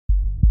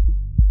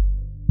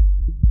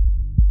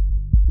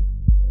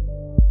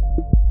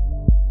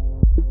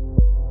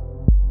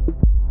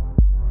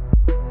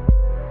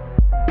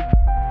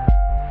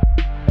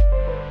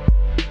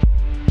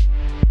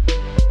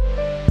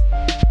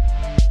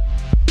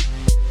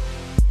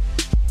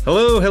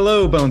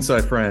Hello,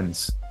 bonsai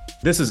friends.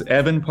 This is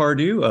Evan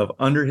Pardue of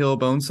Underhill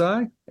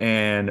Bonsai,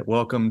 and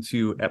welcome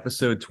to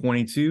episode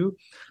 22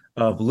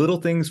 of Little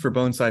Things for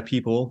Bonsai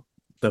People,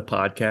 the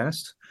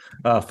podcast,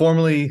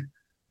 formerly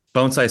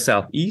Bonsai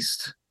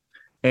Southeast.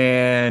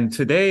 And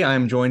today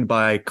I'm joined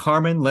by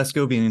Carmen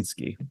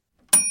Leskovinsky.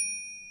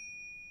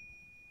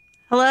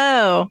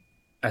 Hello.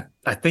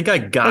 I think I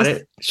got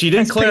it. She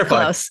didn't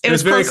clarify. Close. It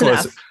was very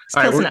close. It's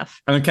close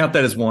enough. I'm going to count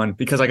that as one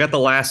because I got the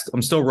last.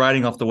 I'm still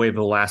riding off the wave of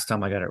the last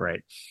time I got it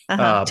right.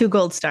 2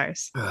 gold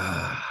stars.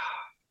 I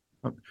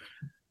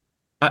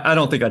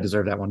don't think I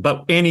deserve that one.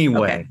 But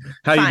anyway,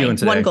 How are you doing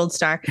today? 1 gold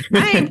star.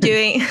 I'm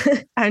doing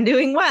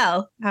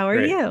well. How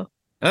are you?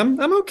 I'm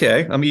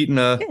okay. I'm eating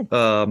a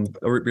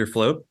root beer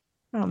float.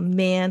 Oh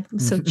man, I'm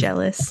so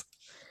jealous.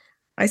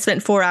 I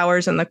spent 4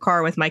 hours in the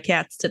car with my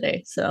cats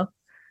today, so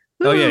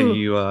oh yeah,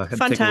 you had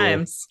fun to take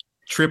times. A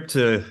trip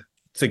to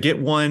get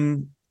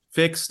one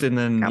fixed, and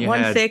then got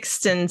one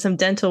fixed and some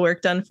dental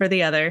work done for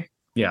the other.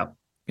 Yeah.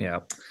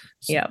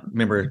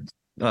 Remember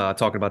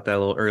talking about that a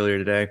little earlier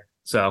today.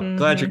 So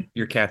glad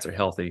your cats are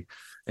healthy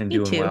and Me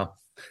doing too. well.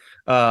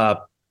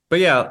 But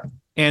yeah,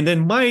 and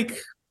then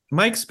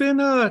Mike's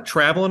been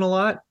traveling a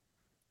lot.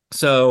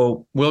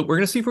 So we're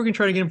gonna see if we can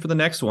try to get him for the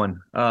next one.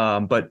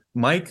 But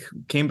Mike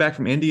came back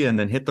from India and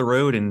then hit the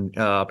road, and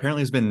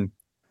apparently has been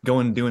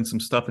doing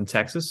some stuff in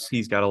Texas.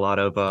 He's got a lot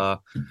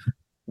of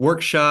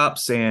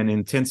workshops and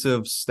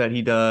intensives that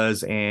he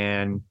does,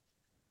 and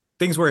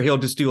things where he'll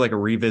just do like a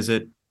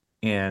revisit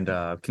and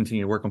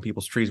continue to work on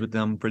people's trees with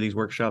them for these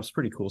workshops.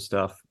 Pretty cool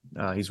stuff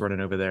he's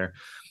running over there.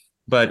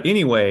 But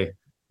anyway,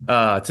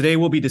 today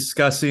we'll be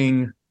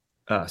discussing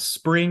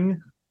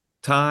spring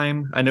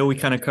time. I know we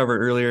kind of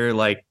covered earlier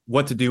like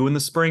what to do in the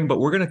spring, but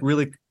we're gonna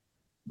really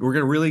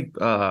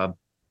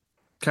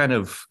kind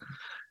of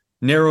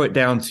narrow it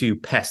down to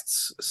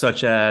pests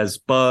such as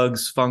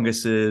bugs,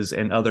 funguses,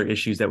 and other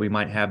issues that we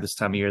might have this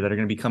time of year that are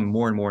going to become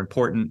more and more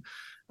important,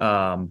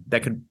 that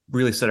could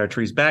really set our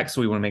trees back.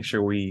 So we want to make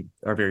sure we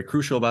are very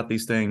crucial about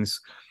these things.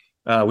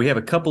 We have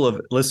a couple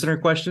of listener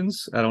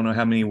questions. I don't know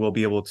how many we'll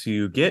be able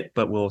to get,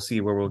 but we'll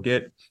see where we'll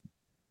get.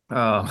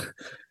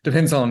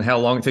 Depends on how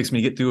long it takes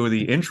me to get through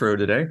the intro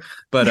today.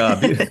 But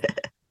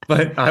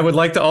but I would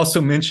like to also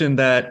mention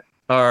that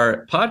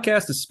our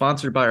podcast is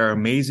sponsored by our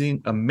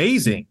amazing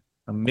patrons.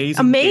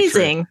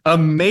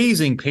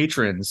 Amazing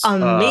patrons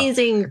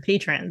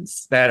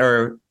that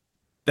are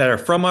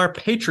from our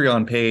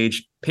Patreon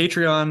page,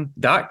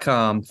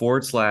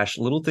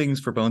 patreon.com/little things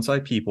for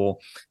bonsai people.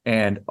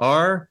 And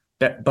our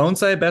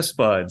bonsai best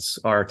buds,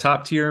 our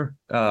top tier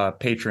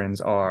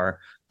patrons are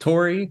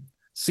Tori,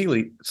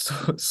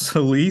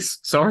 Celise,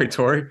 sorry,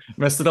 Tori,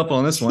 messed it up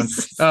on this one.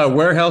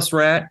 Warehouse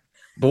Rat,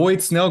 Boyd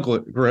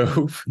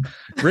Snellgrove,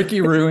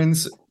 Ricky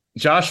Ruins,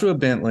 Joshua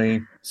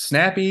Bentley,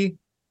 Snappy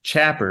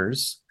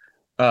Chappers,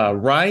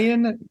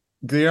 Ryan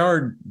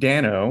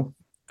Giordano,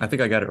 I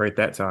think I got it right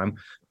that time,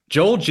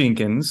 Joel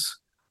Jenkins,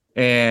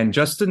 and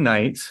Justin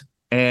Knight,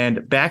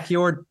 and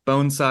Backyard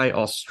Bonsai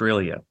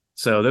Australia.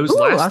 So those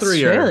last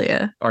Australia.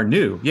 three are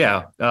new.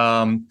 Yeah.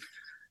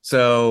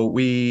 So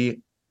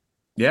we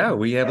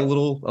have a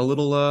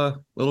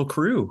little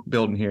crew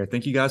building here.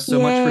 Thank you guys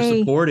so much for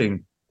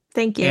supporting.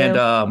 Thank you.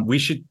 And we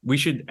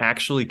should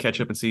actually catch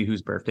up and see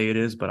whose birthday it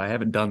is, but I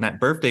haven't done that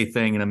birthday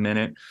thing in a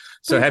minute.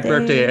 So happy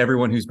birthday to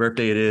everyone whose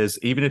birthday it is.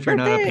 Even if you're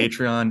not a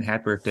Patreon,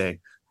 happy birthday.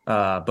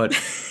 But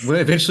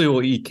eventually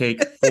we'll eat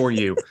cake for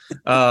you.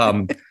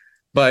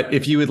 But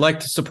if you would like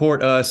to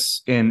support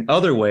us in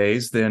other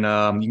ways, then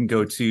you can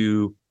go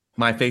to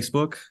my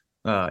Facebook,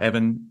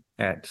 Evan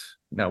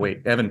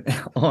Pardue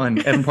on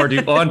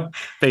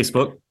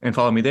Facebook, and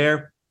follow me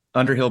there.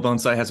 Underhill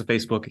Bonsai has a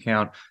Facebook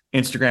account,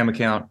 Instagram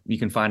account. You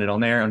can find it on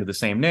there under the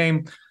same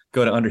name.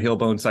 Go to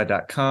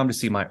underhillbonsai.com to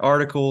see my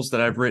articles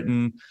that I've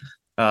written.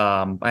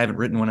 I haven't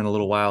written one in a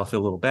little while. I feel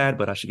a little bad,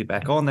 but I should get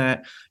back on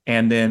that.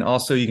 And then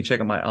also you can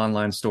check out my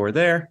online store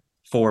there.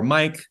 For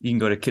Mike, you can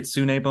go to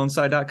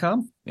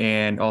kitsunebonsai.com,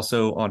 and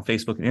also on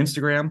Facebook and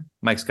Instagram.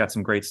 Mike's got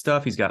some great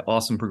stuff. He's got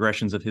awesome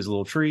progressions of his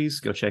little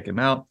trees. Go check him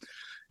out.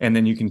 And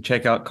then you can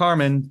check out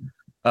Carmen.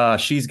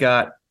 She's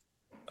got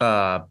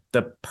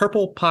the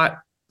Purple Pot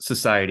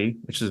Society,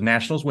 which is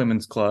National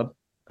Women's Club,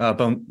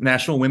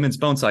 National Women's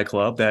Bonsai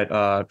Club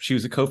that she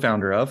was a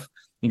co-founder of.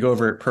 You can go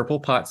over at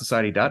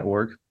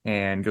purplepotsociety.org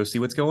and go see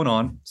what's going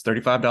on. It's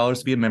 $35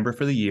 to be a member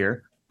for the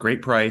year.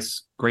 Great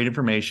price, great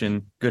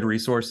information, good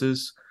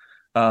resources.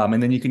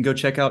 And then you can go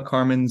check out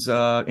Carmen's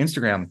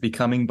Instagram,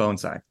 Becoming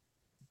Bonsai.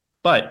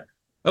 But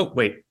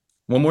wait,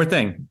 one more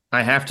thing.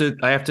 I have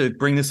to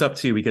bring this up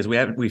too, because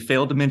we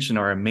failed to mention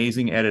our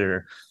amazing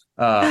editor.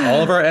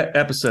 All of our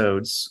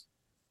episodes,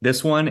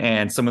 this one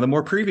and some of the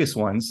more previous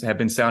ones, have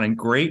been sounding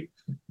great.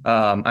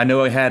 I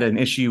know I had an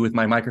issue with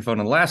my microphone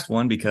in the last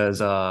one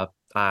because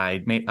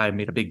I made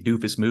a big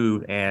doofus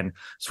move and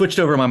switched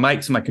over my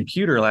mic to my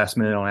computer last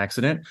minute on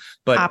accident.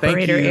 But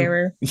operator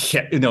error.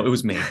 Yeah, no, it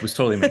was me. It was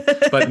totally me.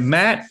 But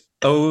Matt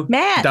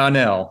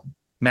O'Donnell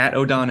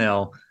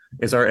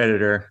is our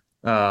editor.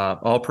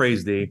 All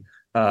praise thee.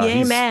 Yay,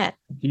 He's Matt.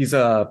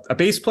 a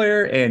bass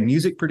player and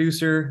music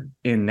producer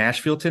in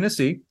Nashville,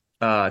 Tennessee.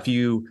 If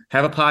you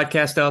have a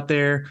podcast out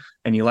there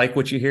and you like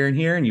what you hear in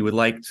here and you would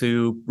like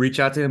to reach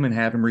out to him and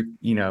have him,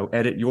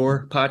 edit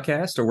your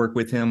podcast or work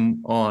with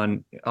him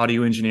on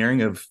audio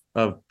engineering of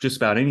just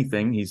about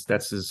anything,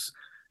 that's his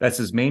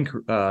main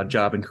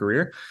job and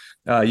career.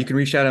 You can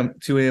reach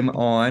out to him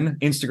on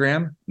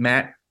Instagram,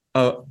 Matt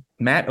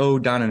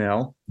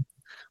O'Donnell,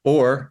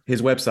 or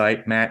his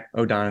website,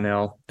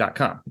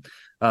 mattodonnell.com.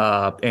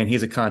 And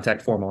he's a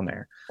contact form on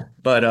there.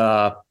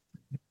 But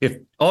if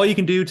all you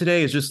can do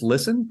today is just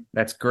listen,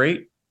 that's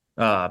great.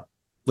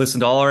 Listen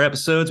to all our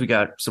episodes. We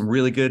got some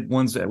really good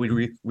ones that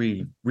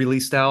we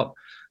released out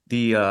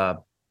the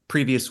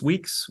previous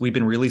weeks. We've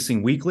been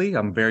releasing weekly.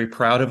 I'm very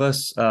proud of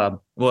us.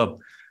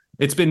 Well,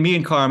 it's been me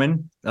and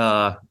Carmen,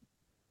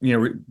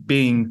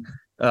 being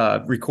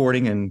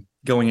recording and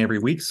going every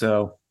week.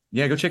 So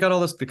yeah, go check out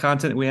all the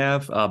content that we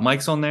have.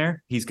 Mike's on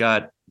there. He's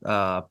got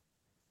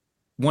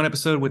one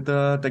episode with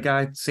the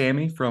guy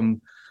Sammy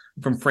from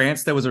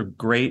France. That was a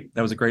great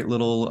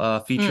little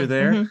feature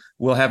there. Mm-hmm.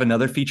 We'll have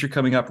another feature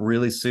coming up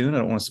really soon. I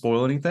don't want to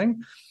spoil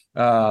anything.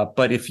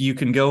 But if you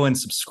can go and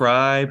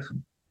subscribe,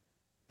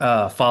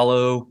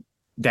 follow,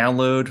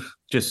 download,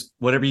 just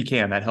whatever you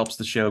can, that helps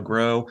the show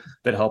grow.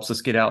 That helps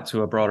us get out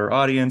to a broader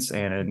audience,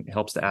 and it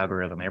helps the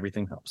algorithm.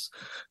 Everything helps.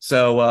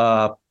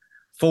 So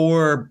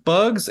for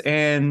bugs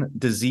and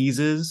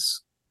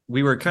diseases,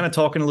 we were kind of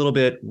talking a little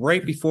bit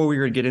right before we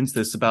were going to get into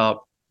this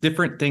about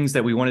different things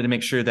that we wanted to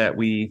make sure that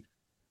we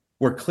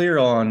were clear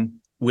on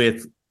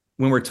with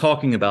when we're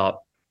talking about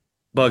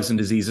bugs and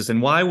diseases.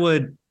 And why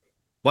would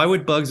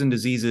bugs and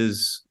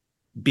diseases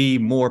be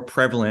more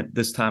prevalent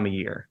this time of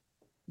year?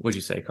 What'd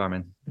you say,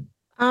 Carmen?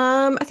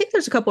 I think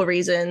there's a couple of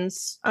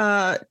reasons.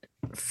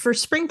 For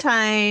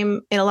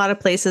springtime, in a lot of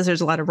places, there's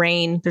a lot of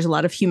rain. There's a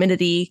lot of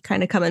humidity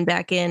kind of coming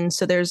back in.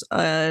 So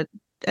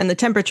and the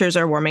temperatures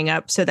are warming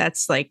up. So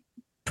that's like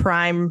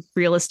prime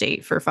real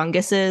estate for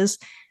funguses.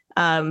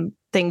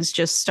 Things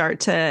just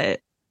start to,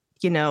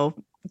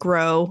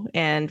 grow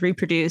and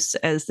reproduce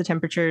as the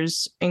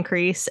temperatures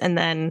increase. And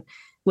then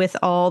with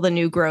all the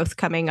new growth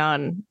coming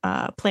on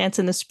plants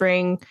in the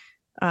spring,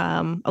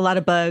 a lot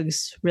of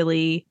bugs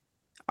really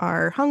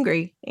are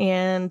hungry,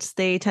 and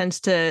they tend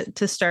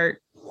to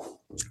start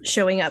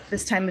showing up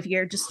this time of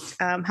year, just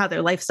how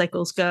their life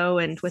cycles go.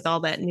 And with all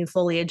that new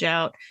foliage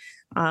out,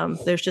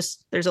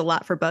 there's a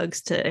lot for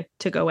bugs to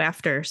go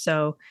after.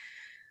 So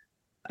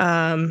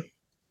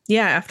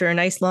after a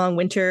nice long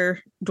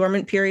winter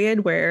dormant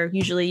period where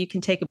usually you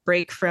can take a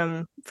break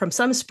from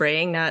some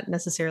spraying, not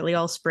necessarily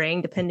all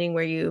spraying, depending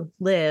where you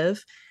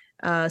live.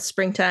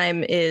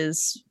 Springtime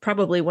is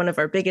probably one of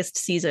our biggest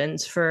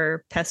seasons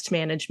for pest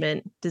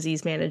management,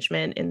 disease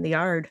management in the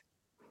yard.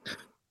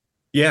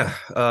 Yeah,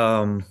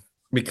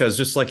 because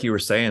just like you were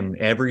saying,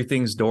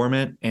 everything's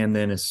dormant. And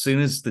then as soon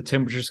as the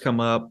temperatures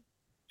come up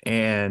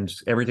and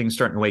everything's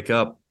starting to wake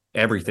up,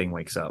 everything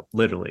wakes up,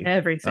 literally.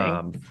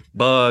 Everything.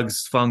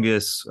 Bugs,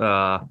 fungus.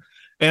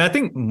 And I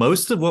think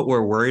most of what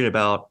we're worried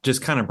about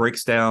just kind of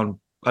breaks down.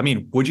 I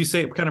mean, would you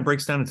say it kind of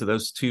breaks down into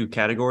those two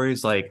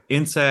categories, like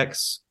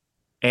insects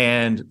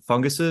and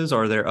funguses?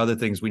 Or are there other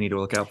things we need to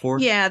look out for?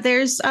 Yeah,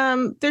 there's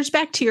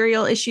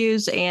bacterial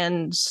issues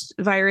and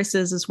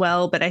viruses as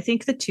well, but I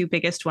think the two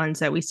biggest ones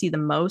that we see the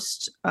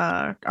most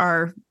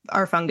are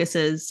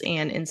funguses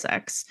and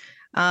insects.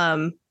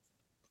 Some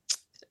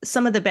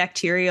of the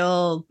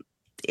bacterial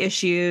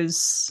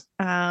issues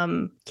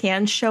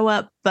can show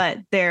up, but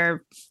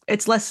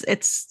it's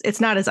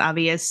not as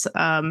obvious,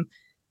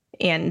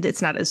 and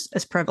it's not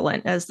as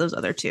prevalent as those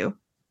other two.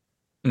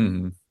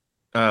 Mm-hmm.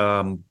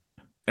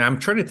 And I'm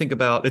trying to think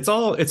about it's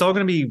all going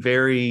to be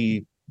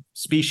very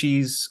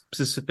species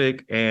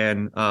specific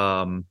and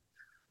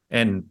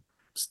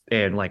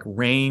like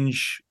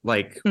range,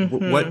 like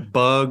what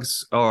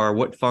bugs or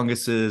what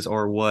funguses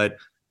or what,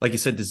 like you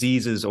said,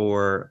 diseases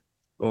or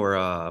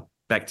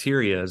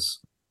bacterias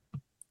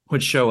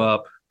would show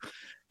up.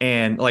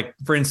 And like,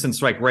 for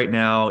instance, like right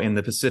now in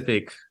the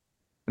Pacific,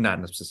 not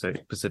in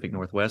the Pacific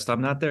Northwest, I'm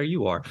not there,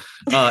 you are.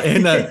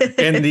 In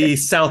the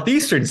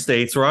southeastern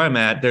states where I'm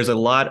at, there's a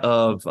lot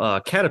of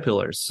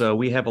caterpillars. So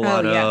we have a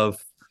lot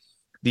of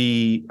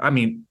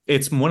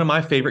it's one of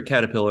my favorite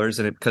caterpillars,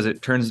 and because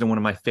it turns into one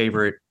of my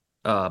favorite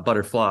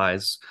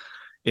butterflies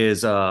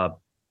is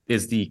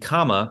the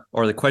comma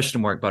or the question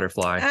mark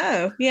butterfly.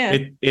 Oh, yeah.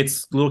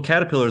 It's little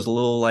caterpillars,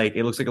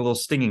 it looks like a little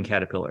stinging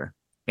caterpillar.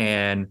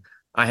 And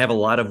I have a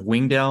lot of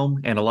winged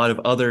elm and a lot of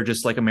other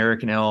just like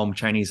American elm,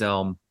 Chinese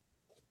elm.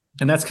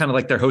 And that's kind of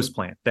like their host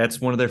plant.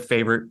 That's one of their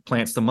favorite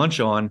plants to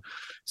munch on.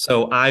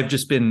 So I've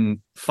just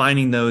been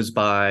finding those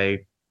I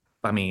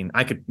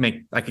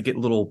could get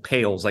little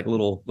pails, like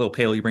little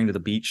pail you bring to the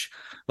beach,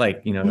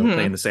 like,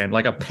 play in the sand,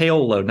 like a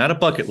pail load, not a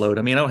bucket load.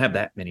 I mean, I don't have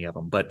that many of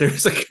them, but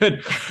there's a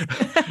good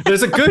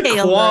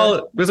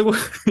quality, there's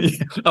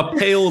a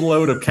pail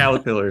load of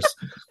caterpillars.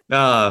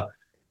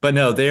 But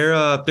no,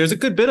 there's a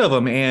good bit of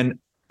them, and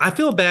I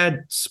feel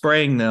bad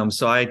spraying them.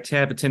 So I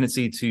have a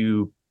tendency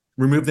to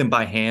remove them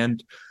by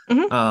hand.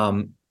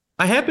 Mm-hmm.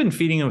 I have been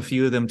feeding a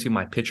few of them to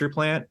my pitcher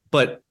plant,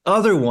 but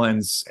other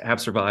ones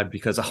have survived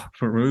because I'll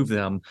remove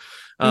them.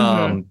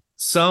 Mm-hmm.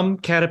 Some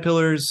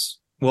caterpillars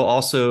will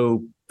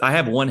also. I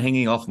have one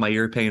hanging off my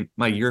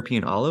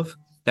European olive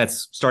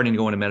that's starting to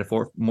go into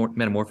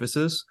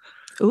metamorphosis,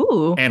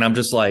 Ooh, and I'm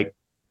just like,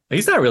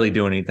 he's not really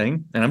doing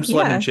anything, and I'm just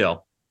letting him yeah,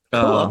 chill.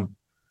 cool.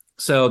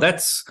 So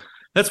that's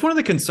one of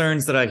the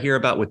concerns that I hear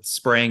about with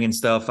spraying and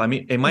stuff. I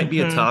mean, it might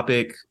be a Mm-hmm.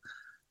 topic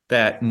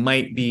that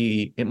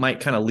it might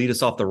kind of lead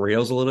us off the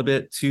rails a little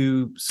bit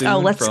too Oh,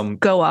 soon let's from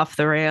go off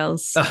the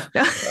rails. uh,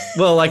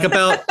 well, like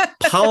about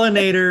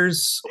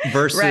pollinators Right,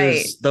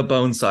 versus the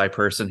bonsai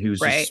person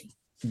who's right,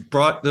 just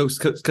brought those,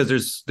 because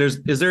there's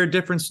is there a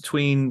difference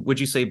between, would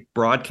you say,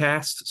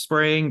 broadcast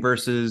spraying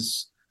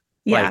versus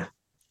yeah, like,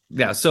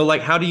 yeah, so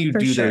like how do you for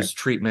do sure. those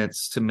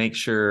treatments to make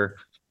sure,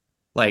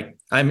 like,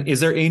 I'm is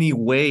there any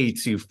way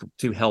to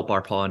help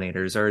our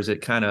pollinators, or is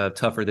it kind of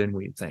tougher than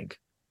we think?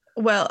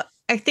 Well,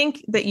 I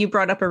think that you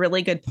brought up a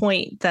really good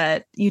point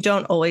that you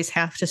don't always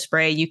have to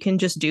spray. You can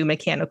just do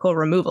mechanical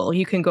removal.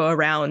 You can go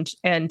around,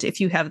 and if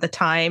you have the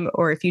time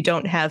or if you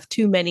don't have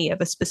too many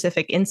of a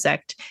specific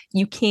insect,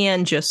 you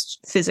can just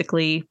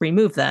physically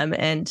remove them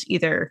and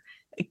either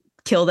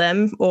kill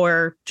them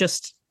or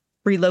just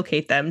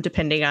relocate them,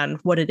 depending on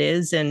what it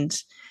is and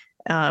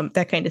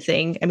that kind of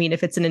thing. I mean,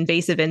 if it's an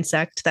invasive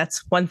insect,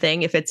 that's one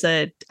thing. If it's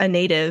a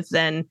native,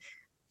 then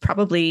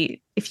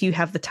probably if you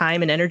have the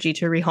time and energy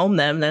to rehome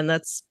them, then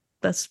that's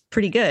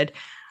pretty good.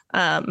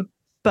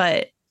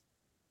 But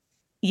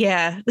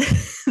yeah,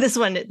 this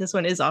one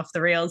is off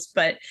the rails.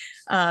 But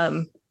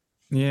um,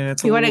 Yeah,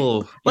 it's a you want to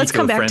little let's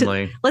come back to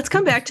eco-friendly. let's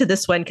come back to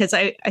this one because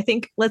I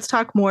think let's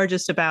talk more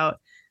just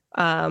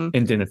um,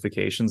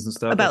 Indentifications and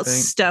stuff, I about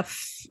think. stuff.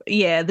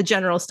 Yeah, the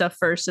general stuff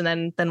first,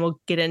 and then we'll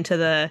get into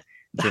the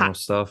General hot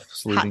stuff, hot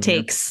sleuthing here.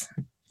 takes.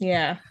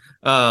 Yeah.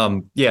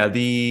 So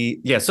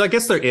I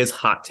guess there is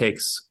hot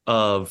takes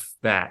of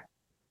that.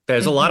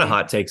 There's a lot of Mm-hmm.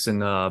 hot takes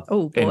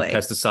Oh in boy.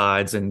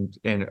 pesticides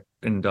and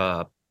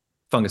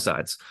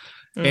fungicides.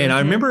 And I Mm-hmm.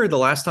 remember the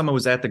last time I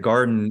was at the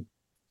garden,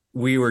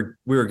 we were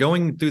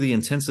going through the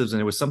intensives, and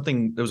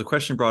there was a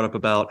question brought up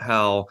about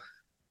how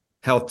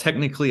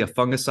technically a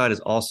fungicide is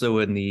also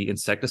in the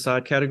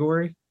insecticide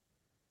category.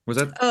 Was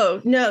that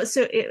Oh, no.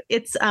 So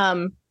it's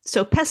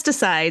so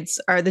pesticides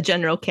are the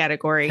general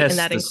category, and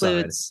that pesticide?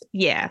 includes,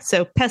 yeah.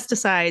 So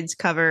pesticides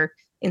cover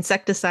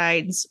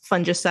insecticides,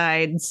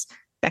 fungicides,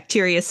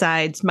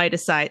 bactericides,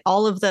 miticide,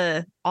 all of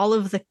the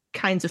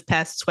kinds of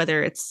pests,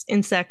 whether it's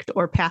insect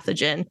or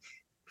pathogen,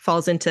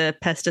 falls into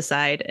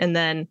pesticide. And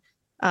then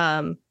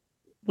um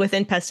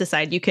within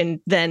pesticide, you can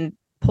then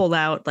pull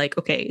out like,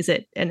 okay, is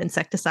it an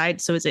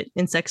insecticide? So is it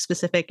insect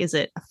specific? Is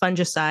it a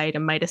fungicide, a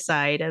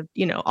miticide,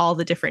 all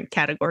the different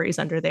categories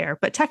under there?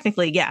 But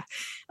technically, yeah,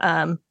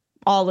 um,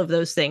 all of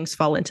those things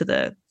fall into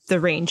the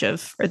range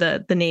of or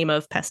the name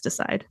of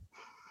pesticide.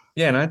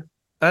 Yeah, and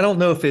I don't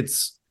know if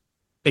it's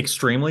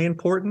extremely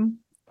important.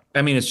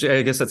 I mean,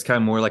 I guess that's kind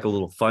of more like a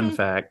little fun Mm,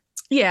 fact.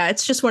 yeah,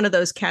 it's just one of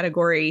those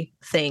category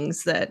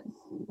things that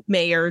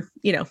may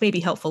be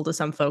helpful to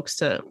some folks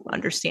to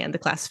understand the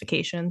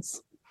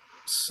classifications.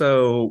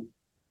 So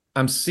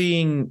I'm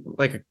seeing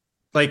like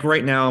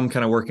right now I'm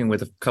kind of working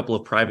with a couple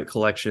of private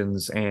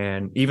collections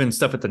and even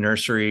stuff at the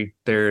nursery.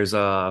 There's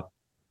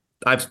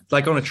I've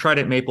like on a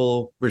trident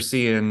maple, we're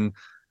seeing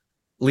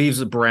leaves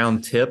with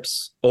brown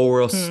tips,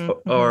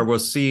 Mm-hmm. or we're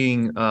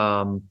seeing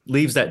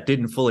leaves that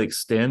didn't fully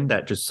extend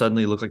that just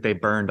suddenly look like they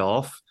burned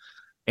off.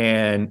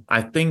 And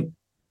I think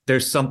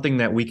there's something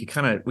that we could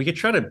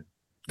try to,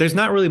 there's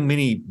not really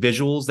many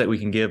visuals that we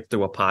can give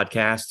through a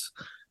podcast,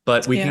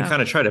 but we can Yeah.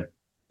 kind of try to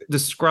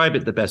describe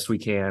it the best we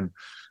can.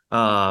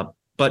 Uh,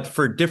 but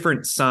for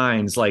different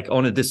signs, like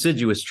on a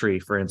deciduous tree,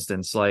 for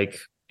instance, like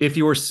if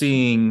you were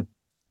seeing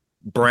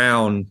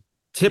brown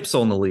tips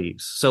on the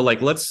leaves. So,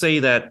 like, let's say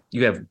that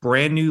you have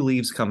brand new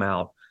leaves come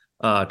out.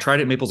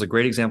 Trident maple is a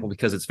great example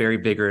because it's very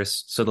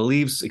vigorous. So the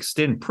leaves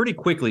extend pretty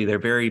quickly. They're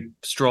very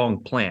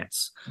strong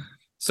plants.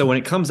 So when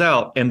it comes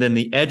out and then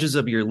the edges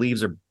of your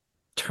leaves are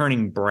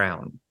turning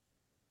brown,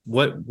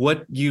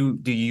 what you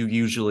do you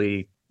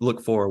usually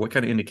look for? What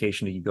kind of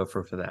indication do you go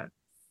for that?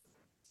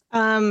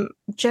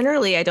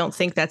 Generally, I don't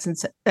think that's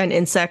an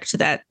insect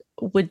that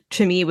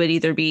to me, would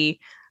either be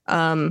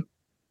um,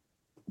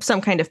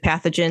 some kind of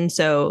pathogen,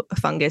 so a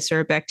fungus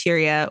or a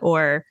bacteria,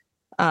 or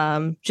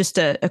just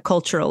a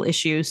cultural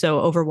issue, so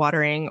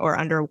overwatering or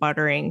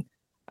underwatering,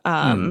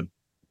 um, Hmm.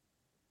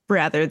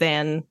 rather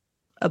than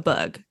a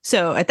bug.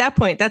 So at that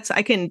point,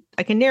 I can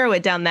narrow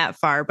it down that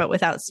far, but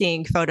without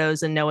seeing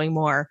photos and knowing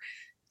more,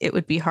 it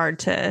would be hard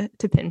to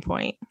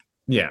pinpoint.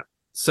 Yeah.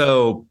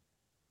 So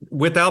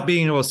without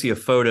being able to see a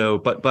photo,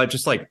 but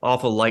just like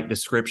off of light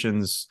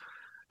descriptions,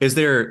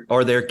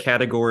 are there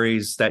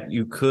categories that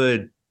you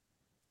could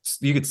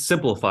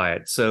simplify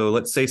it? So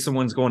let's say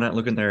someone's going out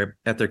looking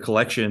at their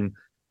collection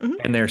Mhm.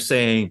 and they're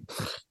saying,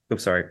 "I'm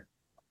sorry,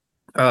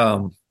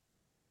 um,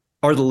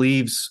 are the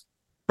leaves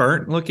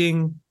burnt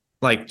looking?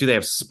 Like, do they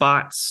have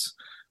spots,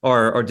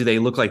 or do they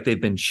look like they've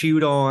been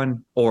chewed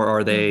on, or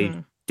are they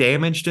Mhm.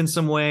 damaged in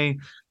some way?"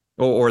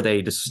 or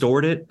they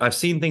distort it. I've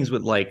seen things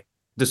with like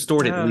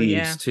distorted Oh leaves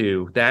yeah.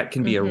 too. That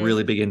can be a Hmm.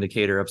 really big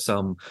indicator of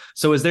some.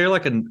 So is there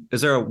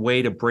a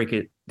way to break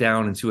it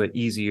down into an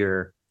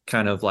easier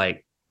kind of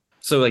like,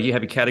 so like you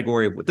have a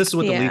category of this is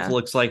what the leaf Yeah.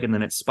 looks like, and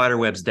then it spider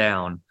webs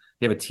down.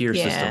 You have a tier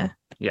Yeah. system.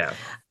 Yeah.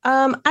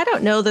 I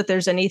don't know that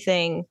there's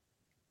anything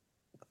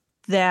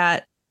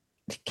that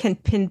can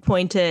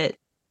pinpoint it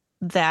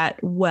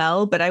that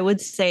well, but I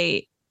would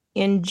say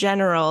in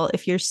general,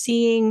 if you're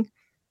seeing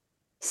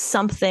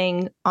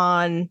something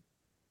on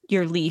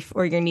your leaf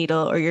or your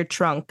needle or your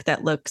trunk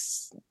that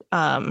looks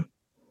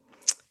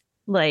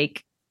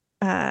like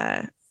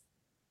uh,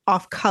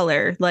 off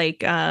color,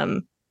 like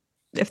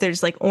if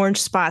there's like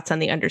orange spots on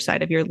the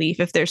underside of your leaf,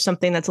 if there's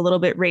something that's a little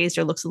bit raised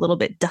or looks a little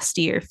bit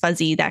dusty or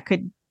fuzzy, that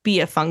could be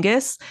a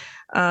fungus.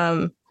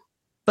 Um,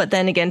 but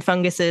then again,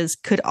 funguses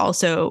could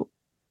also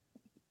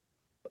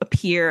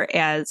appear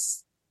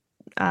as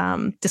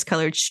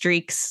discolored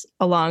streaks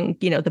along,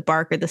 the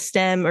bark or the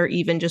stem, or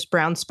even just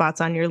brown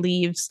spots on your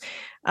leaves.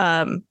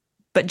 Um,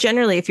 but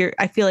generally,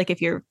 I feel like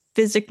if you're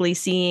physically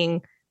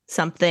seeing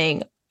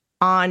something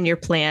on your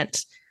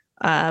plant,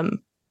 um,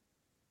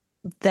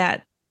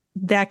 that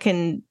that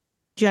can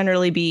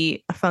generally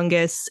be a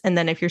fungus. And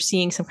then if you're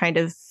seeing some kind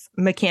of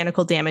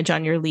mechanical damage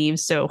on your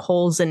leaves, so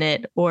holes in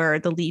it, or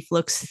the leaf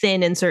looks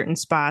thin in certain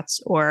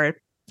spots, or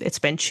it's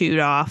been chewed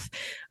off,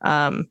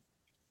 um,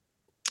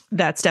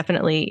 that's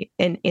definitely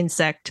an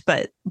insect.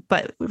 But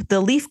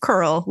the leaf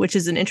curl, which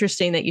is an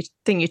interesting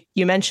thing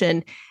you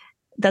mentioned,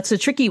 that's a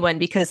tricky one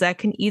because that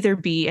can either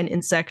be an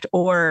insect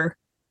or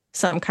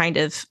some kind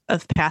of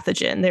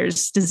pathogen.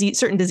 There's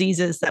certain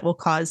diseases that will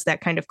cause that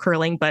kind of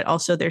curling, but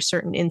also there's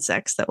certain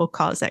insects that will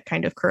cause that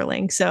kind of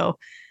curling. So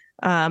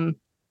um,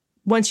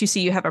 once you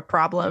see you have a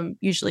problem,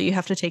 usually you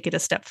have to take it a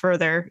step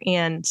further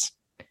and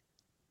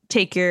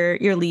take your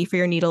leaf or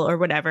your needle or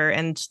whatever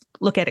and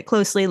look at it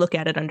closely, look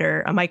at it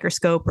under a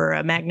microscope or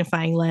a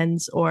magnifying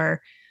lens,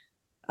 or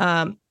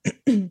um,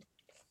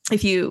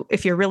 if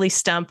you're really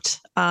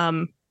stumped,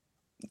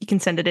 you can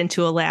send it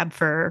into a lab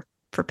for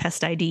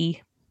pest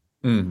ID.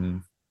 Hmm.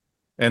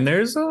 And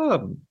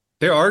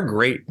there are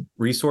great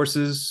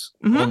resources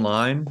Mm-hmm.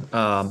 online.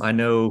 I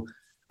know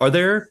are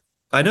there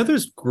I know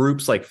there's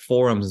groups like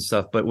forums and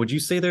stuff, but would you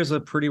say there's a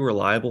pretty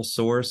reliable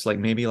source, like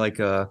maybe like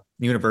a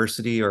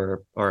university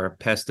or a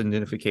pest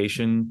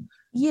identification?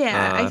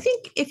 Yeah, I Uh,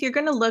 think if you're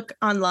going to look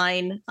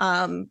online,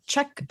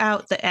 check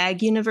out the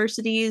ag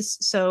universities.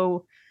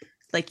 So,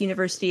 like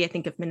University, I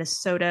think of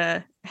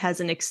Minnesota has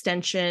an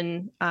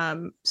extension.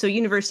 So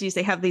universities,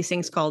 they have these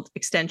things called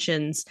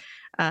extensions.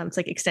 It's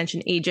like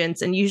extension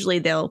agents, and usually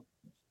they'll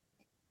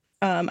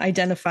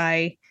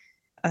identify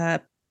uh,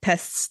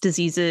 pests,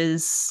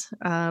 diseases,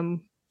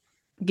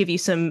 give you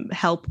some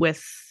help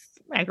with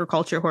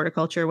agriculture,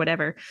 horticulture,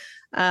 whatever.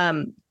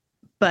 Um,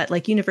 but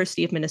like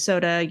University of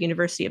Minnesota,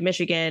 University of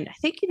Michigan, I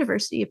think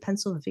University of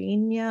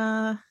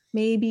Pennsylvania,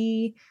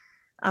 maybe.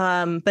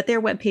 But their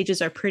web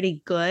pages are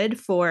pretty good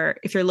for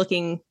if you're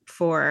looking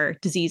for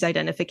disease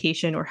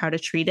identification or how to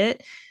treat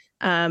it.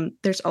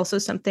 There's also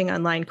something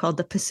online called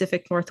the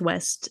Pacific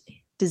Northwest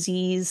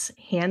Disease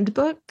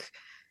Handbook,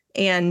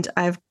 and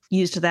I've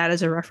used that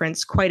as a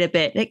reference quite a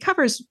bit. It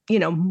covers,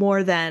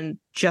 more than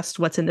just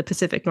what's in the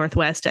Pacific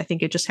Northwest. I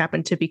think it just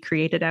happened to be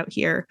created out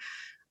here.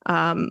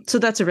 So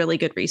that's a really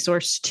good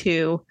resource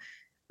too.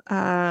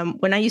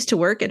 When I used to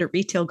work at a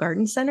retail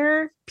garden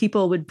center,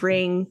 people would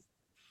bring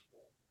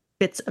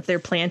bits of their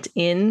plant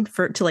in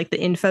to like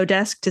the info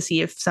desk to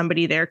see if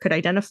somebody there could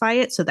identify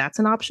it. So that's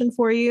an option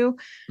for you.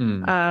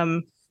 hmm.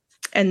 Um,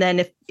 and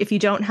then if you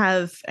don't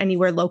have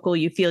anywhere local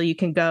you feel you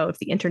can go, if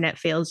the internet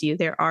fails you,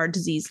 there are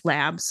disease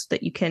labs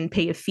that you can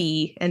pay a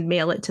fee and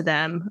mail it to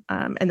them,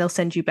 and they'll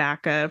send you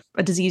back a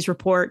disease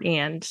report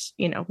and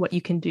what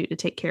you can do to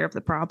take care of the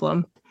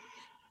problem.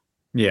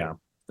 Yeah.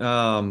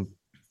 Um,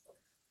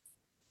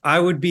 I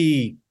would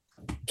be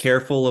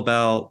careful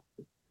about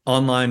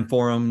online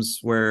forums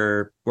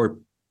where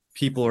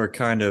people are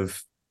kind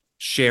of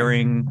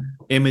sharing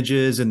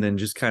images and then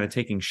just kind of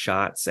taking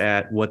shots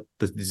at what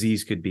the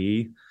disease could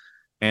be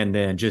and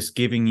then just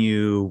giving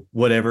you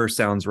whatever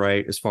sounds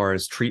right as far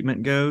as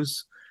treatment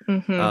goes.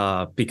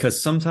 Mm-hmm.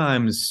 Because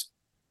sometimes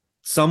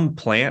some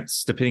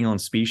plants, depending on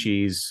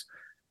species,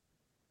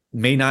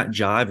 may not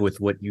jive with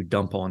what you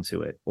dump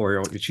onto it or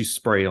what you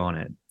spray on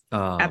it.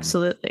 Um,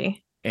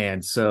 Absolutely.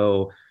 and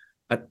so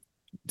uh,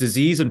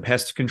 disease and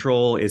pest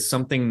control is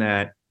something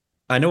that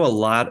I know a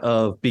lot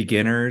of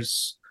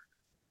beginners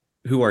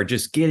who are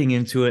just getting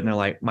into it and they're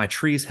like, my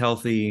tree's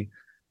healthy.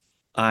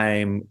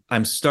 I'm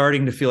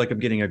starting to feel like I'm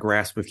getting a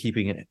grasp of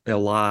keeping it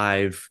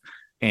alive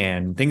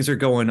and things are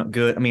going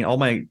good. I mean, all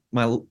my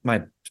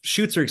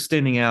shoots are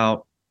extending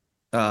out.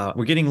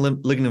 We're getting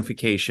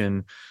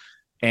lignification,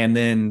 and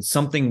then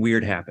something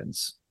weird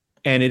happens.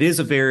 And it's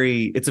a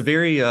very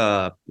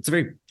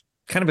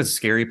kind of a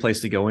scary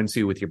place to go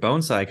into with your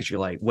bonsai because you're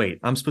like, wait,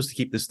 I'm supposed to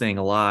keep this thing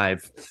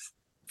alive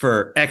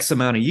for X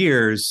amount of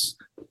years,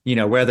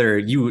 whether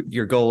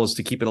your goal is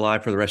to keep it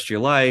alive for the rest of your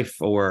life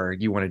or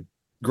you want to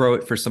grow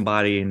it for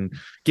somebody and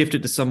gift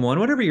it to someone,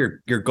 whatever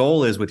your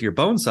goal is with your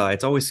bonsai,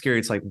 it's always scary.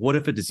 It's like, what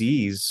if a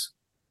disease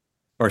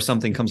or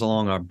something comes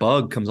along, or a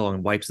bug comes along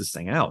and wipes this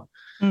thing out?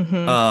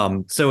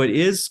 Mm-hmm. So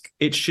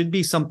it should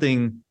be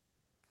something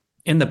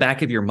in the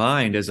back of your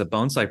mind as a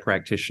bonsai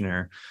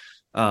practitioner.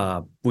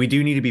 We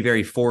do need to be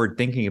very forward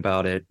thinking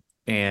about it.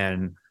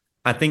 And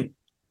I think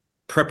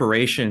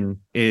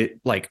preparation,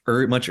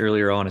 much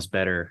earlier on, is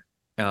better.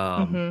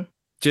 Mm-hmm.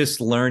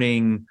 Just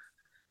learning.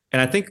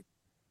 And I think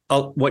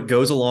what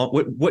went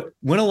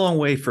a long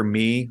way for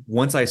me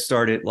once I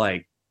started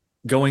like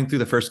going through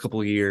the first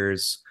couple of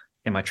years,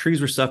 and my trees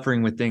were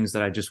suffering with things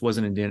that I just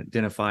wasn't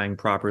identifying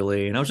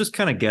properly, and I was just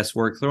kind of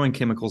guesswork, throwing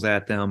chemicals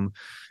at them,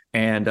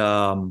 and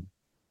I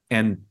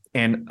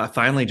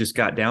finally just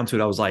got down to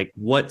it. I was like,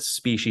 what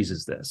species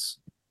is this?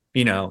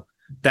 You know,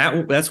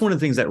 that's one of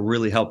the things that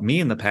really helped me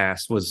in the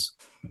past was,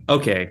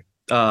 okay,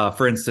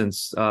 for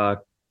instance,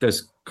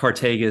 there's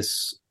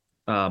Cartagus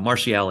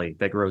Martiali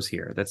that grows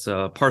here. That's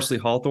a parsley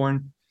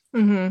hawthorn.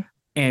 Mm-hmm.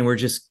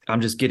 And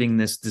I'm just getting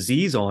this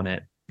disease on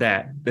it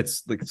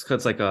it's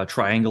like a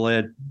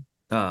triangulate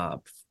uh,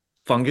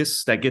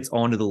 fungus that gets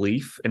onto the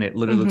leaf, and it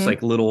literally looks Mm-hmm.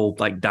 like little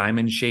like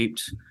diamond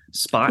shaped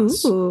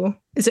spots. Ooh,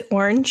 is it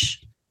orange?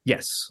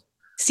 Yes,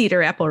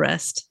 Cedar apple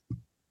rust.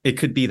 it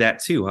could be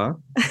that too, huh?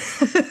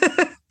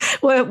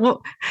 what,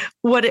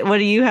 what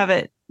do you have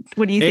it?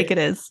 What do you think it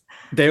is?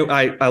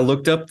 I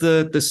looked up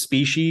the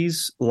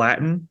species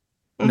Latin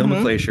Mm-hmm.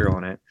 nomenclature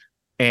on it,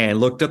 and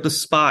looked up the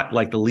spot,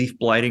 like the leaf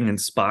blighting and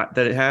spot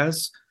that it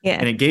has, Yeah.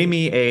 and it gave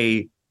me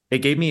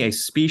a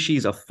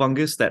species of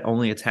fungus that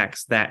only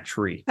attacks that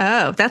tree.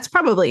 Oh, that's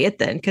probably it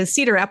then, because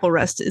cedar apple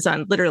rust is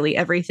on literally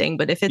everything.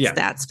 But if it's Yeah,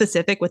 that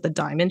specific with a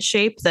diamond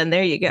shape, then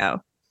there you go.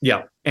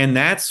 yeah, and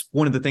that's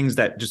one of the things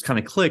that just kind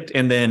of clicked,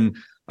 and then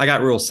I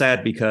got real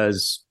sad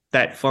because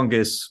that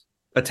fungus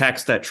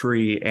attacks that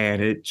tree,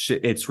 and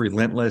it's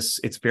relentless.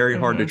 It's very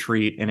hard to Mm-hmm.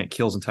 treat, and it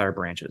kills entire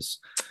branches.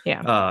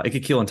 Yeah. It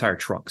could kill entire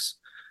trunks.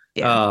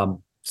 Yeah.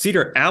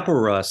 Cedar apple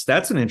rust,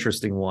 that's an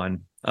interesting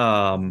one.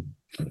 Pardon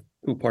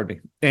me.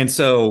 And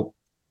so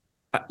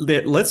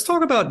let's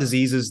talk about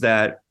diseases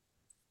that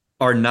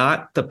are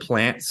not the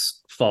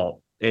plant's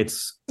fault.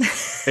 It's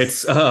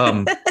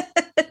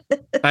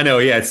I know,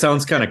 yeah, it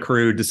sounds kind of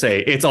crude to say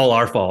it's all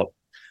our fault.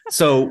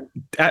 So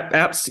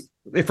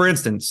for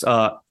instance,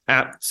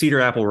 cedar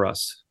apple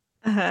rust.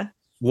 Uh-huh.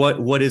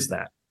 What is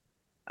that?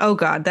 Oh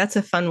God, that's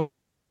a fun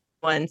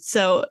one.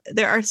 So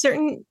there are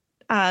certain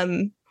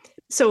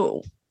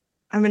so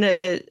I'm gonna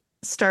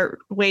start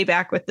way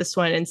back with this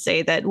one and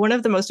say that one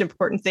of the most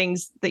important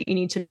things that you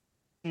need to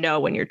know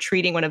when you're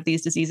treating one of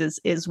these diseases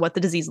is what the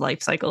disease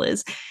life cycle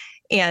is.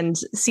 And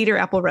cedar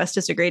apple rust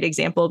is a great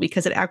example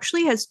because it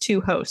actually has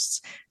two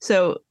hosts.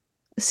 So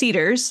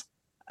cedars,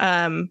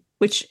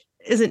 which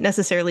isn't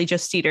necessarily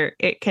just cedar,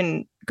 it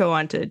can go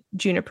on to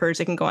junipers,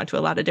 it can go on to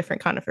a lot of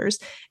different conifers,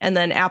 and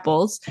then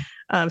apples,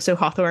 so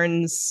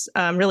hawthorns,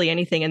 really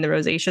anything in the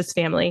rosaceous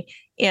family.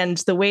 And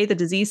the way the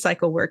disease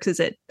cycle works is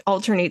it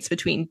alternates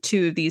between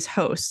two of these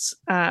hosts,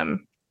 kind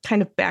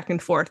of back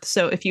and forth.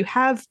 So if you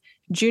have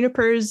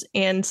junipers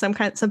and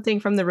something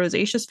from the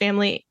rosaceous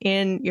family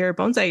in your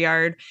bonsai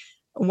yard,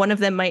 one of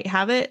them might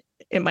have it.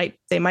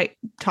 They might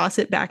toss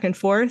it back and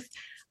forth.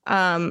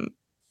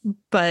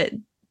 But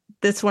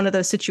that's one of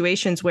those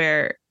situations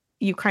where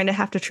you kind of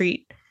have to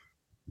treat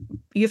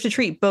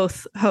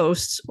both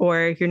hosts,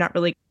 or you're not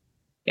really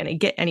going to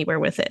get anywhere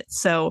with it.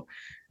 So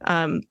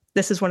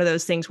this is one of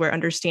those things where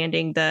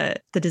understanding the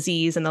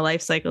disease and the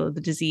life cycle of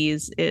the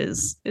disease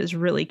is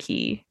really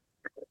key.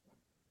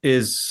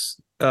 Is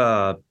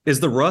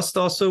the rust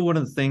also one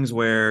of the things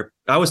where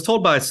I was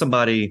told by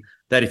somebody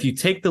that if you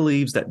take the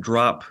leaves that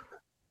drop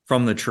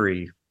from the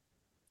tree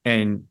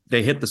and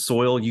they hit the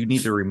soil, you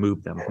need to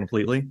remove them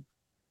completely?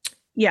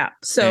 Yeah.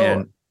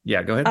 So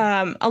yeah, go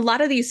ahead. A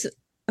lot of these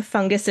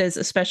funguses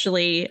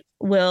especially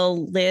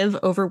will live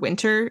over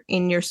winter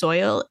in your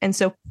soil. And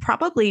so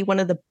probably one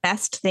of the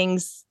best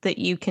things that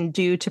you can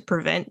do to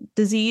prevent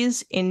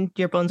disease in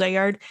your bonsai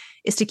yard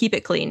is to keep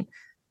it clean.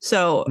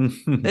 So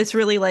it's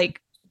really like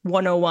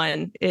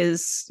 101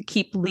 is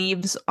keep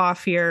leaves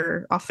off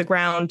the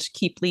ground,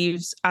 keep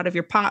leaves out of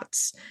your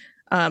pots,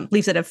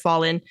 leaves that have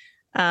fallen,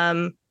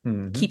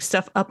 keep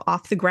stuff up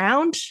off the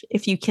ground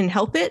if you can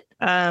help it.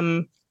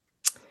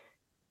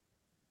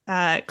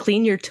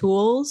 Clean your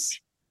tools,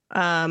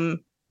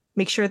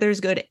 make sure there's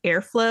good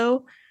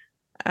airflow.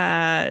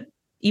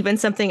 Even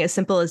something as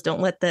simple as don't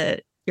let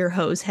your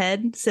hose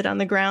head sit on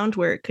the ground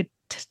where it could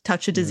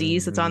touch a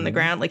disease that's on the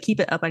ground, like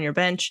keep it up on your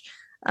bench.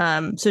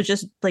 So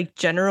just like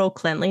general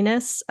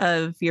cleanliness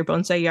of your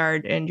bonsai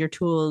yard and your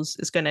tools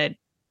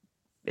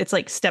it's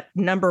like step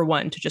number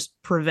one to just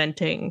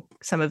preventing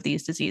some of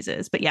these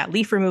diseases. But yeah,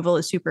 leaf removal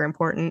is super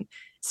important,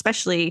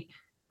 especially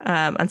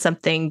on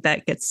something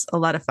that gets a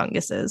lot of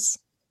funguses.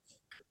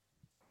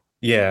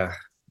 Yeah.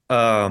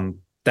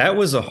 That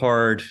was a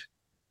hard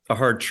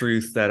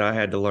truth that I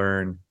had to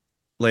learn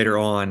later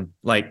on.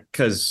 Like,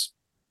 because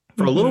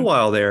for a little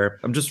while there,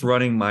 I'm just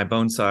running my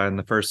bonsai in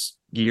the first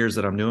years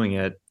that I'm doing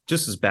it,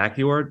 just as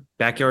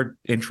backyard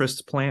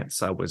interest plants.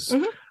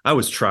 Mhm. I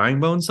was trying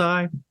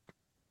bonsai,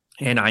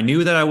 and I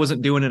knew that I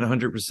wasn't doing it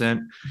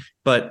 100%,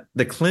 but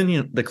the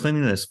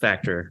cleanliness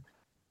factor,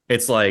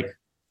 it's like,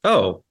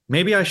 oh,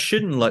 maybe I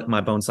shouldn't let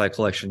my bonsai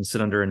collection sit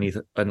underneath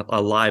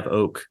a live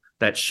oak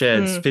that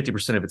sheds Mm,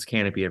 50% of its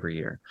canopy every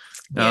year.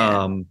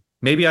 yeah.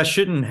 Maybe I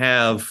shouldn't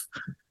have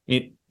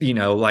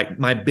like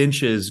my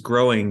benches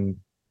growing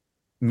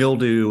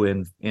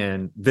mildew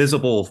and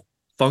visible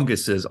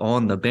funguses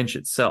on the bench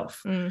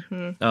itself.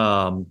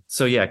 Hmm.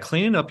 So yeah,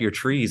 cleaning up your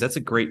trees, that's a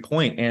great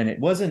point. And it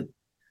wasn't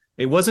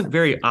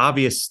very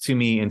obvious to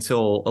me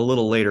until a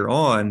little later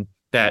on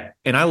that,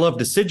 and I love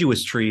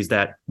deciduous trees,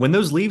 that when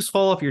those leaves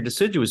fall off your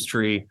deciduous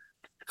tree,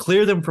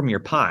 clear them from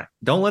your pot.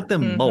 Don't let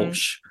them Hmm.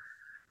 mulch.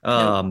 Nope.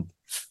 Um,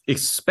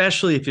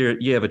 Especially if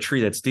you have a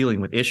tree that's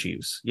dealing with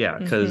issues. Yeah,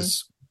 Hmm.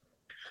 because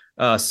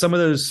some of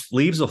those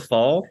leaves will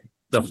fall.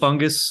 The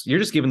fungus, you're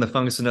just giving the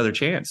fungus another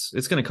chance.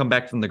 It's going to come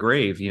back from the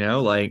grave,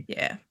 like,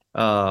 Yeah.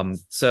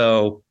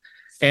 so,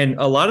 and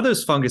a lot of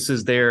those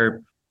funguses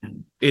there,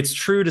 it's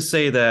true to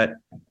say that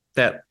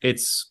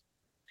it's,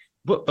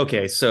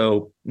 okay,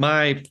 so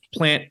my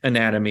plant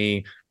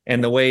anatomy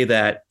and the way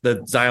that the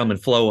xylem and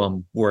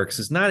phloem works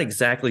is not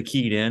exactly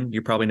keyed in.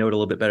 You probably know it a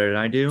little bit better than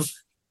I do,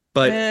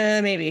 but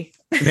Maybe.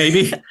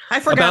 maybe I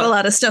forgot a about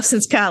lot of stuff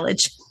since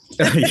college.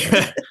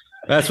 yeah,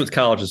 that's what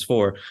college is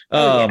for.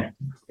 Oh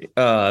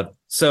yeah.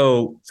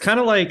 So it's kind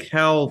of like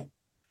how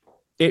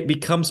it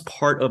becomes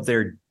part of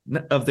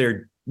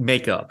their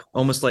makeup,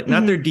 almost like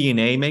not Hmm. their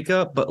DNA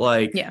makeup, but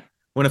like Yeah.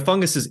 when a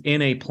fungus is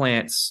in a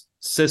plant's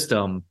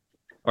system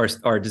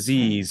or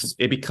disease,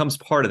 it becomes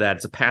part of that.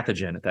 It's a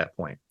pathogen at that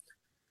point.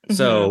 Hmm.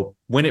 So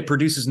when it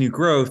produces new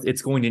growth,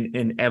 it's going to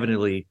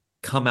inevitably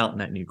come out in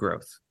that new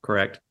growth,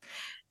 correct?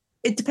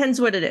 It depends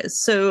what it is.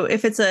 So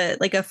if it's a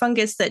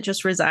fungus that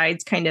just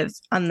resides kind of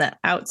on the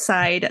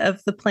outside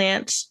of the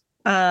plant,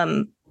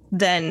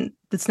 then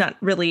it's not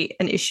really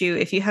an issue.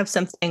 If you have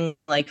something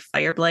like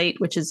fire blight,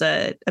 which is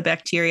a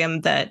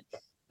bacterium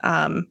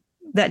um,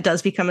 that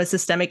does become a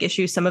systemic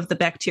issue, some of the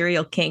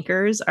bacterial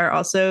cankers are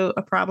also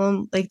a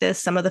problem like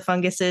this. Some of the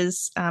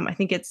funguses, I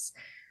think it's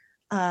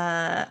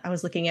I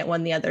was looking at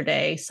one the other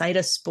day,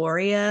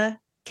 Cytosporia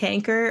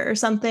canker or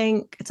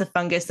something. It's a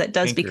fungus that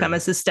does become a Anchor.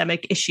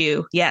 systemic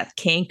issue. Yeah,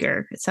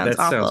 canker. It sounds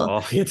That sounds awful.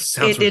 awful. It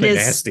sounds It really is.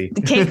 nasty. The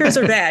cankers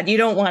are bad. You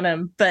don't want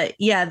them. But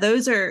yeah,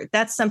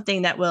 that's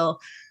something that will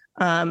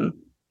um,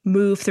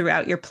 move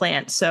throughout your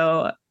plant.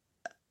 So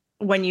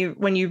when you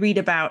read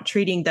about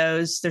treating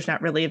those, there's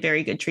not really a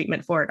very good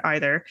treatment for it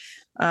either.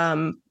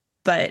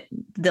 But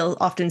they'll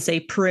often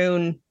say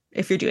prune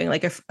if you're doing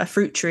like a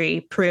fruit tree,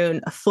 prune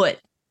a foot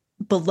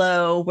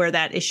below where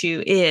that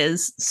issue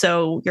is.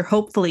 So you're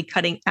hopefully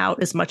cutting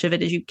out as much of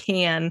it as you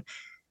can.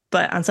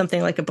 But on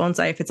something like a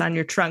bonsai, if it's on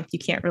your trunk, you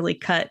can't really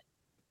cut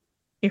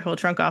your whole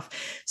trunk off.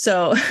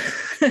 So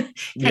kind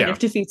Yeah. of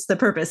defeats the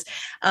purpose.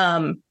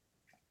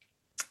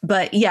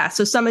 But yeah,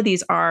 so some of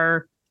these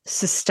are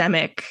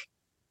systemic.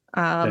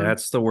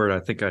 That's the word I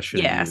think I should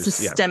have Yeah, used.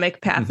 Yeah.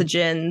 systemic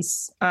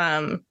pathogens.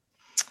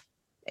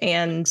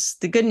 And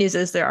the good news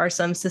is there are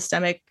some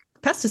systemic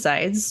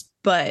pesticides,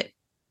 but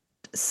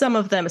some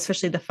of them,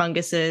 especially the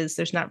funguses,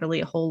 there's not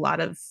really a whole lot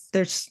of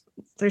there's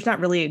not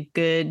really a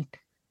good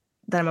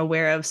that I'm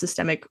aware of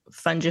systemic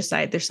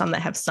fungicide. There's some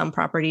that have some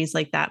properties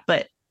like that,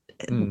 but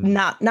Mm.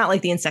 not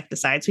like the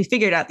insecticides. We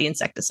figured out the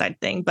insecticide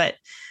thing, but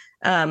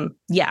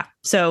yeah.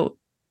 So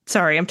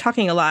sorry, I'm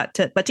talking a lot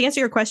but to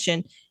answer your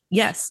question,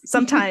 yes,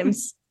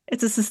 sometimes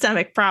it's a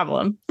systemic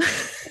problem.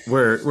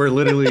 We're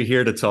literally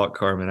here to talk,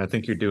 Carmen. I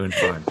think you're doing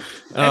fine.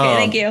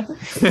 Okay, thank you.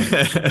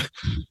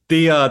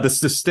 The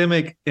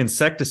systemic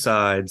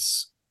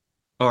insecticides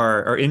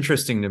are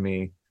interesting to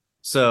me.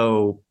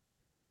 So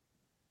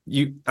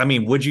I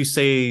mean, would you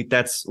say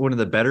that's one of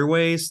the better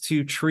ways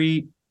to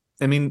treat?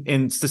 I mean,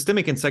 and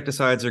systemic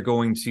insecticides are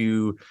going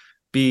to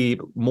be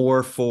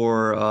more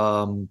for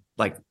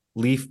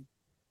leaf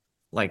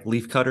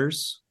leaf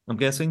cutters, I'm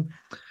guessing,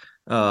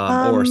 or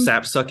Um,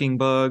 sap sucking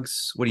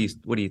bugs. What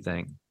do you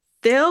think?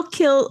 they'll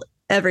kill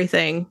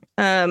everything.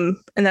 And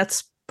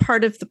that's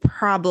part of the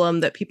problem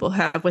that people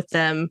have with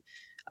them.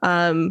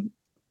 Um,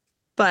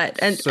 but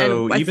and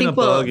So I even a think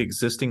bug we'll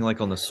existing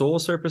like on the soil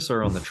surface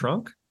or on the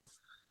trunk?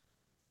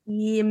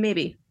 yeah,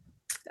 maybe.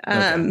 Okay.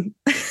 Um,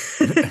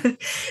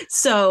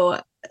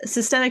 so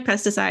systemic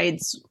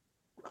pesticides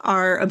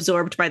are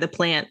absorbed by the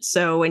plant.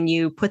 So when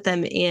you put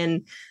them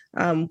in,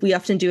 we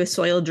often do a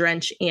soil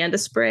drench and a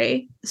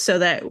spray so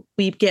that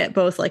we get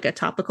both like a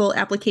topical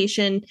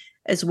application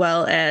as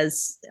well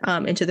as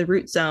into the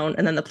root zone.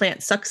 And then the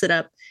plant sucks it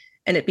up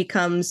and it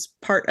becomes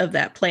part of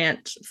that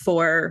plant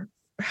for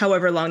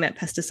however long that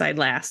pesticide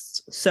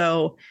lasts.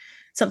 So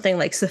something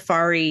like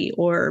Safari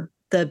or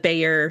the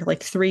Bayer, like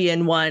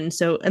 3-in-1,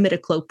 so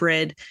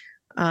imidacloprid,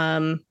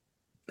 um,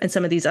 and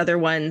some of these other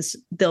ones,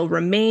 they'll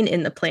remain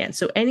in the plant.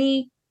 So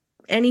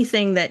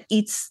anything that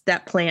eats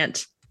that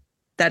plant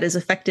that is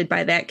affected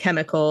by that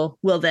chemical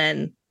will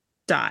then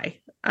die.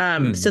 So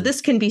Hmm.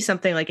 this can be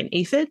something like an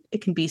aphid,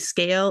 it can be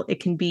scale, it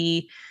can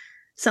be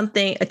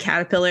something, a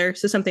caterpillar,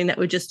 so something that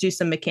would just do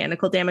some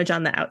mechanical damage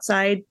on the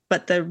outside.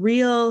 But the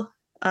real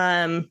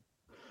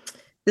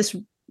this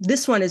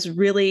this one is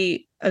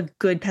really a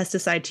good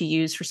pesticide to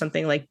use for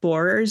something like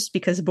borers,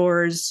 because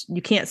borers,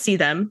 you can't see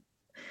them.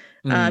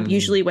 Mm.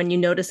 Usually when you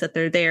notice that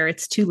they're there,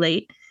 it's too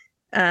late.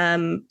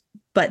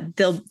 But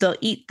they'll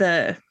eat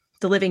the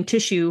living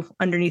tissue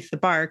underneath the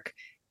bark,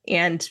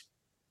 and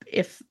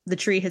if the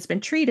tree has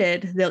been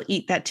treated, they'll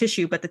eat that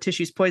tissue, but the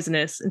tissue's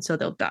poisonous, and so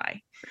they'll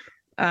die.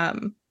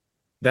 Um,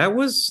 That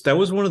was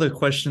one of the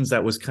questions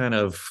that was kind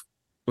of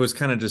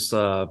just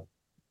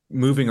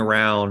moving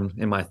around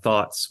in my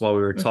thoughts while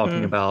we were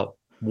talking mhm. about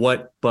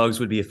what bugs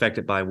would be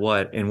affected by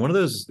what, and one of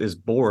those is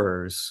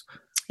borers.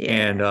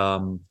 And Yeah.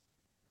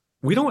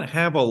 we don't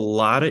have a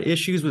lot of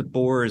issues with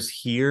borers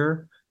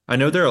here. I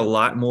know they're a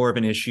lot more of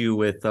an issue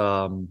with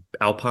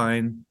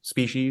alpine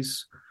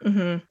species,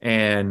 Hmm.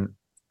 and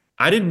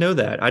I didn't know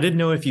that. I didn't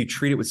know if you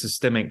treat it with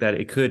systemic that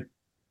it could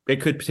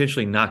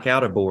potentially knock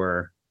out a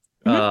borer.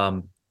 Hmm.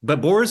 But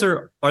borers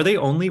are they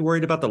only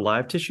worried about the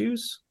live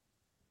tissues?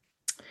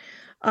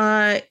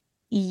 Uh,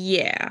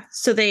 yeah.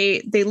 So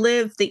they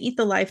eat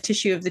the live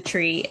tissue of the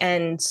tree,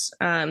 and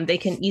they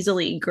can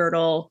easily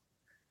girdle.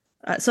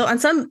 So on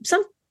some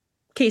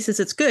cases,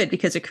 it's good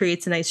because it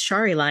creates a nice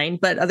shari line,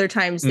 but other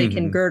times they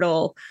can Hmm.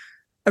 girdle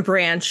a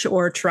branch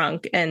or a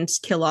trunk and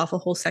kill off a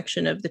whole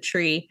section of the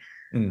tree.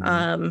 Hmm.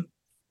 Um,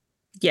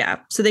 yeah,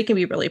 so they can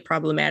be really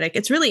problematic.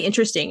 It's really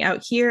interesting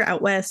out here,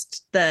 out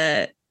west.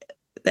 The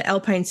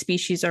alpine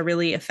species are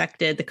really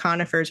affected. The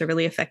conifers are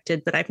really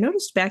affected, but I've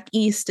noticed back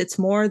east, it's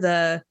more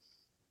the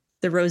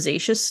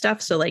rosaceous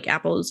stuff. So like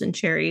apples and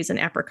cherries and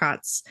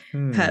apricots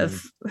have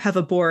Hmm. have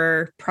a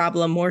borer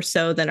problem more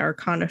so than our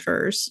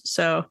conifers.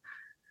 So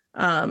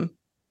um,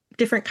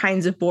 different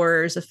kinds of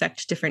borers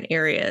affect different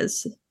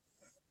areas.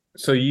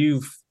 So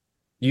you've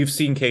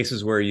seen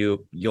cases where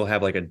you'll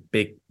have like a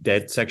big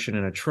dead section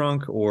in a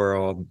trunk, or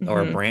a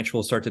Mm-hmm. branch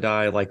will start to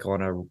die, like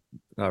on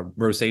a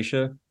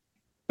rosacea.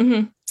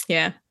 Mm-hmm.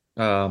 Yeah.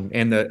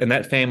 And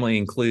that family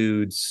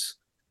includes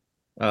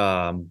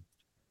um,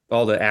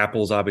 all the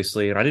apples,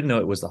 obviously, and I didn't know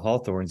it was the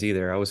hawthorns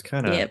either. I was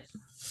kind of Yep.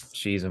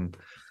 cheesing.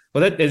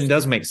 Well, that it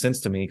does make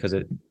sense to me because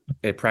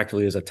it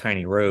practically is a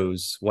tiny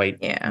rose, white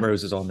Yeah.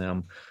 roses on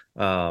them.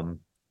 Um,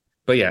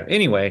 but yeah,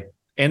 anyway,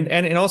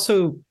 and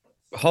also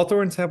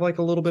hawthorns have like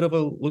a little bit of a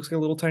looks like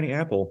a little tiny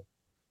apple.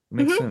 It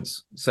makes Mm-hmm.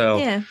 sense. So,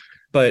 Yeah.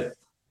 but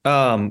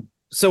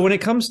so when it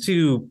comes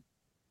to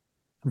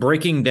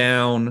breaking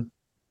down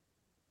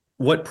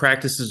what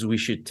practices we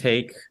should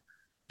take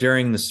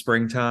during the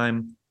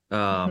springtime,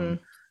 Mm-hmm.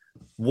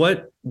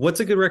 what's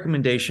a good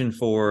recommendation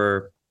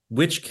for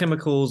which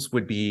chemicals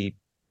would be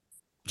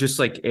just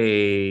like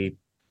these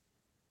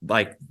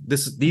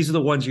are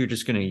the ones you're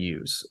just going to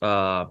use.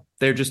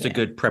 They're just a Yeah.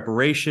 good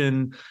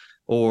preparation,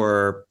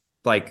 or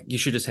like you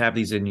should just have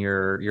these in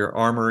your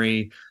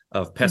armory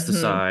of Mm-hmm.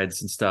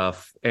 pesticides and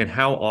stuff. And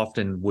how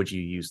often would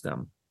you use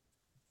them?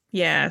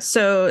 Yeah,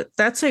 so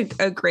that's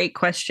a great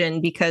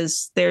question,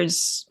 because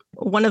there's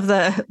one of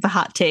the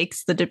hot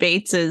takes, the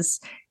debates is,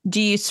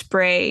 do you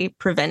spray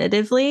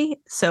preventatively,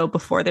 so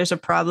before there's a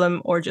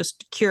problem, or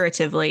just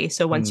curatively,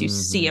 so once you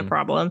see a Hmm.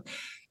 problem?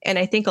 And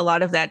I think a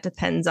lot of that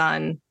depends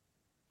on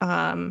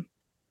um,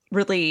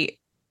 really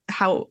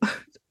how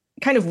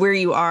kind of where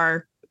you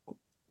are,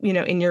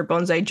 in your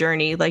bonsai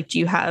journey. Like, do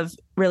you have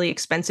really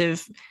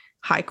expensive,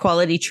 high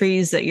quality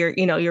trees that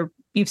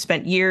you've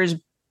spent years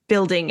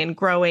building and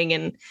growing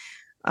and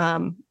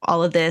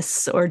all of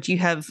this, or do you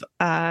have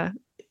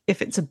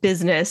if it's a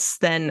business,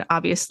 then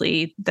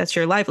obviously that's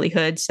your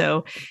livelihood.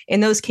 So in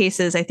those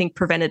cases, I think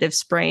preventative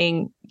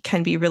spraying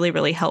can be really,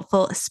 really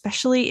helpful,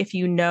 especially if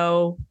you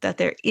know that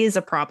there is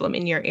a problem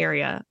in your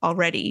area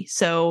already.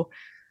 So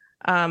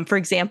for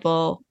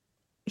example,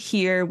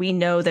 here we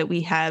know that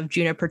we have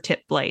juniper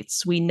tip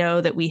blights. We know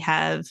that we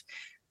have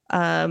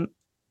um,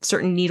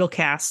 certain needle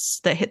casts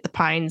that hit the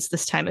pines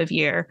this time of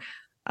year,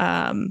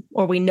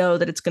 or we know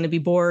that it's going to be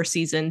borer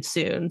season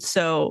soon.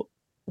 So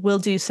we'll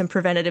do some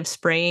preventative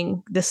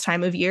spraying this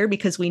time of year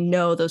because we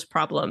know those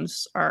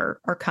problems are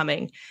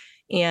coming,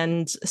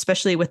 and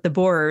especially with the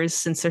borers,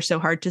 since they're so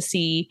hard to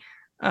see,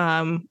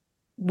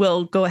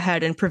 we'll go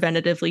ahead and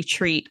preventatively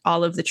treat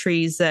all of the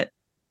trees that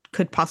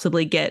could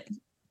possibly get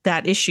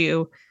that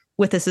issue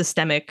with a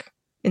systemic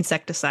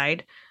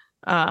insecticide.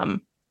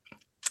 Um,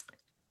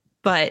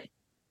 but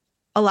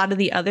a lot of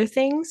the other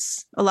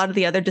things, a lot of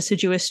the other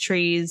deciduous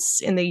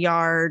trees in the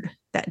yard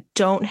that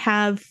don't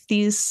have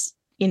these,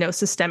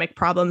 systemic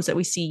problems that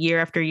we see year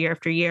after year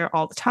after year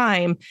all the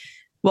time,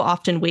 we'll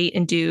often wait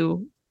and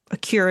do a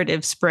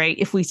curative spray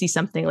if we see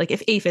something like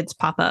if aphids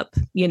pop up,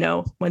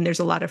 when there's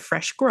a lot of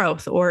fresh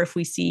growth, or if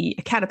we see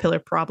a caterpillar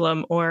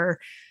problem or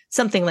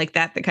something like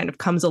that that kind of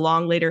comes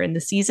along later in the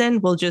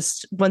season. We'll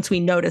just, once we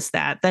notice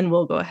that, then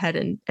we'll go ahead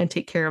and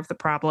take care of the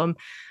problem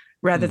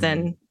rather Hmm.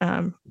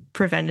 than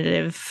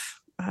preventative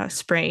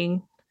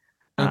spraying.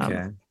 Um,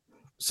 Okay.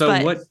 So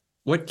but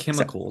what so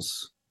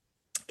chemicals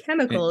in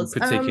chemicals,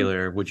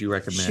 particular would you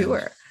recommend?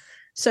 sure.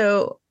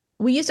 So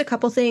we use a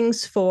couple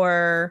things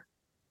for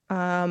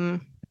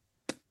um,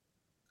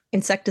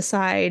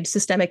 insecticide,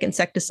 systemic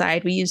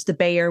insecticide. We use the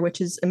Bayer,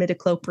 which is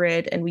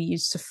imidacloprid, and we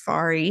use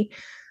Safari.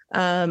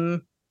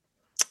 Um,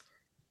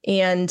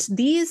 and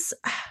these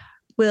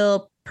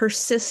will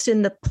persist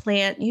in the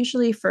plant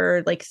usually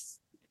for like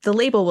the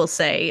label will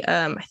say,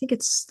 I think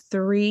it's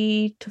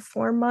 3 to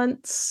 4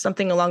 months,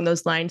 something along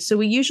those lines. So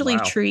we usually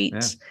Wow. Yeah.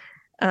 treat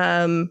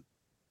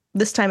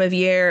this time of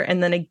year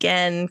and then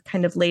again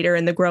kind of later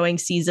in the growing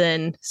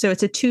season. So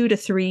it's a 2 to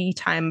 3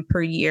 time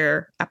per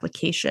year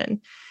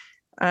application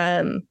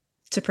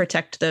to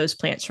protect those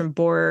plants from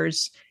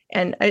borers.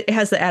 And it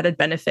has the added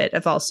benefit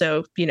of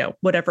also,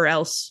 whatever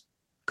else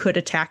could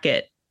attack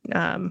it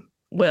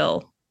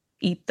will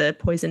eat the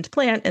poisoned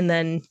plant and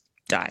then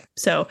die.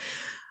 So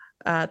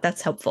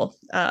that's helpful.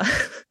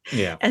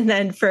 Yeah. And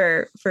then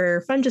for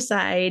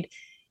fungicide,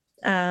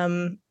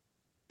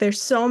 there's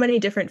so many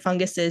different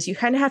funguses. You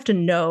kind of have to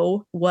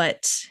know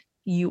what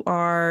you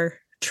are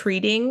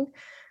treating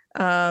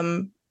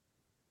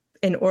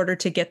in order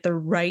to get the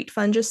right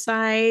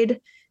fungicide.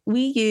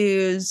 We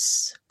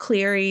use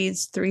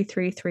Cleary's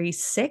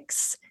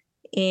 3336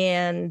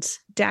 and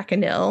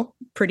Daconil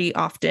pretty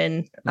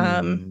often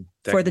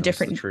for the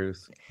different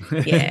truth.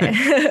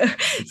 yeah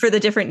for the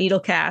different needle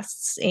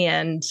casts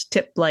and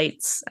tip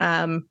blights.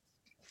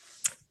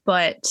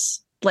 But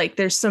like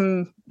there's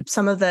some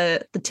of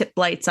the tip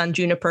blights on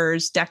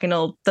junipers.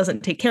 Daconil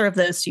doesn't take care of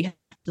those, so you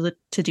have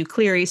to do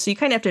Cleary. So you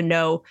kind of have to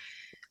know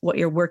what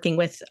you're working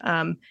with.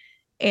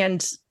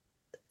 And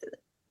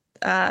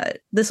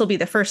this will be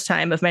the first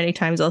time of many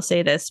times I'll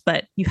say this,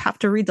 but you have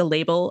to read the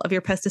label of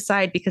your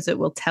pesticide because it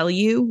will tell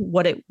you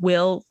what it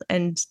will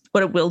and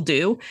what it will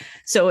do.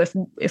 So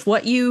if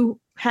what you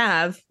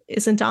have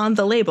isn't on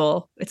the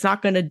label, it's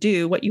not going to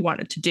do what you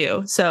want it to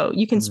do. So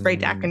you can spray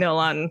Daconil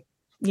on,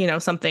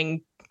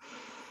 something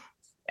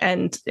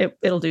and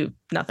it'll do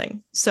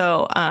nothing.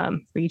 So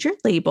read your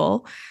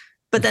label.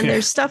 But then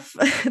there's stuff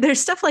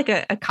like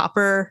a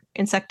copper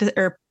insecticide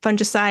or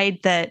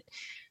fungicide that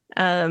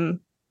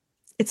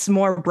it's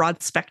more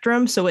broad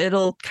spectrum, so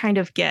it'll kind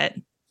of get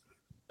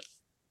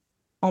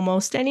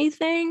almost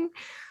anything.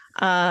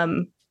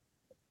 But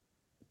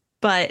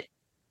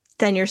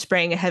then you're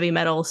spraying a heavy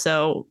metal,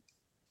 so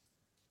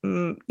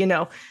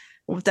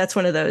that's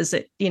one of those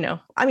that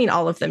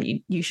all of them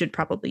you should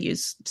probably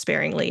use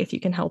sparingly if you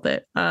can help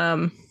it.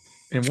 And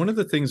one of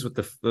the things with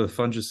the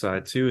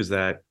fungicide too is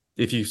that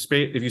if you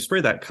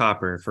spray that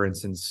copper, for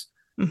instance,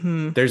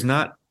 there's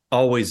not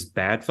always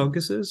bad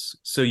funguses,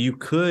 so you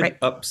could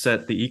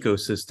upset the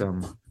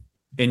ecosystem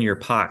in your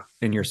pot,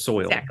 in your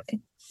soil. Exactly.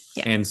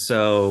 Yeah. And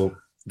so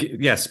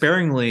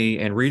sparingly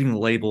and reading the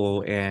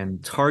label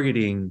and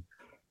targeting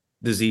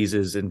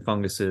diseases and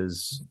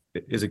funguses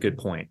is a good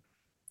point.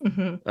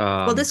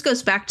 Well, this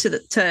goes back to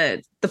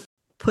the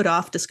put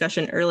off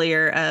discussion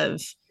earlier of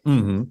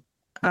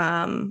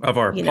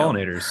our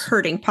pollinators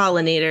hurting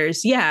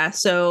pollinators. Yeah,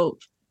 so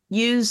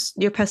use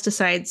your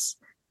pesticides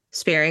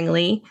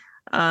sparingly.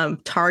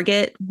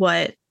 Target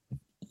what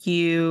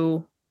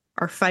you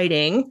are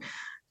fighting.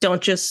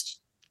 Don't just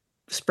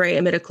spray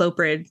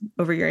imidacloprid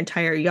over your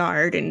entire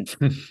yard, and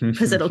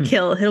because it'll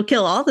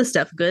kill all the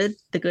stuff, the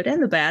good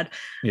and the bad.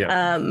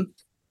 Yeah.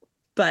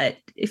 But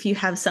if you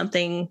have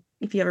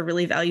a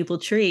really valuable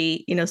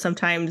tree,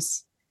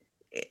 sometimes,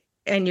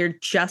 and you're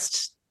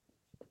just,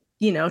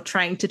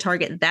 trying to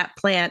target that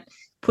plant,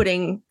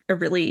 putting a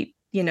really,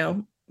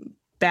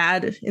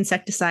 bad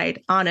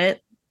insecticide on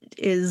it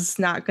is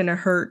not going to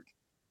hurt,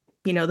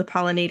 the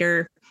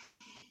pollinator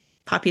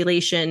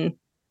population,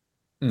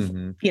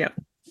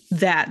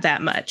 that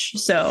much.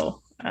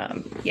 So,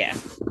 yeah.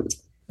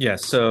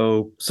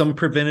 So some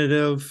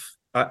preventative,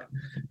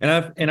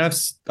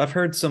 I've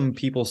heard some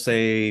people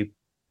say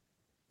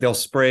they'll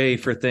spray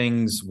for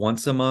things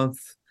once a month.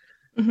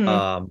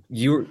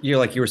 You're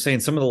like you were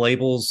saying, some of the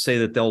labels say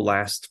that they'll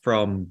last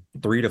from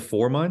 3 to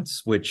 4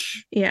 months,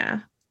 which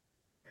and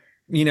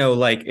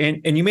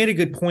you made a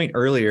good point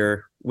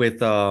earlier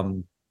with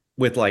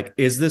like,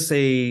 is this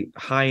a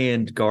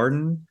high-end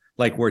garden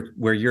like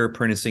where you're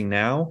apprenticing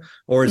now,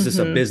 or is this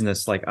a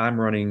business like I'm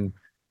running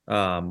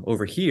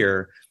over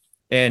here?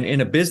 And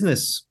in a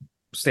business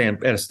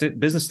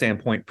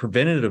standpoint,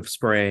 preventative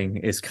spraying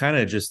is kind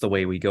of just the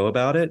way we go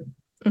about it.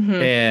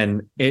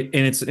 And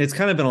it's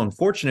kind of an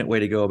unfortunate way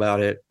to go about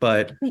it,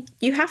 but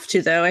you have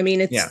to, though. I mean,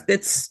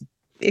 it's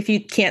if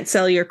you can't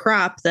sell your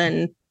crop,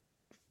 then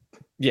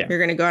you're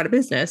going to go out of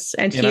business.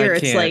 And here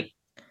it's like,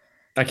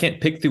 I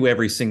can't pick through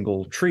every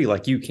single tree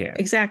like you can.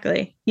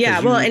 Exactly. Yeah.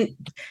 Well,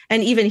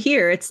 and even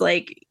here, it's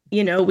like,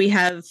 we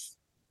have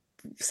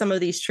some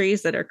of these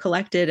trees that are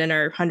collected and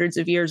are hundreds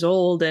of years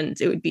old, and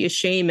it would be a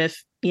shame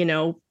if,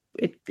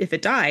 if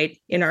it died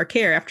in our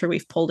care after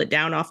we've pulled it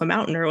down off a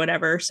mountain or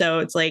whatever. So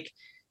it's like,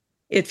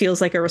 it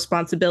feels like a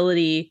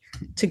responsibility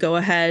to go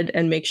ahead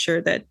and make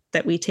sure that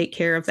we take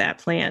care of that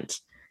plant.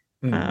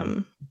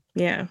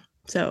 Yeah.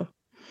 So,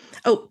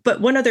 but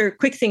one other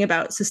quick thing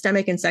about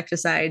systemic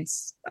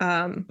insecticides,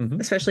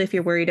 especially if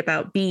you're worried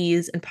about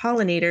bees and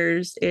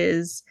pollinators,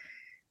 is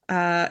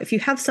if you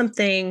have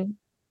something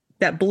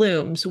that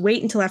blooms,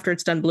 wait until after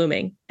it's done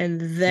blooming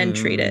and then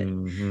treat it,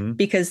 Mm-hmm.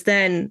 because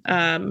then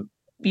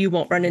you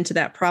won't run into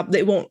that problem.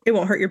 It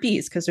won't hurt your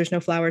bees because there's no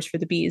flowers for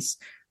the bees.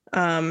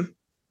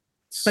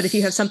 But if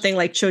you have something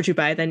like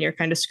chojubai, then you're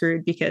kind of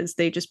screwed because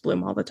they just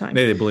bloom all the time.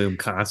 They bloom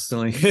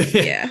constantly.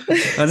 Yeah.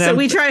 So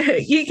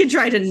you can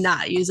try to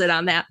not use it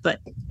on that, but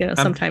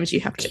sometimes you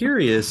have to.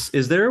 Curious,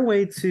 is there a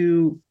way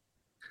to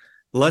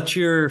let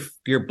your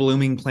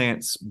blooming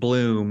plants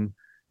bloom,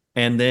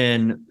 and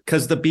then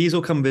because the bees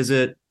will come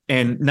visit,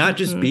 and not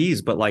just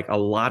bees, but like a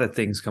lot of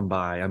things come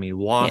by. I mean,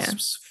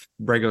 wasps,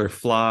 regular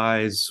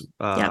flies,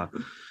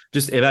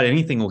 just about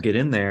anything will get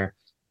in there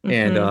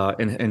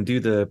and do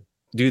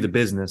the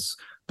business.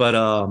 But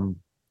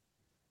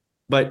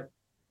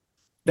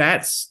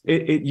that's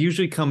it. It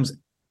usually comes,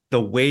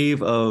 the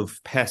wave of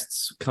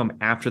pests come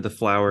after the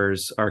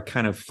flowers are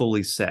kind of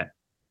fully set.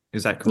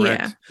 Is that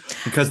correct? Yeah.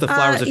 Because the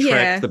flowers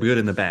attract the good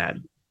and the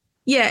bad.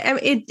 Yeah, I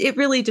mean, it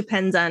really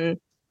depends on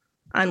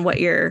what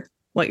you're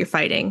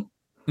fighting.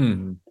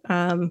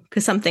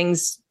 Because some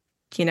things,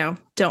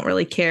 don't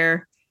really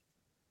care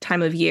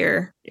time of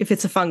year. If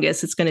it's a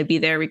fungus, it's going to be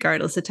there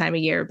regardless of time of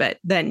year. But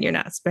then you're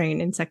not spraying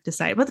an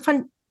insecticide. But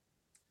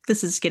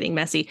this is getting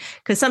messy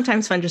because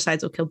sometimes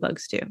fungicides will kill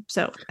bugs too.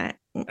 So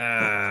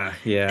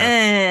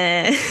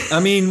yeah. I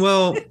mean,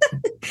 well.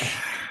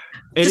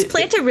 Just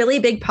plant a really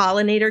big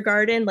pollinator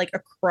garden like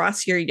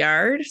across your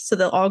yard, so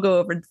they'll all go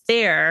over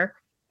there,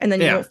 and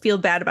then you won't feel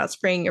bad about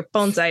spraying your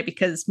bonsai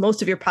because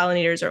most of your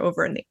pollinators are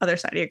over on the other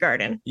side of your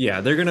garden. Yeah,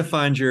 they're going to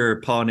find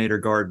your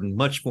pollinator garden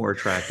much more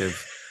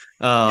attractive.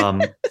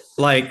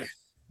 Like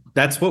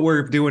that's what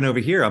we're doing over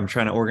here. I'm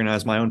trying to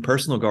organize my own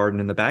personal garden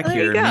in the back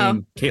here. Me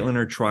and Caitlin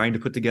are trying to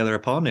put together a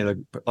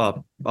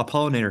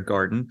pollinator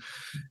garden.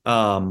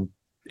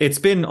 It's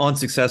been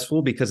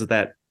unsuccessful because of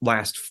that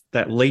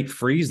late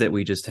freeze that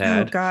we just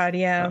had. Oh God,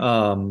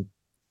 yeah.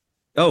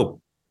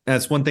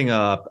 That's one thing.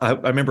 I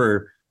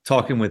remember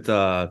talking with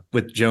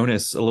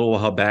Jonas a little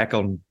while back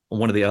on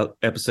one of the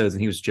episodes,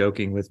 and he was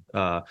joking with.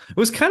 It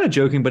was kind of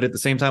joking, but at the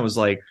same time, it was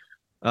like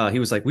he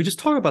was like, "We just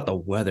talk about the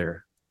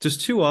weather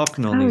just too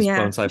often on these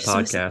bonsai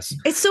podcasts."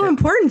 It's so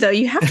important, though.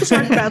 You have to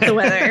talk about the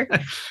weather.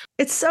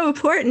 It's so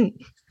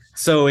important.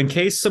 So, in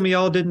case some of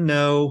y'all didn't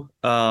know,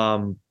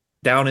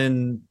 down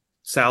in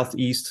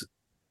Southeast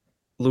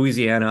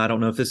Louisiana, I don't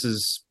know if this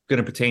is going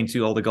to pertain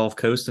to all the Gulf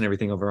Coast and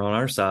everything over on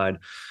our side,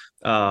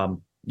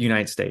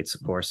 United States,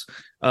 of course.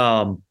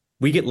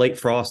 We get late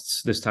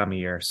frosts this time of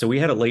year. So we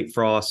had a late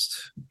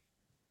frost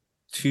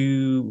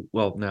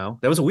no,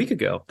 that was a week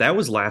ago. That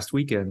was last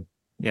weekend.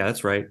 Yeah,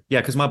 that's right.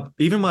 Yeah, because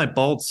even my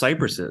bald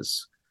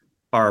cypresses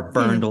are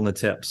burned on the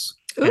tips.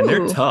 Ooh. And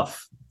they're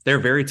tough. They're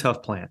very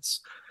tough plants.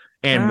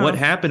 And what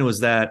happened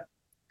was that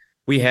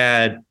we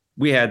had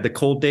the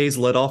cold days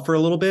let off for a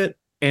little bit,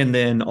 and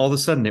then all of a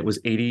sudden it was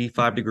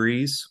 85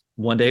 degrees.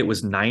 One day it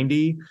was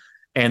 90,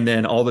 and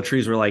then all the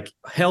trees were like,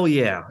 hell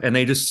yeah, and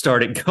they just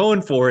started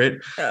going for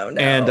it. Oh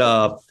no. And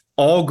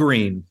all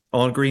green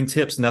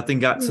tips. Nothing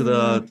got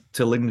to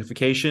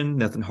lignification,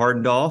 nothing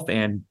hardened off,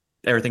 and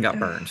everything got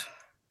burned.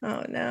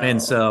 Oh no.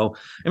 And so,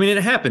 I mean,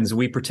 it happens.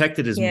 We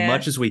protected as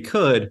much as we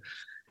could.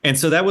 And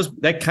so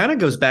that kind of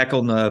goes back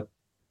on the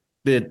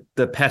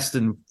pest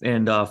and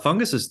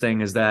funguses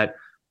thing, is that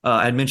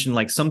I'd mentioned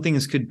like some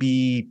things could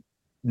be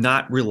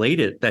not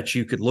related, that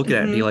you could look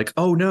at and be like,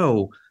 oh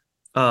no,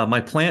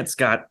 my plant's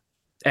got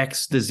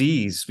X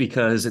disease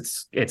because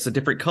it's a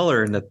different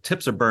color and the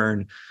tips are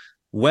burned.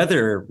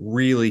 Weather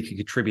really could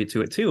contribute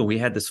to it too. And we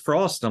had this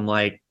frost. I'm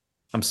like,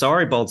 I'm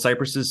sorry, bald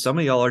cypresses, some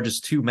of y'all are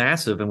just too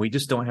massive and we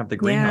just don't have the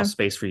greenhouse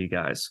space for you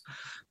guys.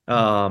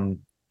 And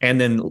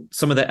then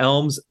some of the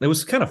elms, it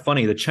was kind of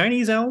funny. The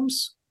Chinese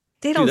elms,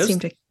 they don't seem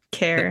to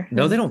care.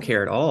 No, they don't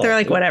care at all. They're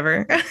like,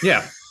 whatever.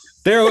 Yeah.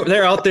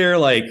 They're out there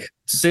like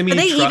semi. Are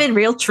they even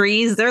real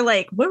trees? They're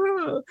like,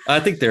 whoa. I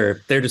think they're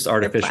just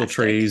artificial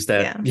trees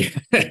that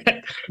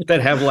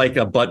that have like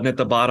a button at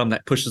the bottom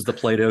that pushes the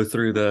Play-Doh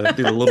through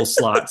the little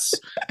slots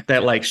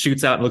that like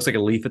shoots out and looks like a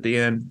leaf at the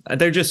end.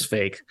 They're just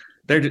fake.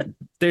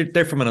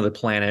 They're from another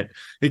planet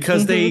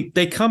because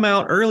they come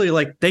out early.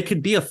 Like they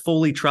could be a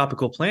fully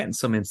tropical plant in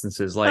some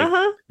instances. Like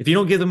if you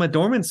don't give them a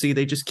dormancy,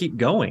 they just keep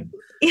going.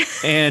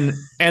 and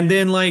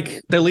then like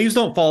the leaves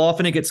don't fall off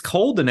and it gets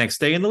cold the next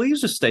day and the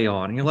leaves just stay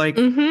on. And you're like,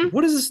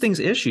 what is this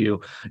thing's issue?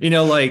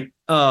 Like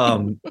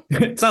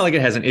it's not like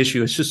it has an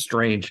issue. It's just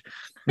strange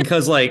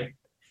because like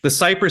the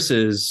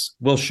cypresses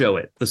will show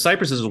it. The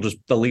cypresses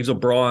the leaves will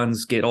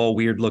bronze, get all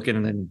weird looking,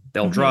 and then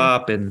they'll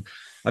drop. And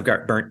I've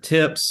got burnt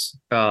tips.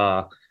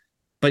 But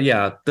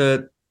yeah,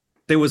 there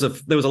was a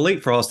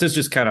late frost. This is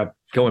just kind of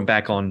going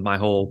back on my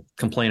whole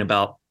complaint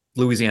about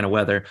Louisiana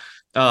weather.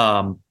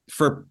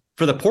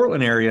 For the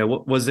Portland area,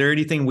 was there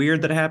anything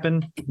weird that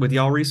happened with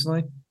y'all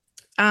recently?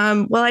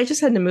 Well, I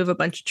just had to move a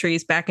bunch of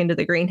trees back into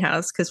the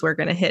greenhouse because we're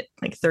going to hit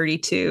like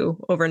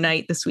 32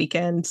 overnight this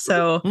weekend.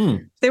 So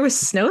there was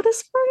snow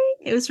this morning.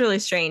 It was really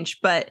strange,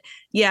 but It was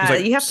yeah,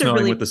 like you have to snowing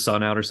really, with the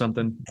sun out or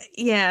something.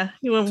 yeah,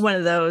 you want one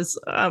of those.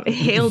 It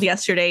hailed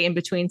yesterday in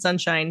between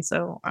sunshine,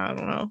 so I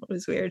don't know. It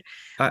was weird,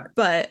 I,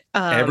 but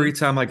every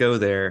time I go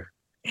there,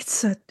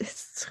 it's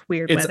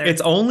weird it's weather.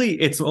 it's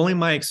only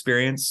my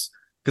experience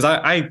because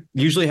I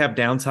usually have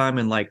downtime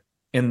in like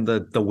in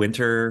the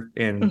winter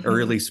and Hmm.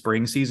 early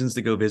spring seasons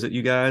to go visit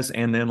you guys,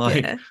 and then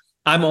like Yeah,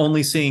 I'm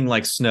only seeing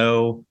like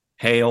snow,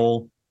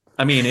 hail.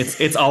 I mean,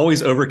 it's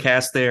always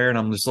overcast there, and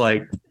I'm just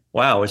like,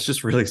 wow, it's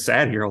just really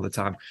sad here all the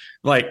time.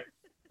 Like,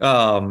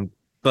 um,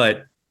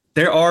 but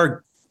there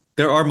are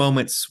there are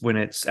moments when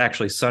it's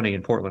actually sunny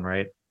in Portland,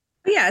 right?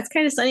 but yeah, it's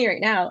kind of sunny right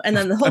now, and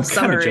then the whole I'm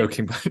kind of summer,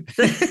 joking, but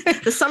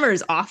the summer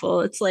is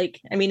awful. It's like,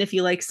 I mean, if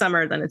you like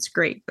summer, then it's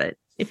great, but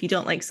if you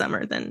don't like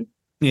summer, then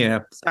yeah,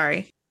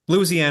 sorry.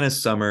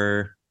 Louisiana's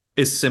summer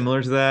is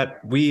similar to that.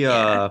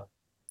 Yeah.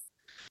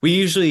 We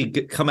usually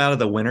come out of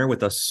the winter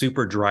with a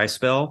super dry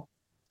spell.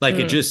 Like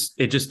Mm,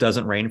 it just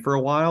doesn't rain for a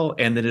while,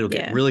 and then it'll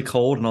get yeah. really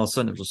cold, and all of a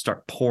sudden it'll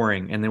start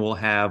pouring, and then we'll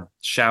have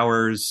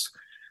showers,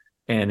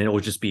 and it will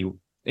just be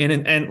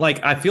and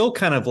like I feel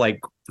kind of like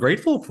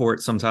grateful for it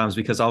sometimes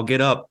because I'll get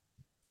up,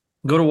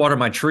 go to water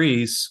my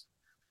trees,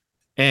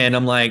 and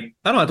I'm like,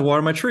 I don't have to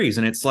water my trees,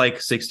 and it's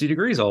like 60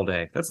 degrees all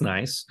day. That's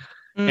nice.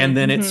 And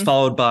then it's Mm-hmm.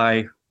 followed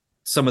by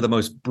some of the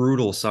most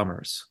brutal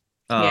summers.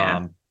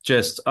 Yeah.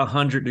 Just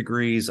 100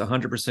 degrees,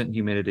 100%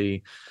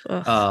 humidity,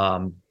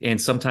 Ugh. and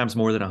sometimes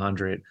more than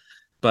 100.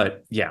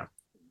 But yeah,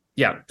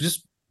 yeah,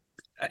 just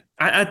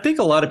I think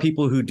a lot of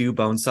people who do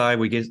bonsai,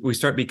 we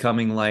start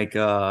becoming like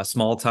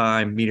small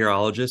time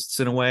meteorologists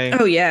in a way.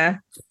 Oh yeah.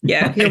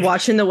 Yeah. You're Like,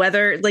 watching the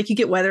weather, like you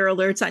get weather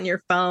alerts on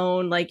your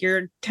phone, like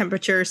your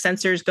temperature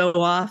sensors go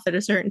off at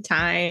a certain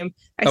time.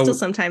 I still oh,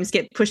 sometimes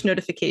get push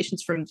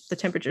notifications from the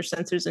temperature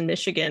sensors in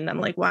Michigan. I'm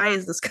like, why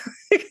is this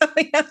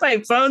coming on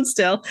my phone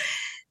still?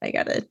 I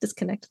gotta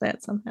disconnect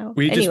that somehow.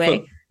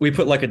 Anyway. we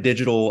put like a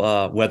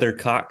digital weather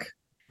cock,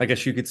 I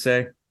guess you could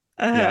say.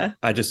 Yeah, Uh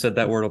I just said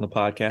that word on the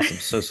podcast. I'm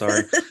so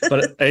sorry,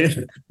 but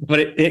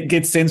it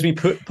gets sends me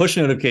push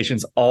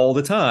notifications all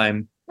the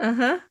time,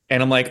 uh-huh.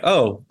 and I'm like,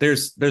 oh,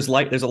 there's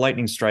a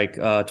lightning strike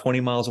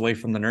 20 miles away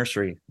from the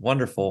nursery.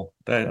 Wonderful.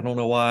 I don't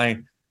know why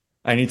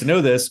I need to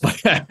know this,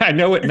 but I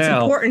know it It's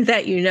now. important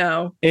that you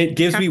know. It You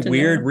gives me have to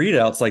weird know.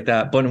 readouts like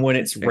that. But when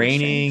it's It's very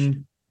strange.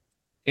 raining,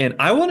 and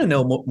I want to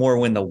know more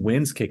when the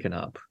wind's kicking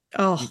up.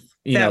 Oh,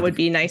 You that know, would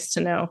be nice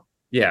to know.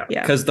 yeah,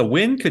 Yeah. because the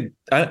wind could.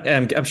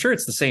 I'm sure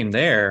it's the same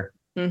there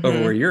over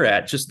where Mm-hmm. you're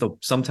at. Just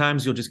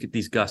sometimes you'll just get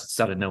these gusts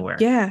out of nowhere.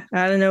 Yeah,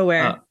 out of Uh,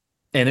 nowhere.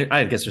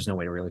 I guess there's no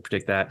way to really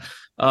predict that.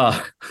 Uh,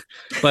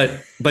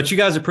 but you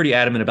guys are pretty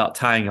adamant about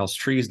tying y'all's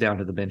trees down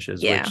to the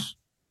benches, Yeah. which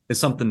is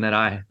something that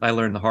I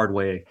learned the hard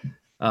way.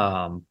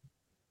 Um,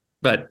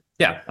 but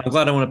yeah, I'm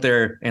glad I went up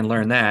there and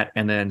learned that,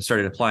 and then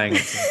started applying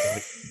it.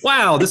 Like,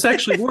 wow, this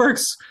actually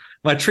works.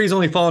 My tree's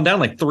only fallen down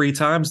like 3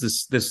 times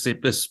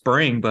this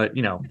spring, but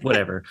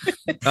whatever.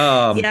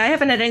 Um, Yeah, I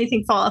haven't had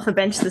anything fall off a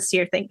bench this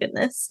year, thank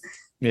goodness.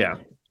 yeah.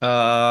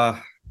 Uh,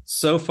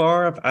 so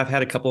far, I've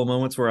had a couple of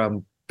moments where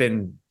I've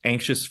been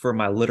anxious for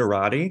my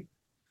literati.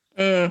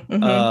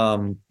 Mm-hmm.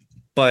 Um,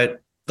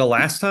 but the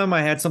last time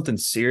I had something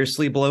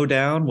seriously blow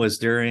down was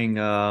during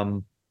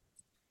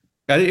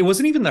it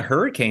wasn't even the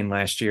hurricane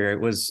last year. It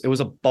was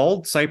a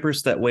bald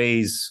cypress that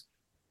weighs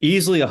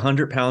easily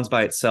 100 pounds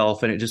by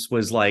itself, and it just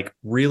was like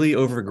really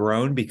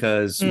overgrown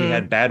because we Mm.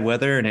 had bad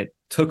weather and it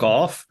took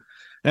off.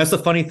 And that's the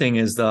funny thing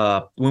is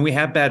the when we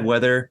have bad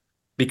weather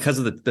because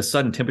of the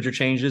sudden temperature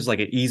changes, like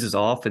it eases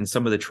off and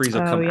some of the trees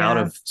will Oh come out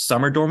yeah. of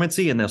summer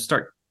dormancy and they'll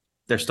start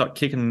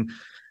kicking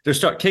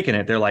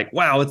it. They're like,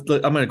 wow, I'm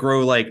going to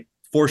grow like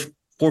 4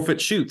 4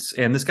 foot shoots.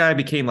 And this guy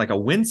became like a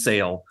wind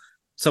sail.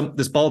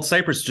 This bald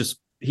cypress just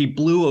he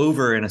blew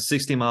over in a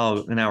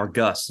 60-mile-an-hour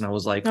gust, and I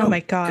was like, Oh my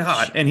oh God.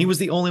 gosh. And he was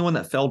the only one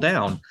that fell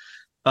down.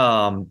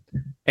 Um,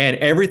 and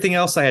everything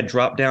else I had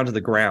dropped down to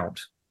the ground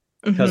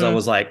because I Mm-hmm.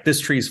 was like, this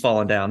tree's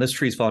falling down, this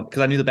tree's falling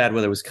because I knew the bad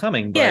weather was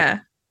coming, but Yeah.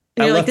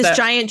 And I you're like, left this that.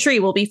 giant tree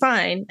will be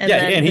fine. And Yeah,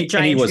 then the and he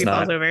giant was tree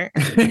falls not. over.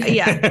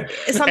 Yeah.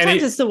 and Sometimes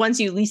he it's the ones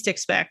you least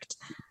expect.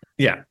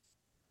 yeah,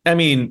 I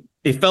mean,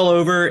 it fell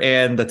over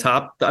and the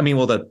top, I mean,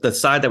 well, the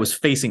side that was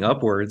facing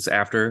upwards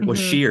after was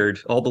Mm-hmm. sheared.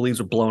 All the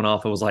leaves were blown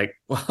off. I was like,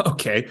 well,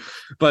 okay.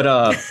 But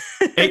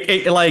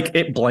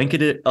it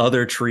blanketed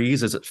other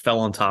trees as it fell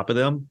on top of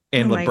them. Oh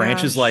And the my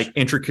branches gosh. like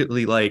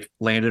intricately like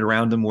landed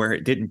around them where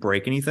it didn't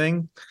break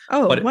anything.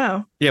 Oh, But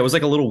wow. yeah, it was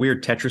like a little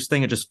weird Tetris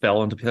thing. It just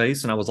fell into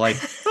place. And I was like,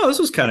 oh, this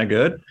was kind of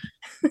good.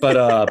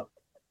 But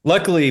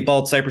luckily,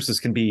 bald cypresses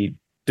can be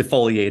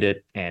defoliated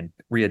and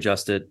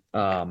readjusted.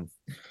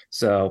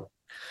 So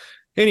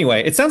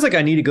anyway, it sounds like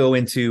I need to go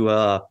into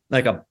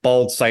like a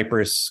bald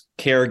cypress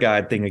care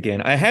guide thing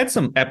again. I had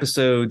some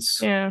episodes.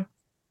 Yeah.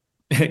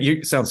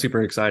 You sound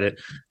super excited.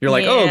 You're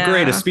like, oh,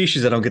 great, a Yeah.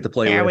 species I don't get to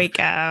play There with. we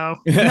go.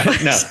 No.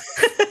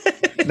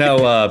 No,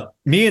 no.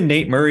 Me and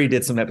Nate Murray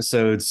did some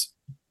episodes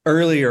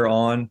earlier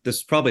on. This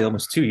is probably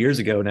almost 2 years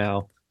ago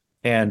now,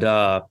 and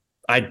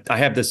I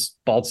have this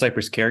bald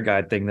cypress care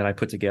guide thing that I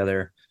put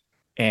together,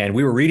 And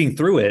we were reading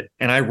through it,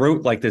 and I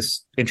wrote like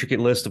this intricate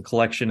list of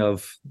collection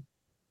of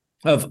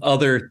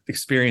other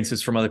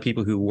experiences from other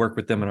people who work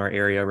with them in our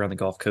area around the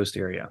Gulf Coast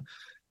area.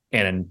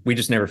 And we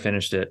just never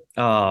finished it.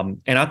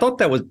 And I thought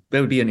that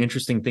would be an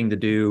interesting thing to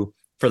do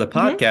for the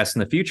Mm-hmm. podcast in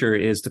the future,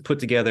 is to put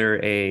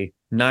together a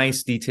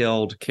nice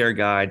detailed care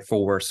guide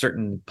for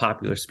certain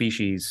popular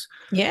species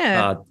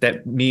Yeah,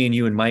 that me and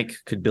you and Mike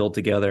could build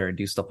together and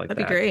do stuff like that'd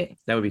be that. great.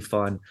 That would be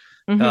fun.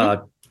 Mm-hmm. Uh,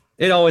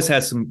 it always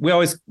has some. We're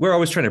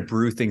always trying to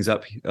brew things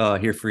up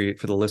here for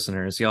the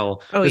listeners,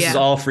 y'all. Oh This is yeah.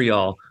 all for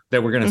y'all.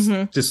 That we're gonna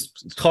Mm-hmm.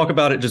 just talk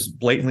about it just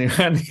blatantly.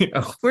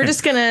 We're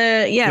just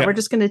gonna, yeah, Yeah, we're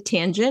just gonna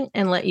tangent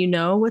and let you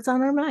know what's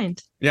on our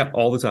mind. yeah,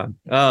 all the time.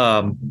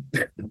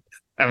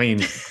 I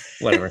mean,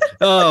 whatever. Back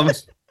to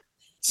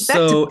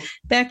So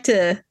back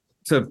to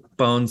to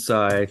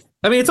bonsai.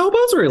 I mean, it's all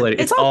bonsai related.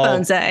 it's all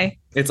bonsai.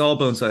 It's all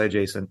bonsai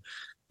adjacent.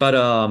 But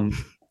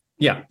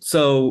yeah.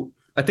 So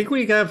I think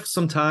we have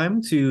some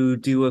time to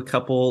do a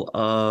couple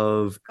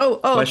of Oh,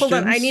 hold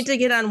on. I need questions. to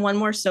get on one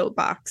more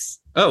soapbox.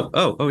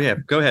 Oh, yeah.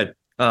 Go ahead.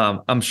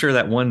 I'm sure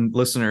that one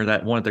listener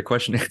that wanted their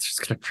question answered is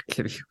going to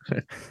forgive you.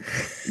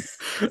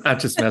 I'm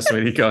just messing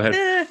with you. Go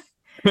ahead.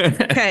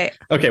 Okay.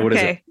 Okay. What is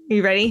it? Okay.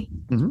 You ready?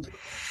 Mhm.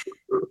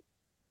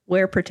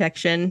 Wear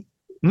protection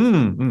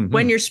Mm-hmm.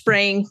 when you're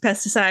spraying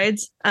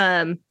pesticides.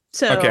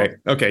 So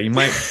Okay. You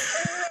might.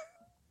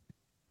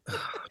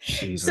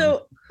 Jesus.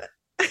 so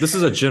This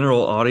is a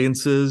general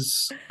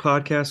audience's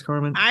podcast,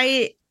 Carmen.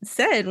 I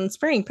said when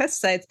spraying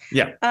pesticides.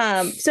 Yeah.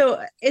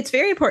 So it's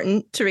very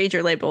important to read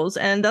your labels.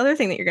 And the other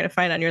thing that you're going to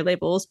find on your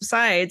labels,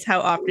 besides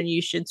how often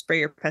you should spray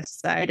your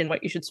pesticide and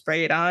what you should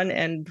spray it on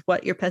and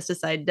what your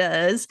pesticide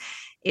does,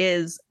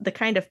 is the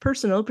kind of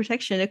personal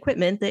protection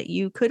equipment that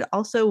you could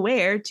also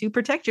wear to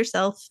protect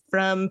yourself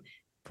from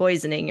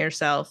poisoning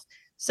yourself.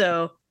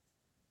 So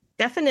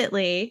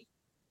definitely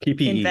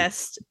PPE.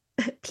 invest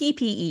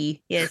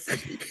PPE. Yes.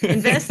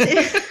 Invest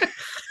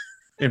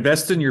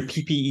Invest in your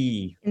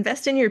PPE.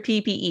 Invest in your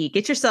PPE.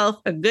 Get yourself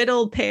a good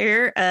old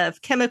pair of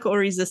chemical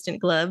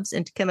resistant gloves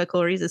and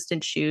chemical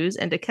resistant shoes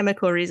and a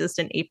chemical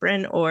resistant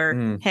apron or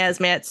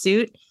hazmat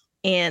suit,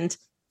 and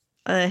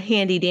a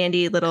handy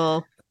dandy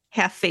little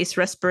half face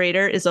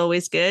respirator is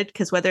always good,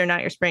 because whether or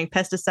not you're spraying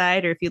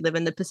pesticide or if you live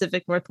in the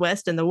Pacific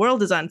Northwest and the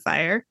world is on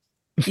fire,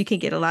 you can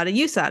get a lot of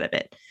use out of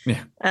it.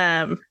 Yeah.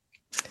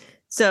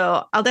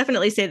 So I'll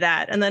definitely say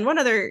that. And then one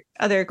other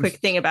quick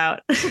thing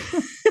about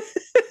pesticides.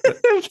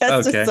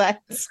 Okay.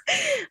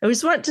 I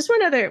just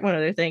one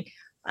other thing.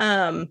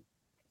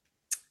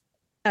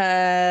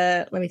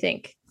 Let me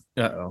think.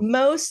 Uh-oh.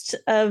 Most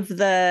of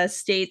the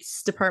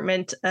state's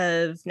Department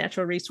of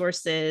Natural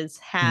Resources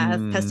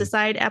have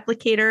pesticide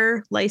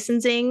applicator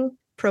licensing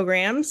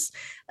programs.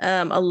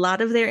 A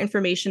lot of their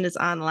information is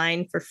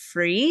online for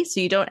free, so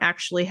you don't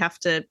actually have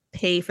to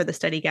pay for the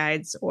study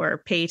guides or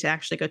pay to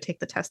actually go take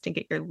the test and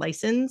get your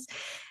license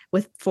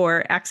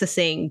for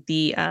accessing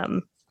the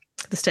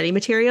study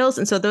materials.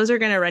 And so those are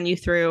going to run you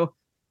through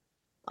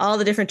all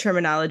the different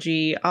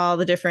terminology, all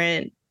the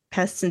different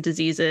pests and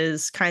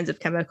diseases, kinds of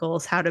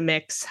chemicals, how to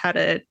mix, how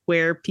to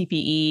wear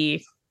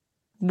PPE,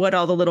 what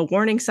all the little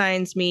warning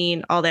signs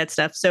mean, all that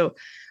stuff. So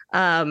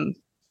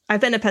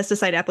I've been a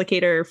pesticide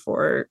applicator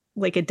for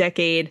like a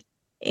decade,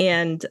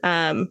 and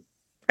I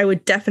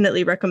would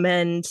definitely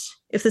recommend,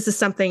 if this is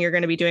something you're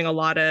going to be doing a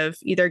lot of,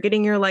 either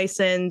getting your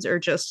license or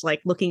just like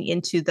looking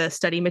into the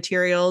study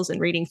materials and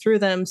reading through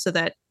them so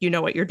that you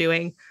know what you're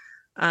doing.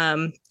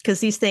 Because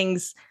these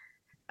things,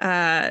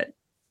 they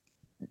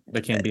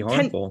can be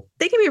harmful.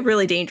 They can be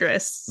really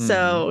dangerous. Mm-hmm.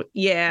 So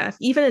yeah,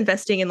 even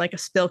investing in like a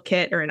spill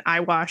kit or an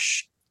eye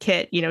wash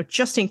kit,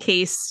 just in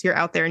case you're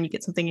out there and you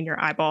get something in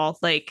your eyeball,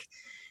 like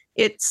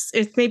it's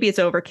maybe it's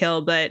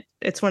overkill, but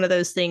it's one of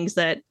those things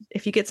that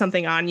if you get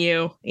something on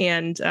you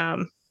and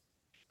that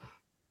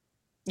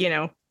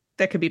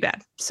could be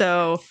bad.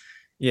 So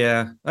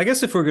yeah, I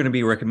guess if we're going to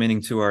be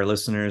recommending to our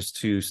listeners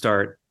to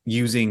start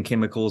using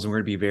chemicals, and we're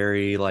going to be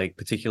very like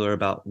particular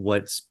about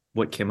what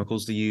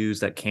chemicals to use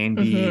that can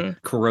be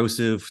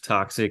corrosive,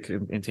 toxic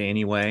into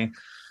any way,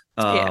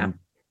 then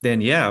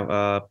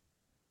I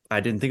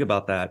didn't think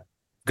about that.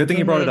 Good thing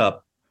you brought it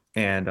up.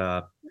 And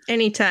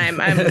anytime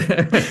I'm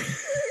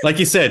like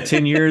you said,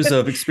 10 years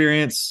of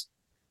experience.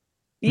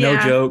 No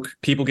joke.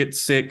 People get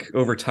sick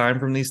over time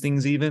from these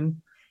things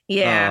even.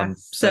 Yeah.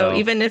 So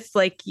even if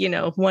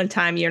one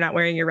time you're not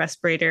wearing your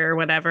respirator or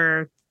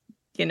whatever,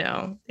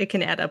 it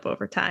can add up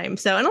over time.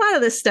 So, and a lot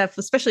of this stuff,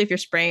 especially if you're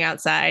spraying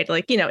outside,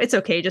 it's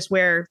okay. Just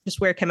wear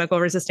chemical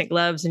resistant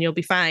gloves and you'll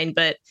be fine.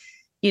 But,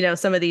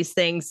 some of these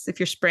things, if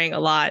you're spraying a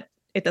lot,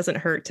 it doesn't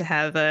hurt to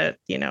have a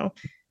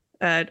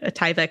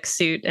Tyvek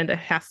suit and a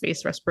half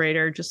face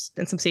respirator,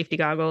 and some safety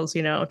goggles,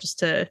 just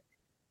to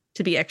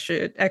be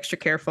extra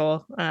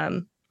careful.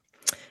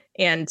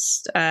 And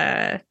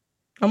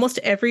almost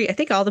I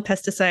think all the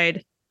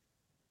pesticide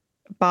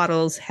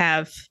bottles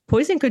have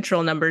poison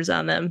control numbers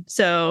on them.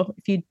 So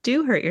if you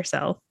do hurt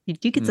yourself, you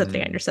do get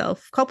something on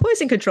yourself, call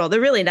poison control.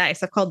 They're really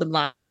nice. I've called them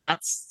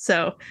lots.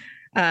 So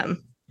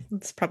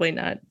it's probably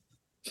not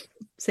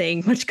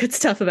saying much good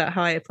stuff about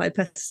how I apply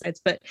pesticides,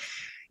 but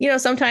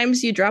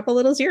sometimes you drop a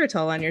little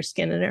xylitol on your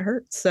skin and it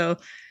hurts. So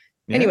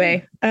Yeah.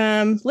 anyway,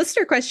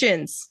 listener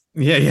questions.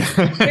 Yeah,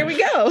 Here yeah. we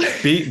go.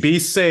 Be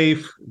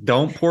safe.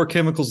 Don't pour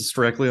chemicals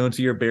directly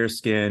onto your bare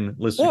skin.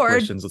 Listener Or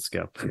questions. Let's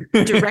go.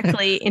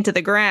 directly into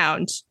the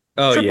ground.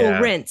 Oh Triple yeah.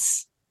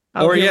 rinse.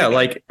 Oh, Or here we yeah, go.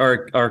 like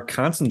our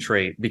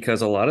concentrate,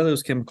 because a lot of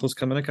those chemicals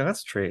come in a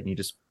concentrate, and you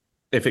just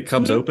if it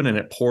comes Mhm. open and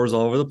it pours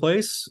all over the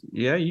place,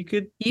 yeah, you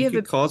could You you have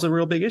could a cause a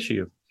real big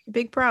issue.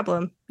 big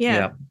problem.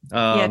 Yeah.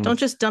 Yeah. Yeah. Don't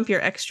just dump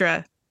your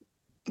extra,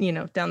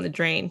 down the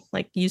drain.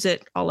 Like use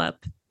it all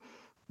up.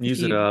 If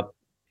Use it you up,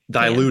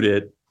 can, dilute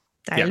it.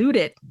 Yeah. dilute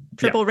it, Yeah.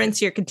 triple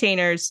rinse your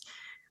containers.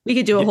 We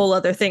could do a Yeah. whole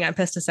other thing on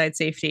pesticide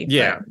safety, but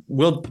Yeah.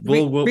 We'll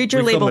read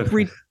your refilm label.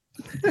 it.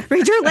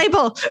 Read your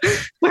label.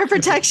 Wear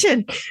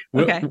protection.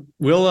 We'll Okay.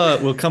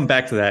 we'll come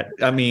back to that.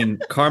 I mean,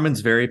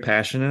 Carmen's very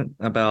passionate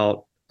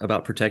about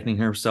protecting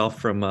herself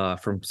from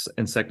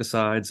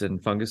insecticides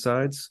and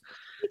fungicides.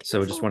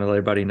 So just want to let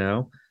everybody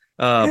know.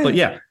 But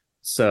yeah,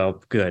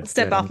 so good.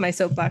 Step Good. off my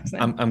soapbox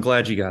now. I'm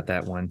glad you got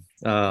that one.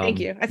 Thank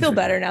you. I feel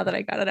better now that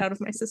I got it out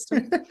of my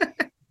system.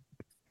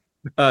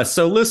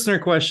 So listener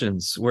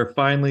questions. We're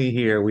finally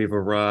here. We've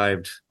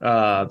arrived.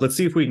 Let's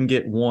see if we can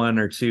get one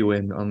or two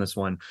in on this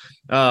one.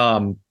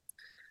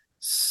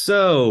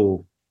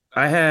 So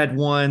I had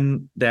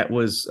one that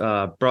was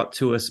brought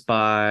to us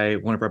by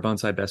one of our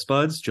Bonsai Best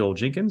Buds, Joel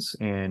Jenkins,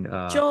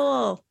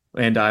 Joel.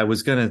 and I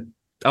was gonna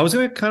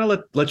kind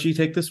of let you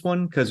take this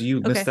one because you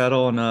missed Okay. out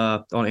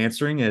on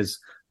answering. Is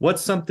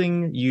what's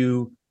something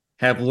you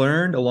have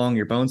learned along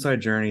your bonsai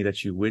journey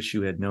that you wish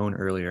you had known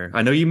earlier?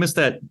 I know you missed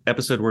that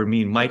episode where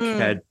me and Mike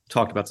had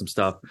talked about some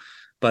stuff,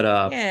 but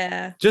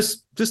Yeah.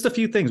 just a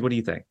few things. What do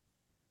you think?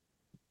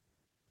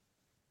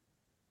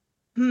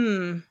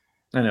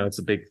 I know that's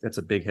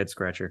a big head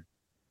scratcher.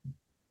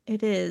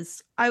 It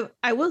is.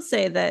 I will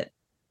say that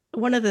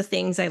one of the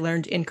things I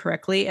learned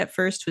incorrectly at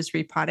first was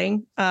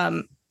repotting.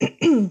 I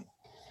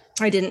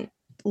didn't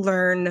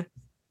learn.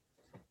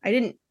 I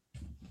didn't.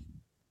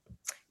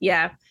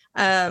 Yeah.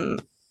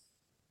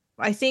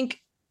 I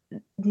think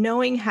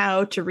knowing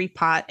how to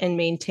repot and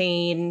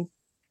maintain,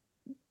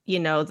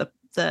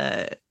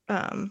 the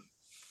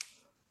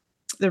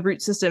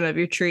root system of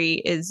your tree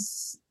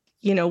is,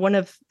 one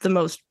of the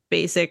most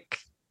basic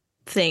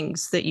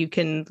things that you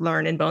can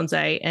learn in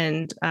bonsai,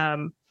 and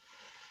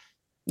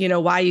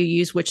why you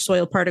use which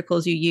soil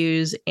particles you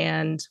use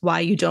and why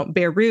you don't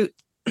bare root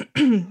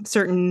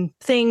certain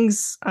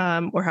things,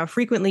 or how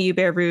frequently you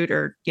bare root,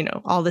 or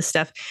all this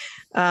stuff.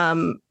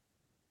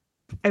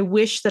 I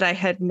wish that I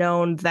had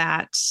known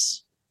that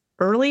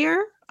earlier.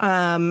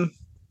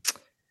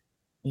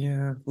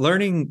 Yeah,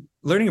 learning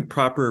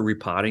proper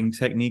repotting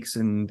techniques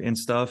and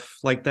stuff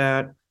like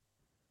that.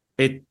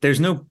 There's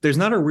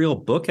not a real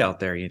book out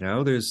there,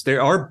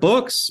 there are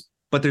books,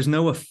 but there's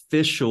no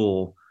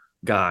official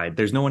guide.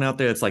 There's no one out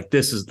there that's like,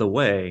 this is the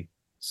way.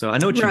 So I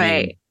know what you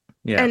mean.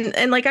 Yeah.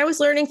 And like I was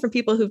learning from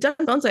people who've done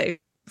bonsai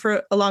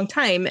for a long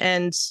time,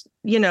 and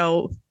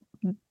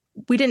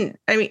we didn't,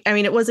 I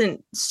mean it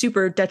wasn't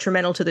super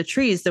detrimental to the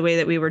trees the way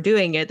that we were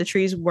doing it. The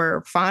trees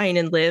were fine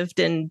and lived,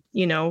 and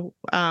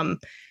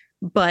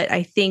but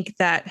I think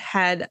that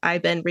had I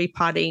been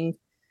repotting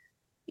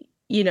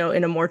in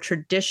a more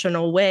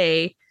traditional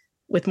way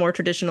with more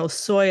traditional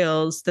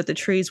soils, that the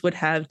trees would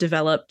have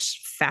developed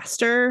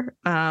faster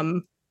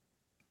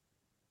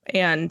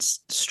and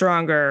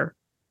stronger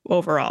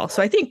overall.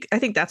 So I think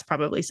that's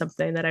probably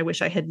something that I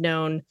wish I had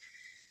known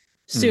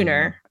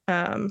sooner.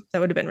 That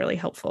would have been really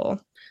helpful.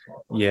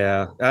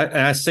 Yeah,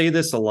 I say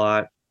this a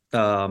lot,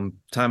 time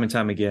and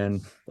time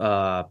again,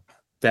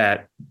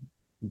 that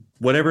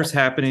whatever's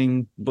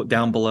happening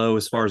down below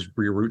as far as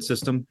your root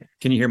system.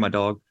 Can you hear my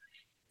dog?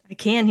 I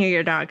can hear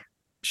your dog.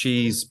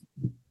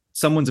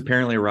 Someone's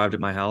apparently arrived at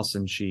my house,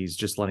 and she's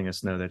just letting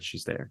us know that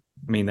she's there.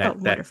 I mean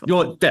wonderful.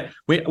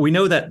 We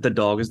know that the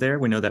dog is there.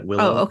 We know that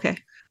Willow, okay,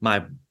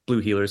 my blue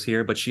healer's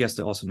here, but she has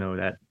to also know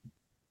that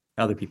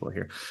other people are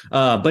here.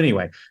 But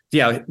anyway,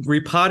 yeah,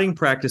 repotting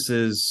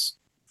practices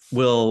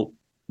will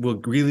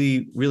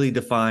really, really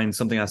define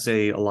something I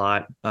say a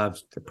lot.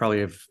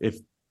 Probably if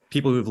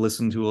people who've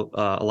listened to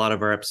a lot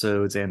of our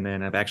episodes and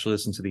then have actually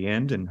listened to the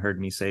end and heard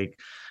me say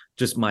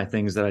just my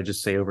things that I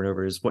just say over and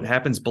over is what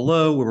happens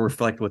below will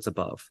reflect what's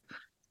above.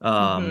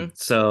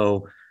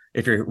 So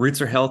if your roots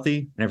are healthy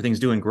and everything's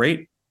doing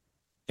great,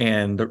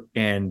 and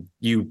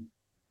you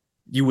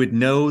would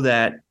know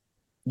that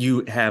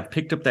you have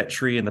picked up that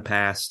tree in the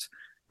past,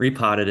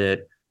 repotted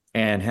it,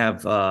 and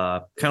have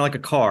kind of like a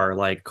car.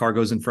 Like car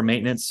goes in for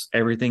maintenance,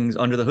 everything's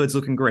under the hood's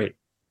looking great,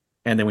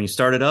 and then when you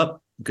start it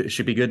up, it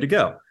should be good to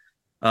go.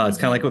 It's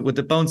kind of like with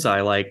the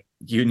bonsai. Like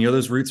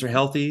those roots are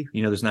healthy.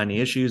 There's not any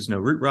issues, no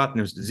root rot,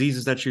 no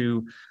diseases that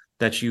you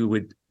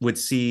would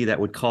see that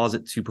would cause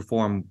it to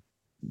perform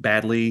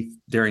badly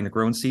during the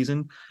growing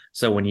season.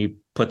 So when you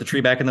put the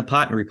tree back in the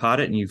pot and repot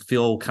it, and you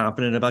feel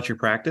confident about your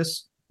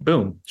practice,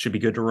 boom, should be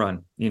good to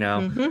run.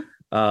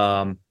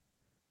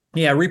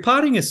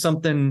 Repotting is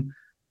something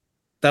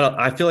that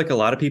I feel like a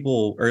lot of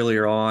people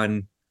earlier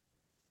on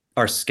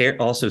are scared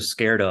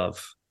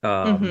of,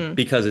 Hmm.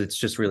 because it's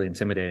just really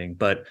intimidating.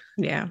 But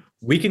Yeah.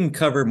 we can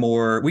cover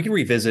more. We can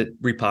revisit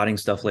repotting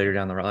stuff later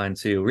down the line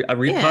too. Yeah.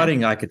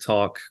 Repotting, I could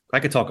talk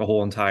a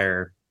whole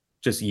entire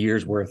just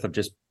years worth of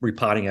just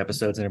repotting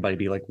episodes, and everybody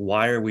be like,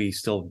 "Why are we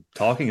still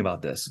talking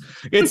about this?"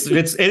 It's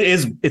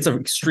an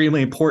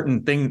extremely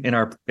important thing in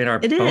our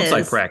It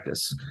bonsai is.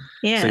 practice. So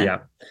Yeah.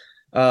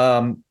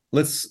 yeah,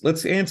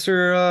 let's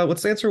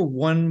answer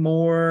one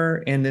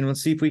more, and then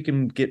let's see if we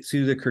can get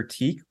to the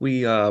critique.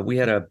 We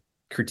had a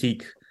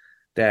critique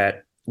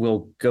that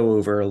we'll go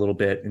over a little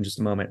bit in just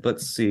a moment.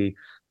 Let's see.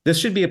 This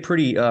should be a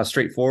pretty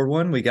straightforward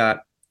one. We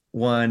got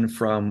one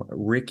from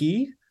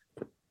Ricky,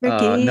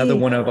 another Ricky.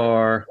 one of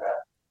our,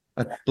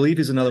 I believe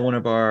he's another one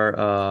of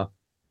our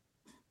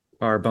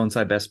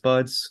Bonsai Best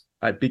Buds.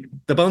 The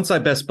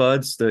Bonsai Best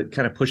Buds that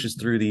kind of pushes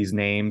through these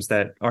names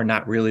that are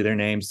not really their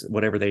names,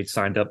 whatever they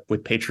signed up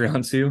with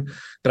Patreon to.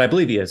 But I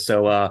believe he is.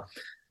 So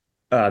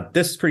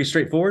this is pretty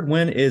straightforward.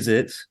 When is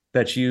it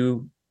that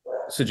you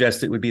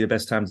suggest it would be the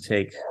best time to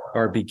take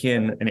or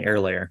begin an air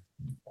layer?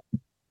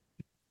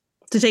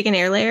 To take an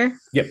air layer?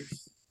 Yep.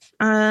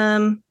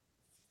 Um,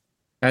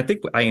 I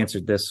think I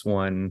answered this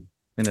one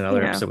in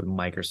another yeah. episode with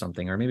Mike or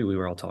something, or maybe we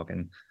were all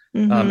talking.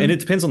 And Hmm. it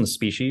depends on the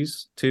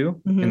species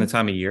too, and the Hmm.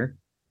 time of year.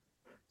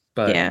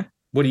 But Yeah.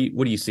 what do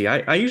you see?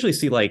 I usually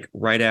see like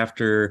right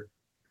after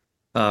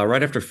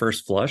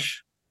first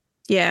flush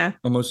Yeah.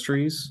 on most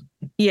trees.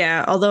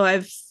 Yeah. Although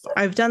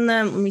I've done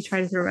them, let me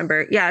try to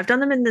remember. Yeah, I've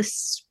done them in the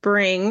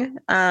spring.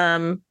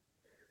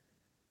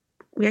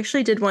 We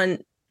actually did one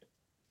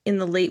in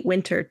the late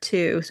winter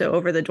too, so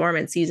over the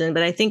dormant season.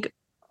 But I think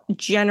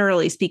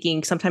generally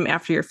speaking, sometime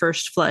after your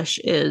first flush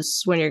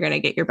is when you're going to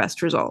get your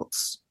best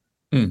results.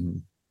 Mm-hmm.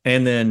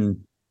 And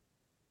then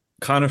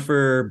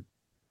conifer,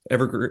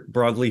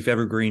 broadleaf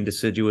evergreen,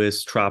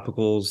 deciduous,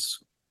 tropicals.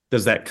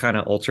 Does that kind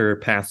of alter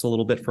paths a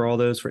little bit for all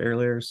those for air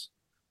layers?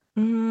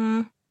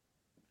 Mm,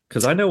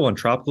 Because I know on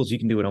tropicals you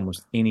can do it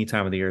almost any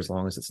time of the year as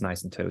long as it's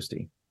nice and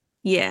toasty.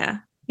 yeah.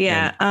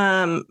 Yeah.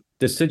 And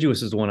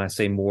deciduous is the one I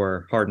say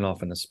more harden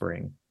off in the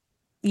spring.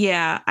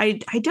 Yeah. I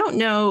don't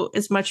know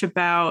as much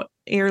about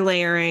air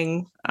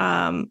layering.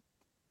 I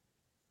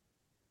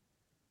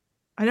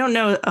don't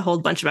know a whole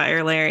bunch about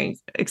air layering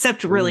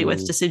except really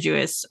with Ooh,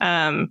 deciduous.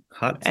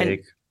 hot And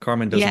take.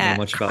 Carmen doesn't know yeah,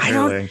 much about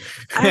air laying.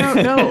 I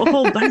don't know a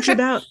whole bunch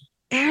about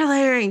air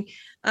layering.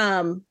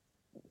 Um,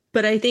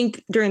 but I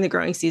think during the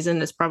growing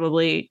season is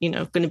probably,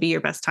 going to be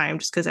your best time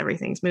just because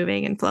everything's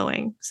moving and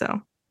flowing.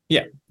 So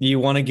Yeah, you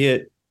want to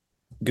get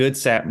good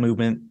sap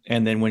movement,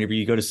 and then whenever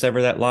you go to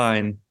sever that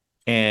line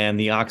and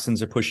the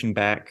auxins are pushing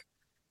back,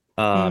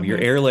 your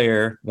mhm. air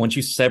layer, once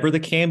you sever the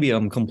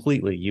cambium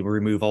completely, you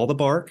remove all the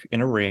bark in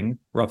a ring,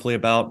 roughly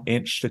about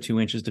inch to 2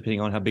 inches,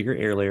 depending on how big your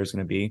air layer is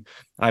going to be.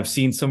 I've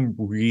seen some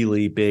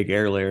really big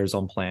air layers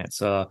on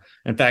plants.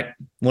 In fact,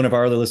 one of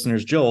our other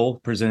listeners, Joel,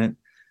 presented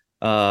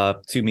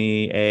to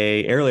me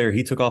a air layer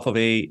he took off of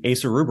a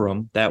Acer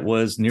rubrum that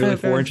was nearly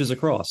four Okay. inches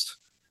across,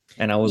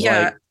 and I was Yeah,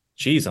 like,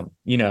 "Geez,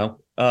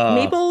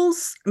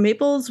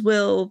 maples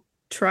will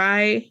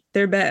try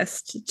their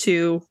best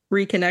to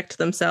reconnect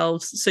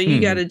themselves. So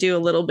you got mhm, to do a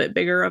little bit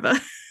bigger of a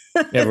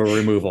of a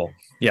removal,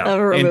 yeah." of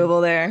a And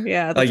removal there.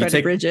 Yeah, they'll you try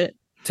to bridge it.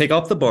 take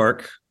off the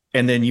bark,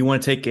 and then you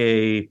want to take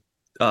a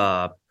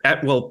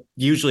well,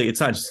 usually it's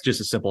not just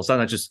as simple. It's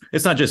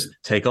not just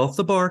take off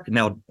the bark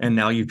now, and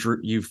now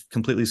you've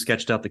completely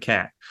sketched out the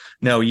cat.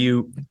 No,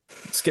 you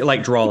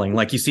like drawing,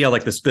 like you see how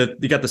like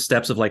you got the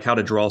steps of like how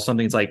to draw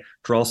something. It's like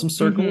draw some Hmm.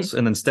 circles,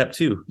 and then step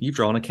two, you've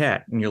drawn a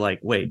cat, and you're like,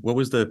 wait, what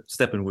was the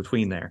step in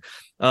between there?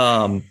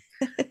 Um,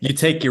 you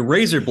take your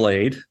razor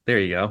blade, there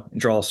you go, and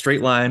draw a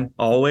straight line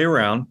all the way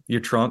around your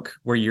trunk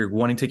where you're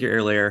wanting to take your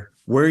air layer,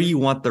 where you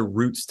want the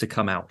roots to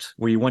come out,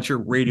 where you want your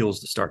radials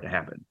to start to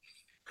happen.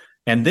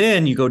 And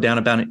then you go down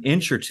about an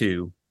inch or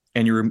two,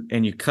 and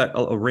you cut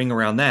a ring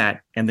around that,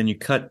 and then you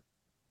cut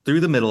through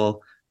the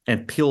middle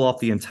and peel off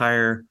the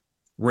entire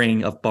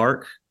ring of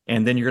bark.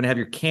 And then you're going to have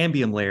your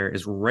cambium layer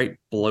is right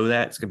below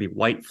that. It's going to be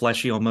white,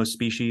 fleshy on most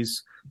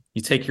species.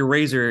 You take your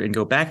razor and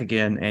go back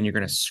again, and you're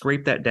going to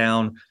scrape that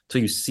down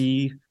till you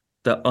see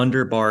the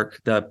underbark,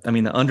 the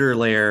under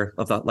layer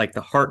of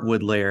the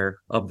heartwood layer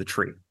of the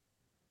tree.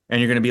 And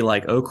you're going to be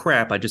like, oh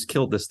crap, I just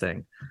killed this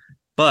thing.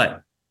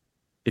 But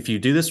if you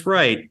do this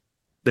right,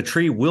 the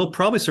tree will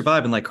probably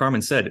survive. And like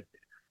Carmen said,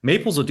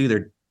 maples will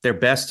do their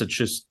best to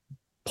just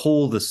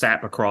pull the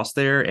sap across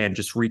there and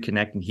just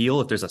reconnect and heal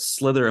if there's a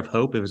slither of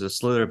hope, if there's a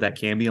slither of that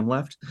cambium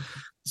left.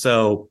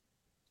 So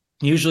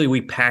usually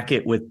we pack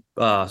it with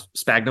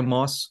sphagnum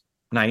moss,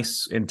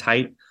 nice and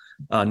tight,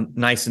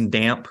 nice and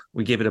damp.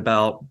 We give it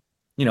about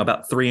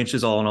 3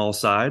 inches all on all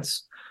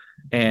sides,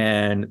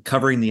 and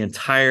covering the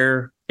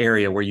entire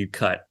area where you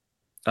cut,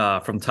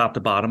 from top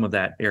to bottom of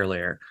that air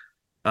layer.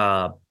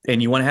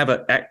 And you want to have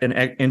an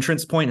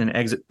entrance point and an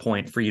exit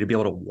point for you to be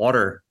able to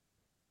water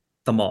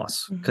the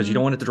moss, because you Hmm.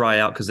 don't want it to dry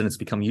out, because then it's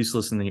become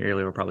useless and then your air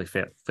layer will probably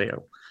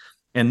fail.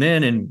 And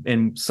then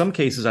in some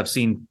cases, I've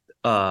seen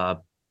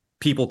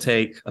people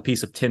take a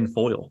piece of tin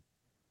foil,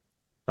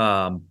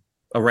 um,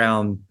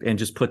 around and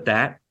just put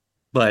that.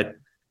 But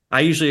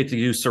I usually like to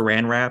do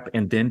saran wrap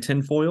and then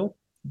tinfoil,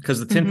 because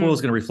the tinfoil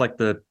is going to reflect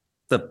the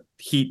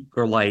heat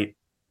or light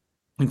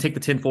and take the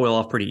tinfoil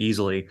off pretty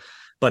easily.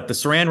 But the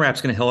saran wrap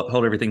is going to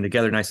hold everything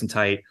together nice and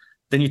tight.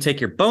 Then you take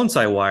your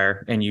bonsai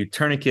wire and you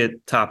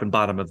tourniquet top and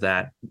bottom of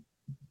that,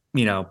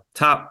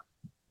 top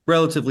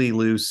relatively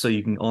loose, so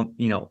you can,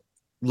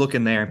 look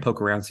in there and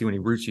poke around, see how many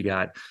roots you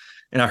got.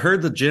 And I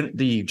heard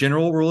the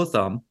general rule of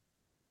thumb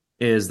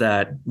is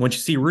that once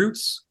you see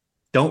roots,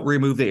 don't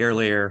remove the air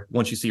layer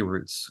once you see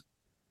roots.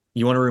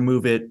 You want to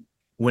remove it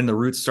when the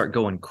roots start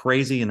going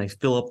crazy and they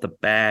fill up the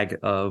bag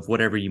of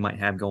whatever you might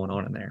have going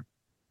on in there.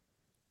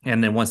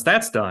 And then once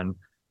that's done,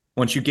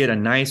 once you get a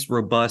nice,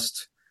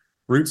 robust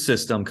root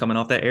system coming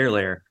off that air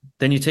layer,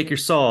 then you take your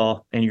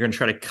saw and you're going to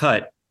try to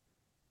cut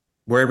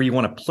wherever you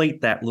want to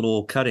plate that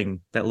little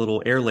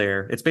air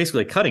layer. It's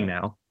basically a cutting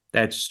now.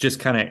 That's just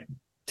kind of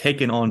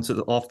taken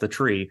off the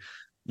tree.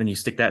 Then you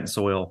stick that in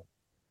soil,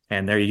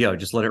 and there you go.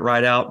 Just let it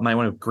ride out. Might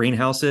want to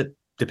greenhouse it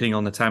depending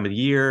on the time of the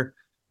year,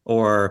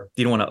 or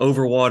you don't want to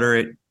overwater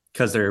it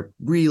because they're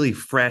really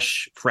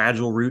fresh,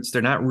 fragile roots.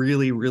 They're not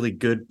really, really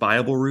good,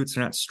 viable roots.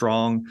 They're not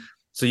strong.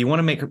 So you want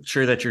to make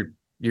sure that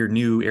your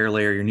new air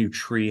layer, your new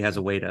tree has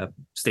a way to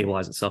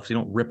stabilize itself, so you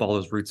don't rip all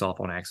those roots off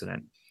on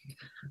accident.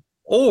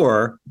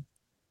 Or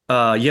you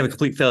have a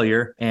complete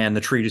failure and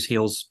the tree just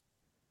heals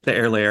the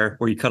air layer,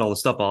 or you cut all the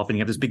stuff off and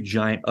you have this big,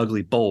 giant,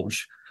 ugly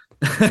bulge.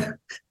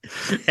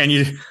 and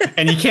you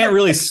can't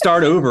really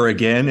start over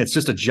again. It's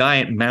just a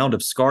giant mound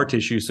of scar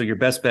tissue. So your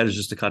best bet is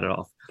just to cut it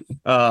off.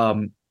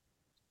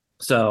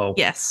 So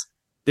yes,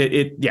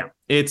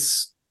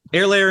 it's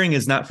air layering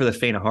is not for the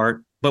faint of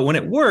heart, but when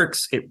it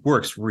works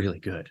really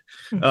good.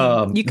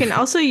 You can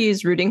also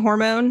use rooting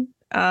hormone.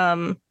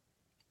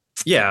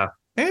 Yeah.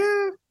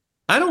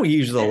 I don't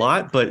use it a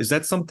lot, but is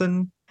that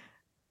something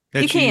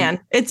that you can?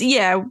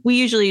 We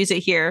usually use it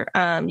here.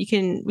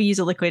 We use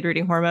a liquid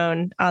rooting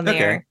hormone on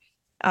there.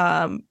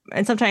 Okay.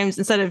 And sometimes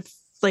instead of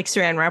like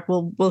saran wrap,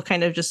 we'll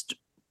kind of just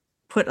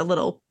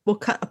we'll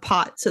cut a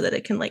pot so that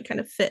it can like kind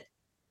of fit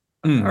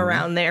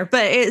around there.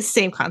 But it's the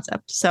same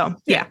concept. So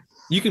yeah.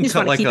 You can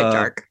cut like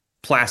a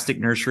plastic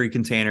nursery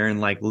container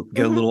and like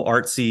get a little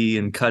artsy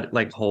and cut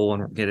like hole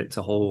and get it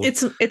to hold.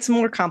 It's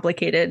more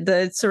complicated.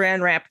 The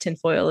saran wrap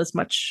tinfoil is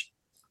much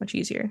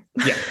easier.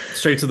 Yeah,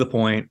 straight to the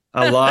point.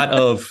 A lot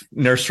of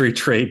nursery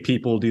trade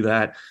people do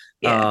that.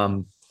 Yeah.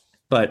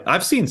 But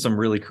I've seen some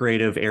really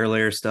creative air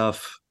layer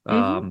stuff.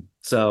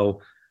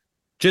 So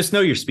just know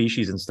your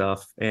species and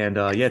stuff. And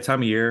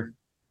time of year.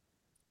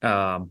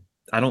 I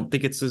don't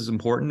think it's as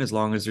important as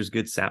long as there's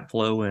good sap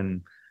flow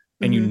and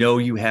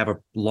you have a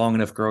long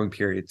enough growing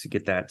period to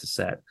get that to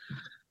set.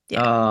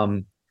 Yeah.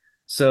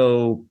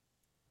 So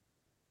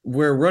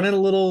we're running a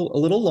little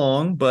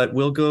long, but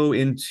we'll go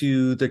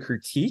into the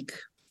critique.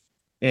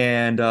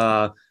 And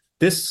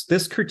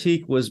this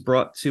critique was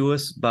brought to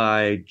us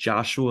by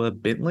Joshua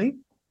Bentley.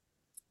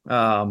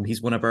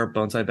 He's one of our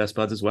Bonsai Best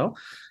Buds as well.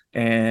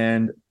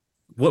 And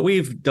what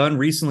we've done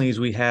recently is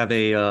we have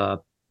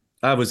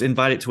I was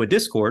invited to a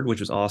Discord,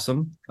 which was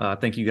awesome.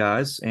 Thank you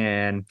guys.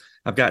 And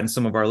I've gotten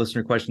some of our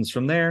listener questions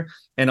from there,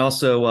 and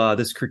also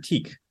this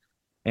critique.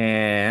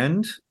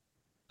 And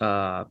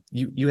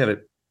you have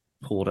it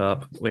pulled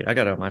up. Wait, I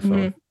got it on my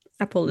phone.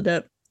 I pulled it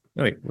up.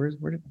 Oh, wait, where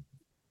did?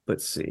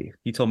 Let's see.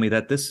 He told me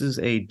that this is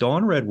a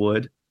Dawn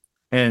Redwood,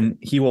 and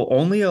he will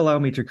only allow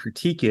me to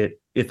critique it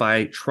if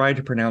I try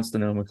to pronounce the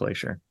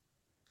nomenclature.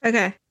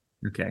 Okay.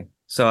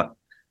 So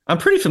I'm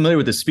pretty familiar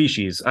with the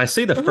species. I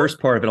say the first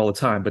part of it all the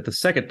time, but the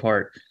second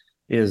part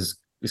is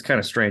kind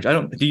of strange.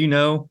 Do you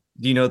know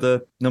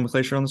the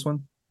nomenclature on this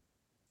one?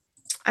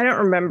 I don't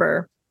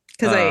remember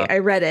because I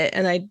read it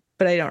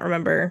but I don't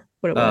remember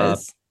what it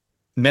was.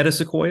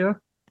 Metasequoia.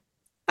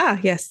 Ah,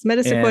 yes,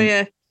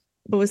 Metasequoia.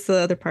 What was the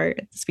other part?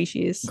 The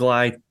species?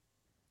 Glytroptis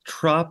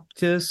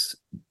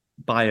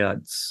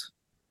biodes.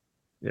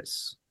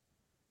 Yes.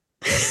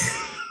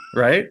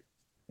 Right?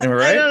 Am I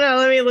right? I don't know.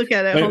 Let me look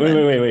at it.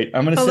 Wait.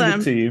 I'm going to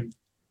send it to you.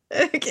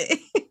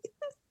 Okay.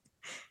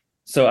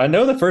 So I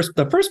know the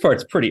first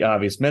part's pretty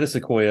obvious.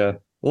 Metasequoia.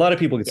 A lot of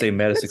people could say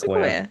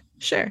Metasequoia.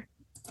 Sure.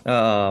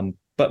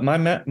 But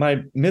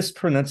my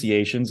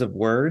mispronunciations of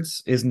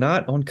words is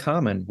not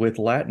uncommon with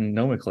Latin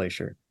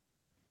nomenclature.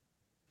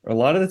 A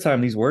lot of the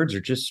time, these words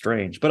are just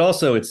strange, but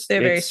also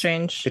they're very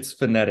strange. It's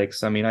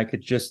phonetics. I mean, I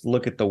could just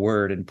look at the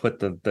word and put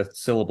the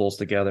syllables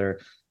together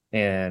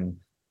and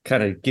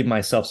kind of give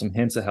myself some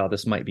hints of how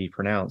this might be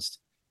pronounced.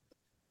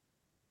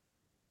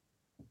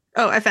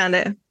 Oh, I found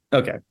it.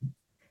 Okay.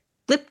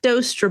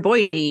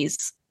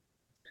 Glyptostroboides.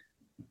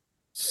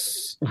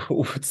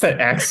 What's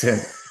that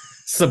accent?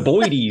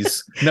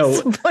 Saboides.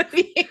 No.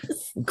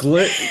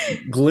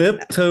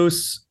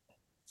 Glyptos.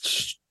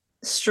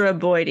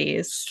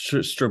 Stroboides.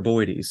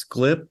 Stroboides.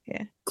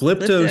 Yeah.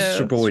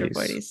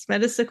 Glyptostroboides.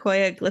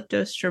 Metasequoia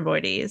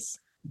glyptostroboides.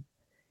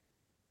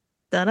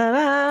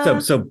 Da-da-da.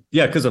 So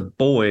yeah, because of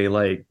boy,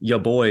 like your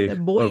boy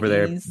over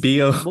there.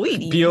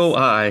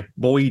 B-O-I,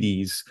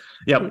 boides.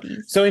 Yep.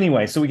 So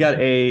anyway, so we got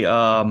a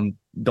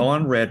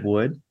Dawn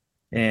Redwood.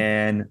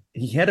 and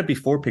he had a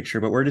before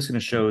picture, but we're just going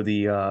to show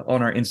the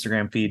on our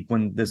Instagram feed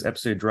when this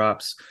episode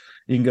drops.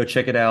 You can go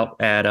check it out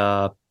at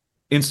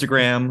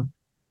Instagram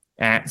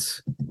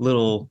at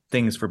Little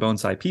Things for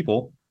Bonsai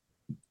People.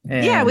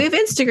 Yeah, we And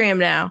have Instagram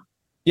now.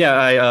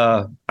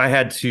 yeah, I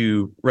had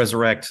to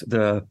resurrect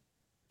the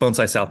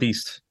Bonsai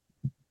Southeast,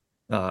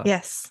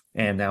 Yes.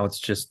 and now it's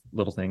just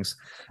Little Things.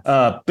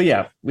 But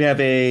yeah, we have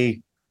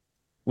a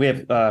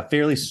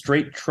fairly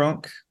straight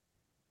trunk,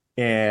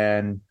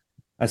 and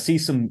I see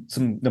some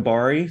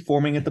Nabari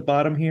forming at the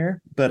bottom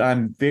here, but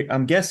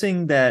I'm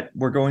guessing that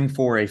we're going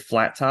for a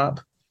flat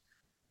top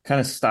kind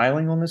of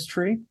styling on this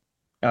tree.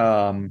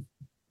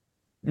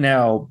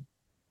 Now,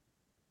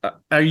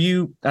 are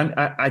you?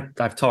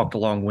 I've talked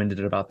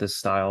long-winded about this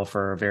style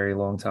for a very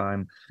long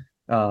time,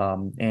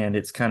 and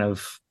it's kind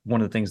of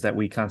one of the things that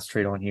we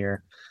concentrate on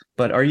here.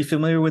 But are you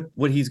familiar with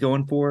what he's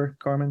going for,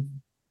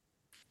 Carmen?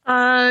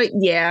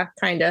 Yeah,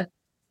 kind of.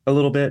 A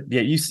little bit,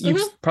 yeah.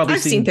 You've probably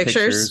I've seen seen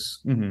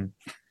pictures. pictures.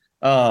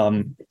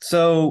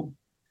 So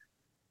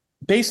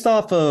based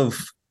off of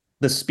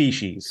the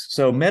species,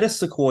 so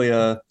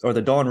Metasequoia or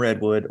the dawn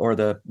redwood or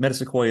the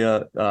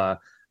Metasequoia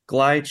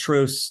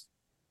Glytros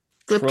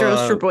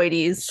Glyptros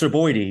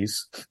stroboides.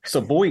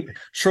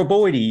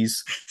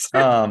 Stroboides.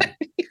 Um,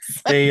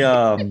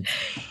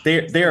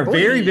 they they are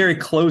very very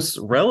close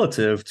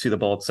relative to the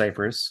bald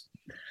cypress.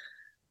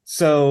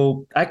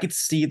 So I could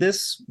see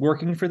this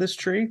working for this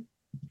tree.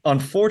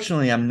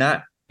 Unfortunately, I'm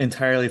not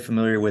entirely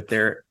familiar with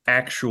their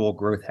actual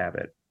growth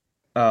habit.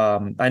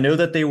 I know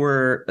that they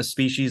were a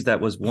species that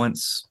was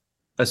once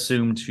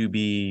assumed to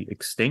be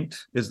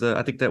extinct.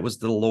 I think that was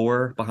the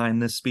lore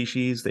behind this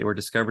species. They were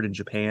discovered in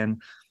Japan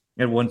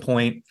at one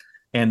point,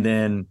 and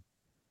then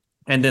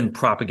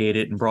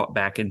propagated and brought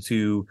back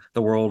into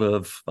the world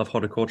of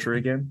horticulture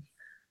again.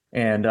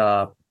 And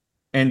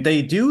and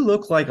they do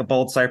look like a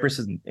bald cypress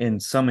in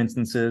some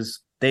instances.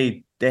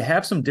 They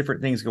have some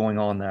different things going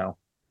on though.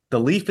 The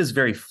leaf is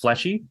very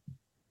fleshy.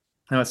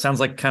 Now it sounds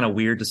like kind of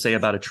weird to say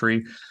about a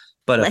tree,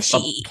 but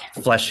Fleshy.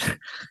 flesh.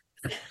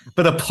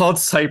 But a bald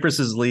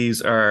cypress's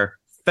leaves are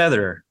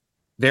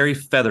very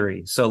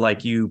feathery. So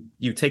like you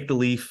take the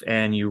leaf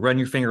and you run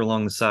your finger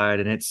along the side,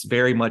 and it's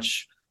very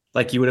much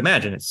like you would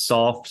imagine. It's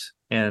soft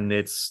and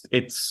it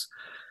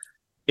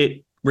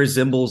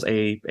resembles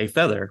a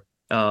feather.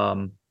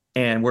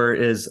 And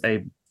whereas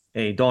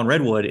a dawn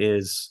redwood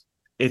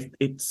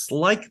it's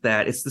like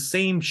that. It's the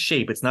same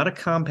shape. It's not a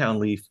compound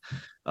leaf.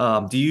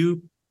 Do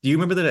you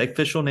remember the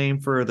official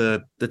name for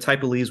the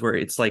type of leaves where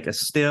it's like a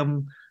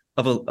stem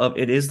of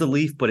it is the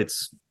leaf, but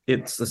it's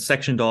a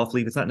sectioned off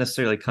leaf. It's not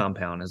necessarily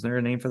compound. Is there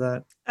a name for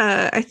that?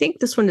 I think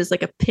this one is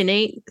like a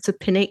pinnate. It's a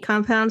pinnate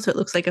compound, so it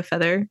looks like a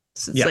feather.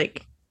 So it's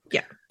like,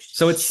 yeah.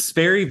 So it's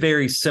very,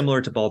 very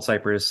similar to bald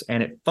cypress,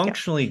 and it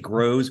functionally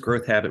grows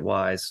growth habit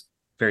wise,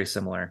 very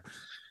similar.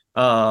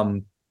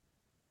 Um,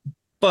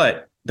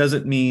 but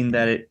doesn't mean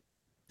that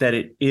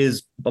it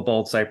is a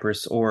bald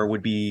cypress or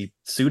would be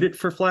suited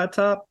for flat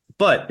top.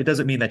 But it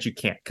doesn't mean that you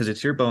can't, because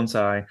it's your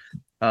bonsai.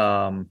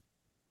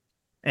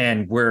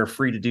 And we're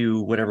free to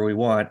do whatever we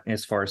want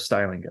as far as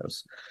styling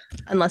goes.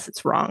 Unless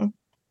it's wrong.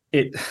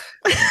 It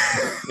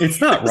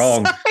it's not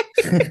wrong.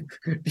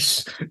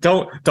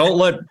 Don't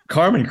let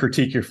Carmen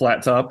critique your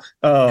flat top.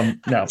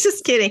 No.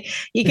 Just kidding.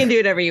 You can do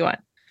whatever you want.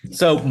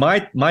 So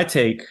my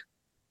take,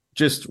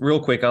 just real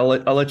quick, I'll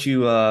let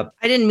you I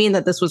didn't mean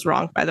that this was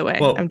wrong, by the way.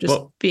 I'm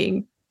just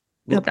being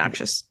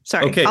obnoxious.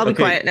 Sorry. Okay, I'll be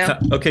quiet now.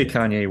 Okay,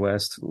 Kanye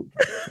West.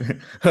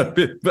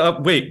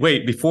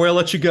 Wait, before I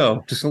let you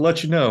go, just to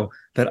let you know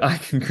that I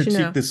can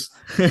critique this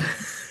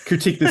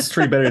critique this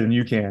tree better than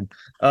you can.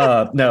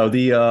 No,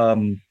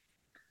 the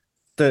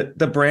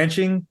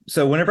branching.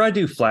 So whenever I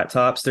do flat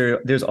tops,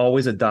 there's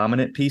always a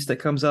dominant piece that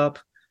comes up,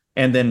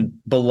 and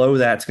then below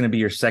that's going to be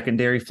your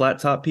secondary flat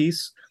top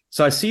piece.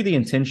 So I see the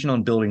intention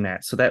on building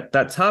that. So that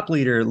top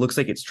leader looks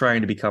like it's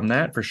trying to become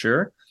that for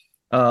sure.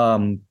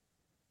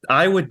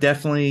 I would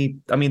definitely,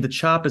 I mean, the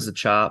chop is a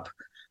chop.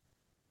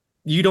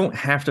 You don't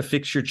have to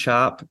fix your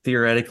chop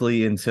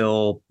theoretically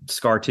until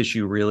scar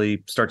tissue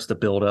really starts to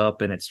build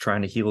up and it's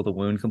trying to heal the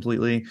wound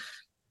completely.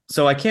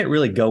 So I can't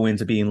really go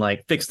into being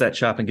like, fix that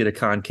chop and get a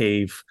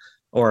concave,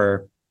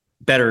 or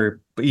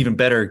better, even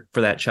better for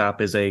that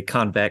chop is a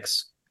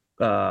convex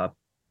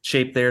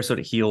shape there so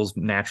it heals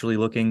naturally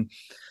looking.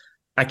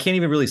 I can't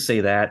even really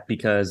say that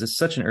because it's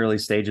such an early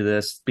stage of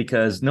this.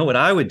 Because no, what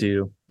I would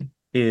do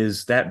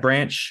is that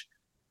branch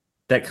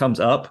that comes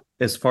up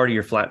as part of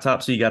your flat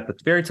top. So you got the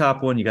very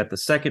top one, you got the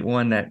second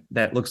one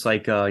that looks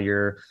like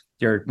your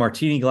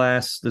martini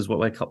glass is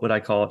what I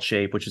call it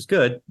shape, which is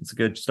good. It's a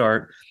good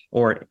start,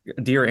 or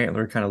deer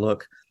antler kind of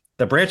look.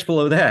 The branch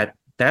below that,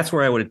 that's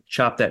where I would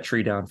chop that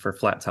tree down for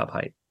flat top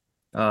height.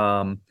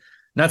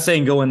 Not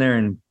saying go in there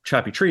and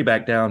chop your tree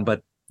back down,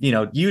 but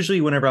usually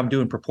whenever I'm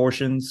doing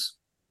proportions,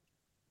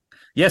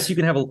 yes, you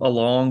can have a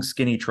long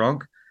skinny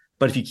trunk,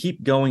 but if you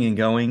keep going and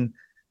going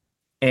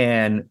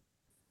and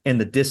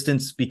the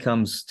distance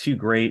becomes too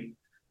great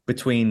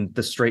between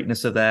the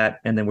straightness of that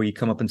and then where you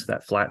come up into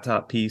that flat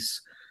top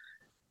piece,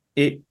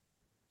 it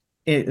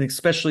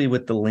especially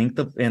with the length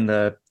of and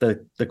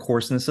the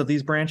coarseness of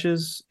these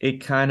branches,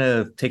 it kind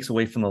of takes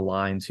away from the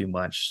line too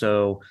much.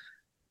 So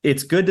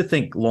it's good to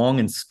think long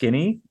and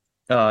skinny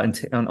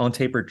on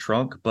tapered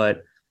trunk,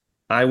 but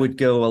I would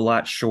go a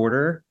lot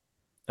shorter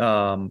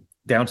down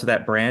to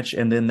that branch,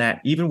 and then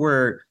that even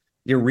where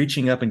you're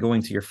reaching up and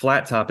going to your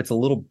flat top, it's a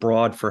little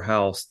broad for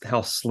how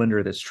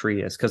slender this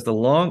tree is. Because the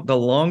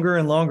longer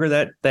and longer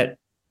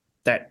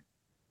that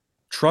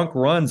trunk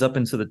runs up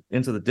into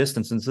the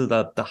distance, into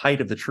the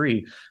height of the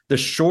tree, the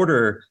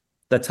shorter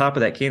the top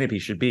of that canopy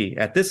should be.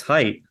 At this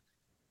height,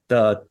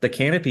 the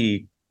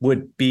canopy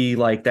would be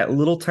like that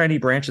little tiny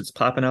branch that's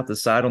popping out the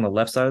side on the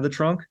left side of the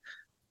trunk.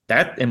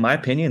 That, in my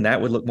opinion,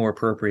 that would look more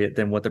appropriate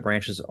than what the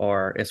branches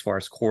are as far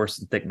as coarse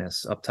and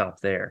thickness up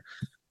top there.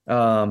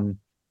 Um,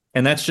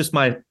 and that's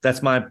my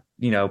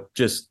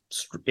just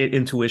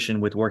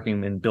intuition with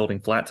working and building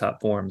flat top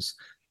forms.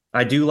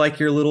 I do like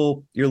your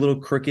little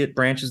crooked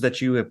branches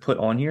that you have put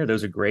on here.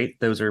 Those are great.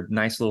 Those are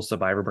nice little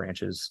survivor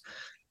branches.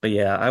 But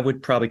yeah, I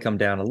would probably come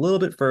down a little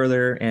bit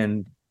further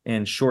and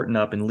shorten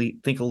up and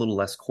think a little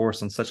less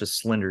coarse on such a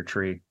slender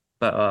tree.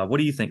 But what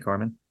do you think,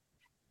 Carmen?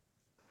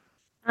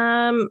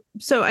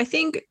 So I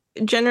think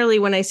generally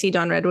when I see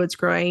Dawn redwoods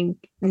growing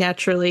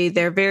naturally,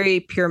 they're very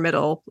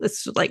pyramidal.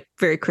 It's like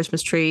very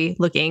Christmas tree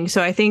looking.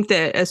 So I think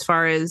that as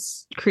far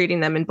as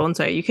creating them in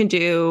bonsai, you can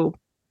do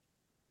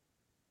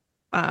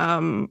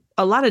a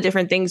lot of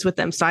different things with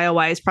them style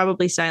wise.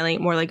 Probably styling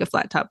it more like a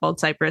flat top bald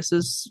cypress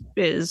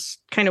is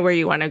kind of where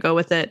you want to go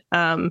with it.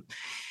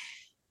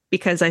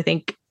 Because I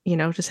think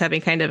just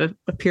having kind of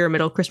a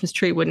pyramidal Christmas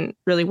tree wouldn't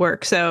really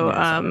work. So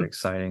Yeah, it's not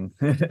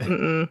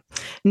exciting.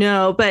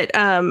 no, but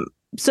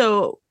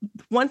so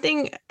one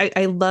thing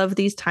I love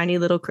these tiny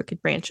little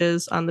crooked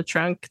branches on the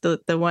trunk, the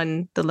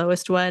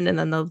lowest one, and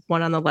then the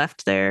one on the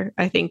left there.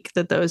 I think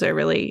that those are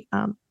really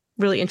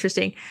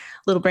interesting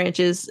little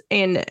branches.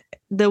 And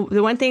the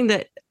one thing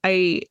that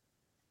I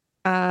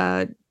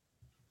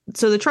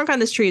so the trunk on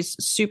this tree is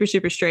super,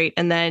 super straight.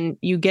 And then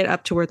you get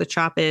up to where the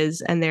chop is,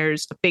 and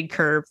there's a big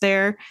curve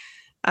there.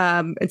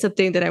 And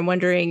something that I'm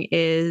wondering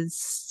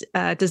is,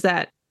 does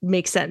that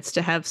make sense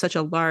to have such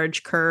a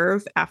large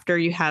curve after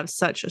you have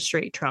such a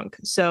straight trunk?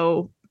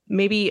 So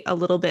maybe a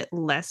little bit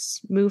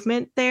less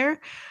movement there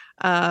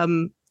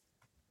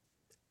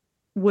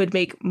would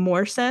make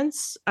more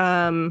sense.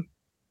 And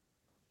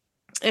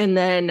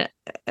then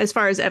as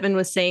far as Evan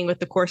was saying with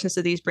the coarseness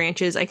of these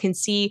branches, I can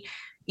see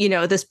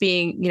this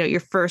being your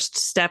first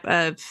step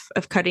of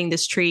cutting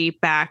this tree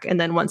back, and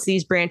then once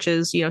these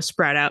branches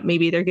sprout out,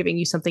 maybe they're giving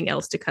you something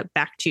else to cut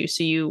back to,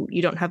 so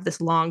you don't have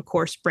this long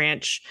coarse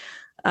branch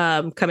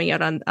coming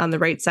out on the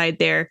right side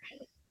there,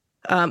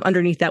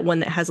 underneath that one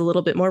that has a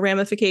little bit more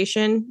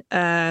ramification.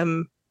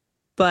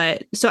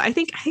 But so I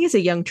think it's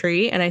a young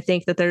tree, and I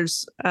think that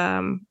there's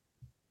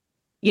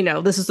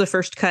this is the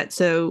first cut,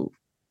 so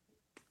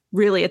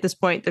really at this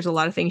point there's a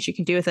lot of things you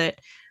can do with it.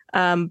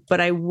 But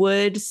I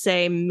would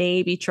say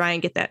maybe try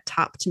and get that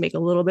top to make a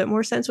little bit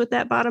more sense with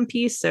that bottom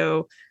piece.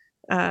 So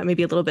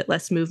maybe a little bit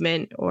less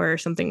movement or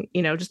something,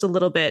 just a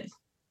little bit.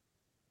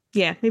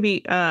 Yeah,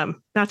 maybe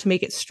not to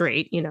make it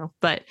straight,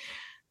 but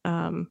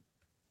I'm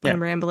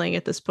rambling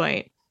at this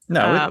point.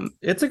 No,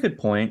 it's a good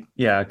point.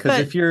 Yeah, because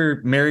if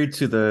you're married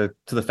to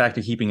the fact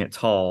of keeping it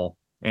tall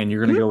and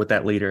you're going to go with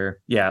that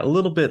leader, yeah, a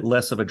little bit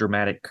less of a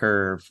dramatic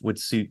curve would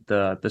suit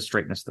the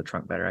straightness of the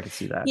trunk better. I could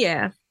see that.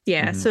 Yeah.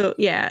 Yeah. Mm-hmm. So,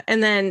 yeah.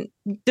 And then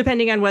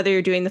depending on whether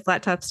you're doing the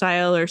flat top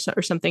style or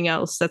something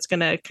else, that's going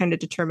to kind of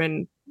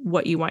determine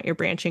what you want your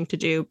branching to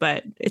do.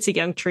 But it's a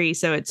young tree,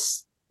 so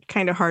it's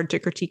kind of hard to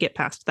critique it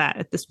past that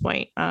at this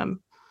point.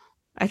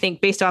 I think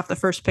based off the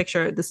first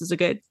picture, this is a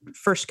good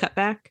first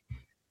cutback.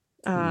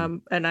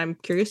 And I'm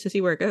curious to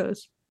see where it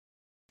goes.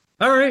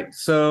 All right.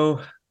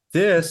 So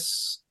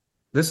this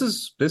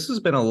has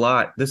been a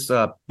lot.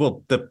 The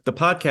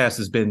podcast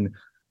has been,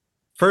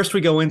 first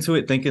we go into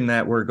it thinking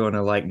that we're going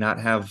to like not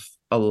have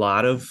a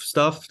lot of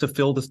stuff to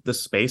fill the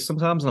space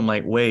sometimes. And I'm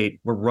like,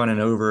 wait, we're running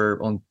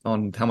over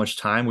on how much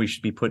time we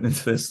should be putting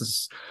into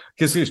this,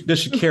 because this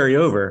should carry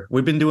over.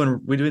 We've been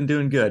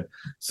doing good.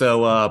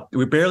 So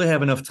we barely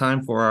have enough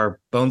time for our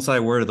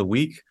bonsai word of the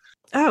week.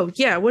 Oh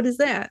yeah. What is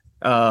that?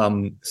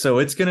 So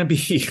it's gonna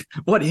be,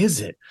 what is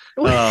it?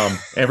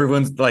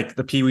 Everyone's like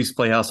the Pee-wee's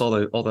Playhouse, all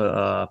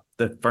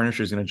the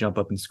furniture is gonna jump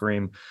up and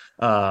scream.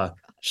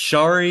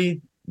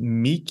 Shari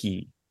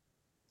Miki.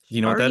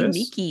 You know what that is?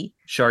 Miki.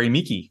 Shari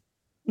Miki.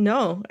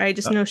 No, I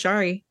just know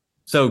Shari.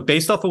 So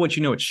based off of what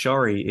you know what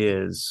Shari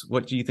is,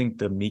 what do you think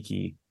the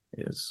Miki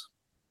is?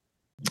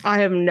 I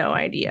have no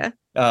idea.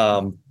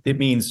 It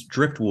means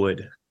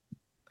driftwood.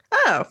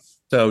 Oh.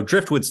 So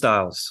driftwood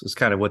styles is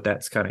kind of what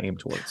that's kind of aimed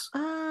towards.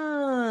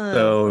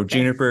 So okay.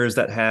 Junipers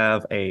that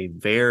have a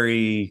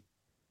very,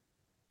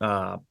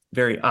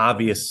 very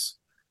obvious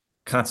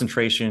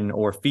concentration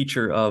or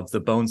feature of the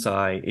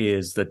bonsai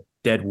is the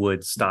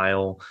deadwood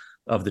style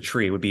of the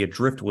tree. It would be a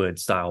driftwood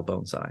style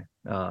bonsai,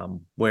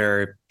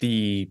 where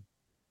the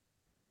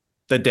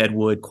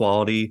deadwood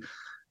quality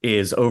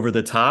is over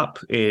the top.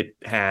 It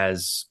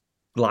has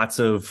lots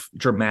of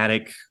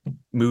dramatic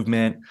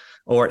movement,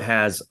 or it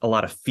has a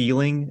lot of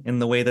feeling in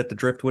the way that the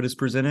driftwood is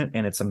presented,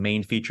 and it's a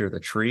main feature of the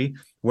tree,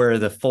 where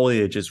the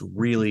foliage is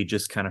really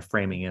just kind of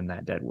framing in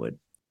that deadwood.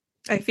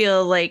 I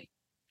feel like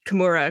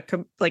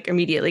Kimura like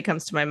immediately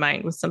comes to my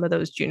mind with some of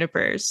those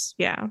junipers.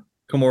 Yeah.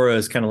 Kimura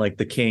is kind of like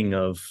the king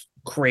of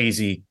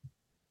crazy,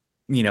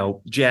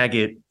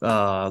 jagged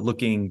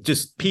looking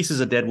just pieces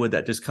of deadwood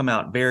that just come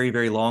out very,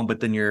 very long, but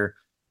then your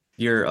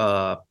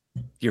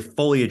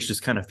foliage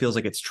just kind of feels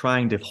like it's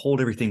trying to hold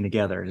everything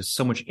together. There's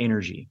so much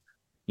energy.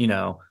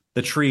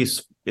 The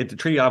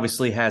tree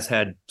obviously has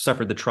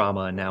suffered the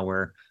trauma, and now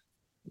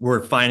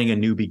we're finding a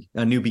new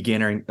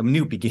beginning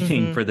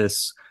Mm-hmm. for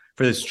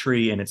this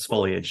tree and its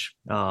foliage.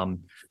 I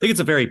think it's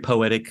a very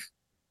poetic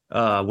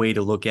way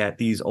to look at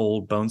these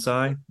old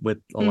bonsai with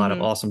a lot of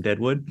awesome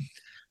deadwood.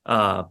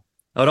 I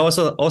would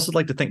also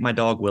like to thank my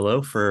dog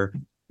Willow for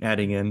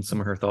adding in some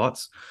of her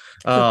thoughts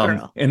Good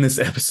girl. in this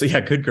episode.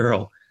 Yeah, good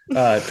girl.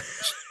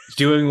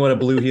 Doing what a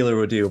blue healer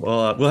would do.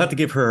 Well, we'll have to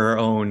give her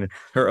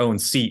her own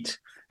seat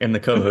in the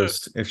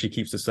co-host if she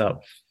keeps this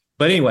up.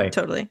 But anyway,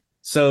 Totally.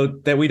 so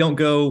that we don't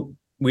go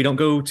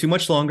too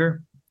much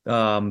longer.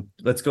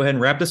 Let's go ahead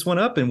and wrap this one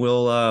up, and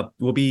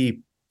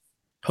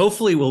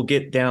hopefully we'll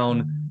get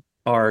down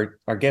our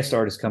guest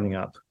artist coming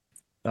up.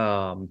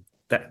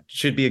 That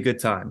should be a good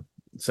time.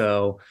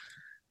 So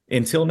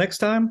until next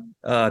time,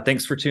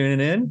 thanks for tuning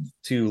in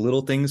to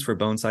Little Things for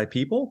Bonsai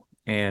People.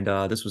 And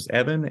this was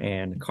Evan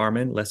and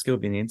Carmen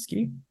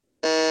Lesko-Vininski.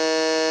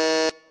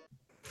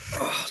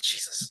 Oh,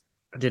 Jesus.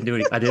 I didn't do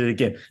it. I did it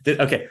again.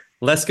 Okay.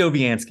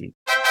 Lesko-Viansky.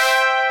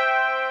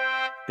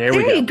 There we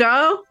go. There you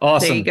go.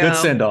 Awesome. There you go. Good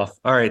send off.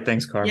 All right.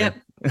 Thanks, Carmen. Yep.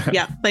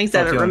 Yeah. Thanks,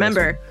 Evan.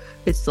 Remember,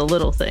 it's the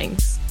little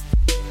things.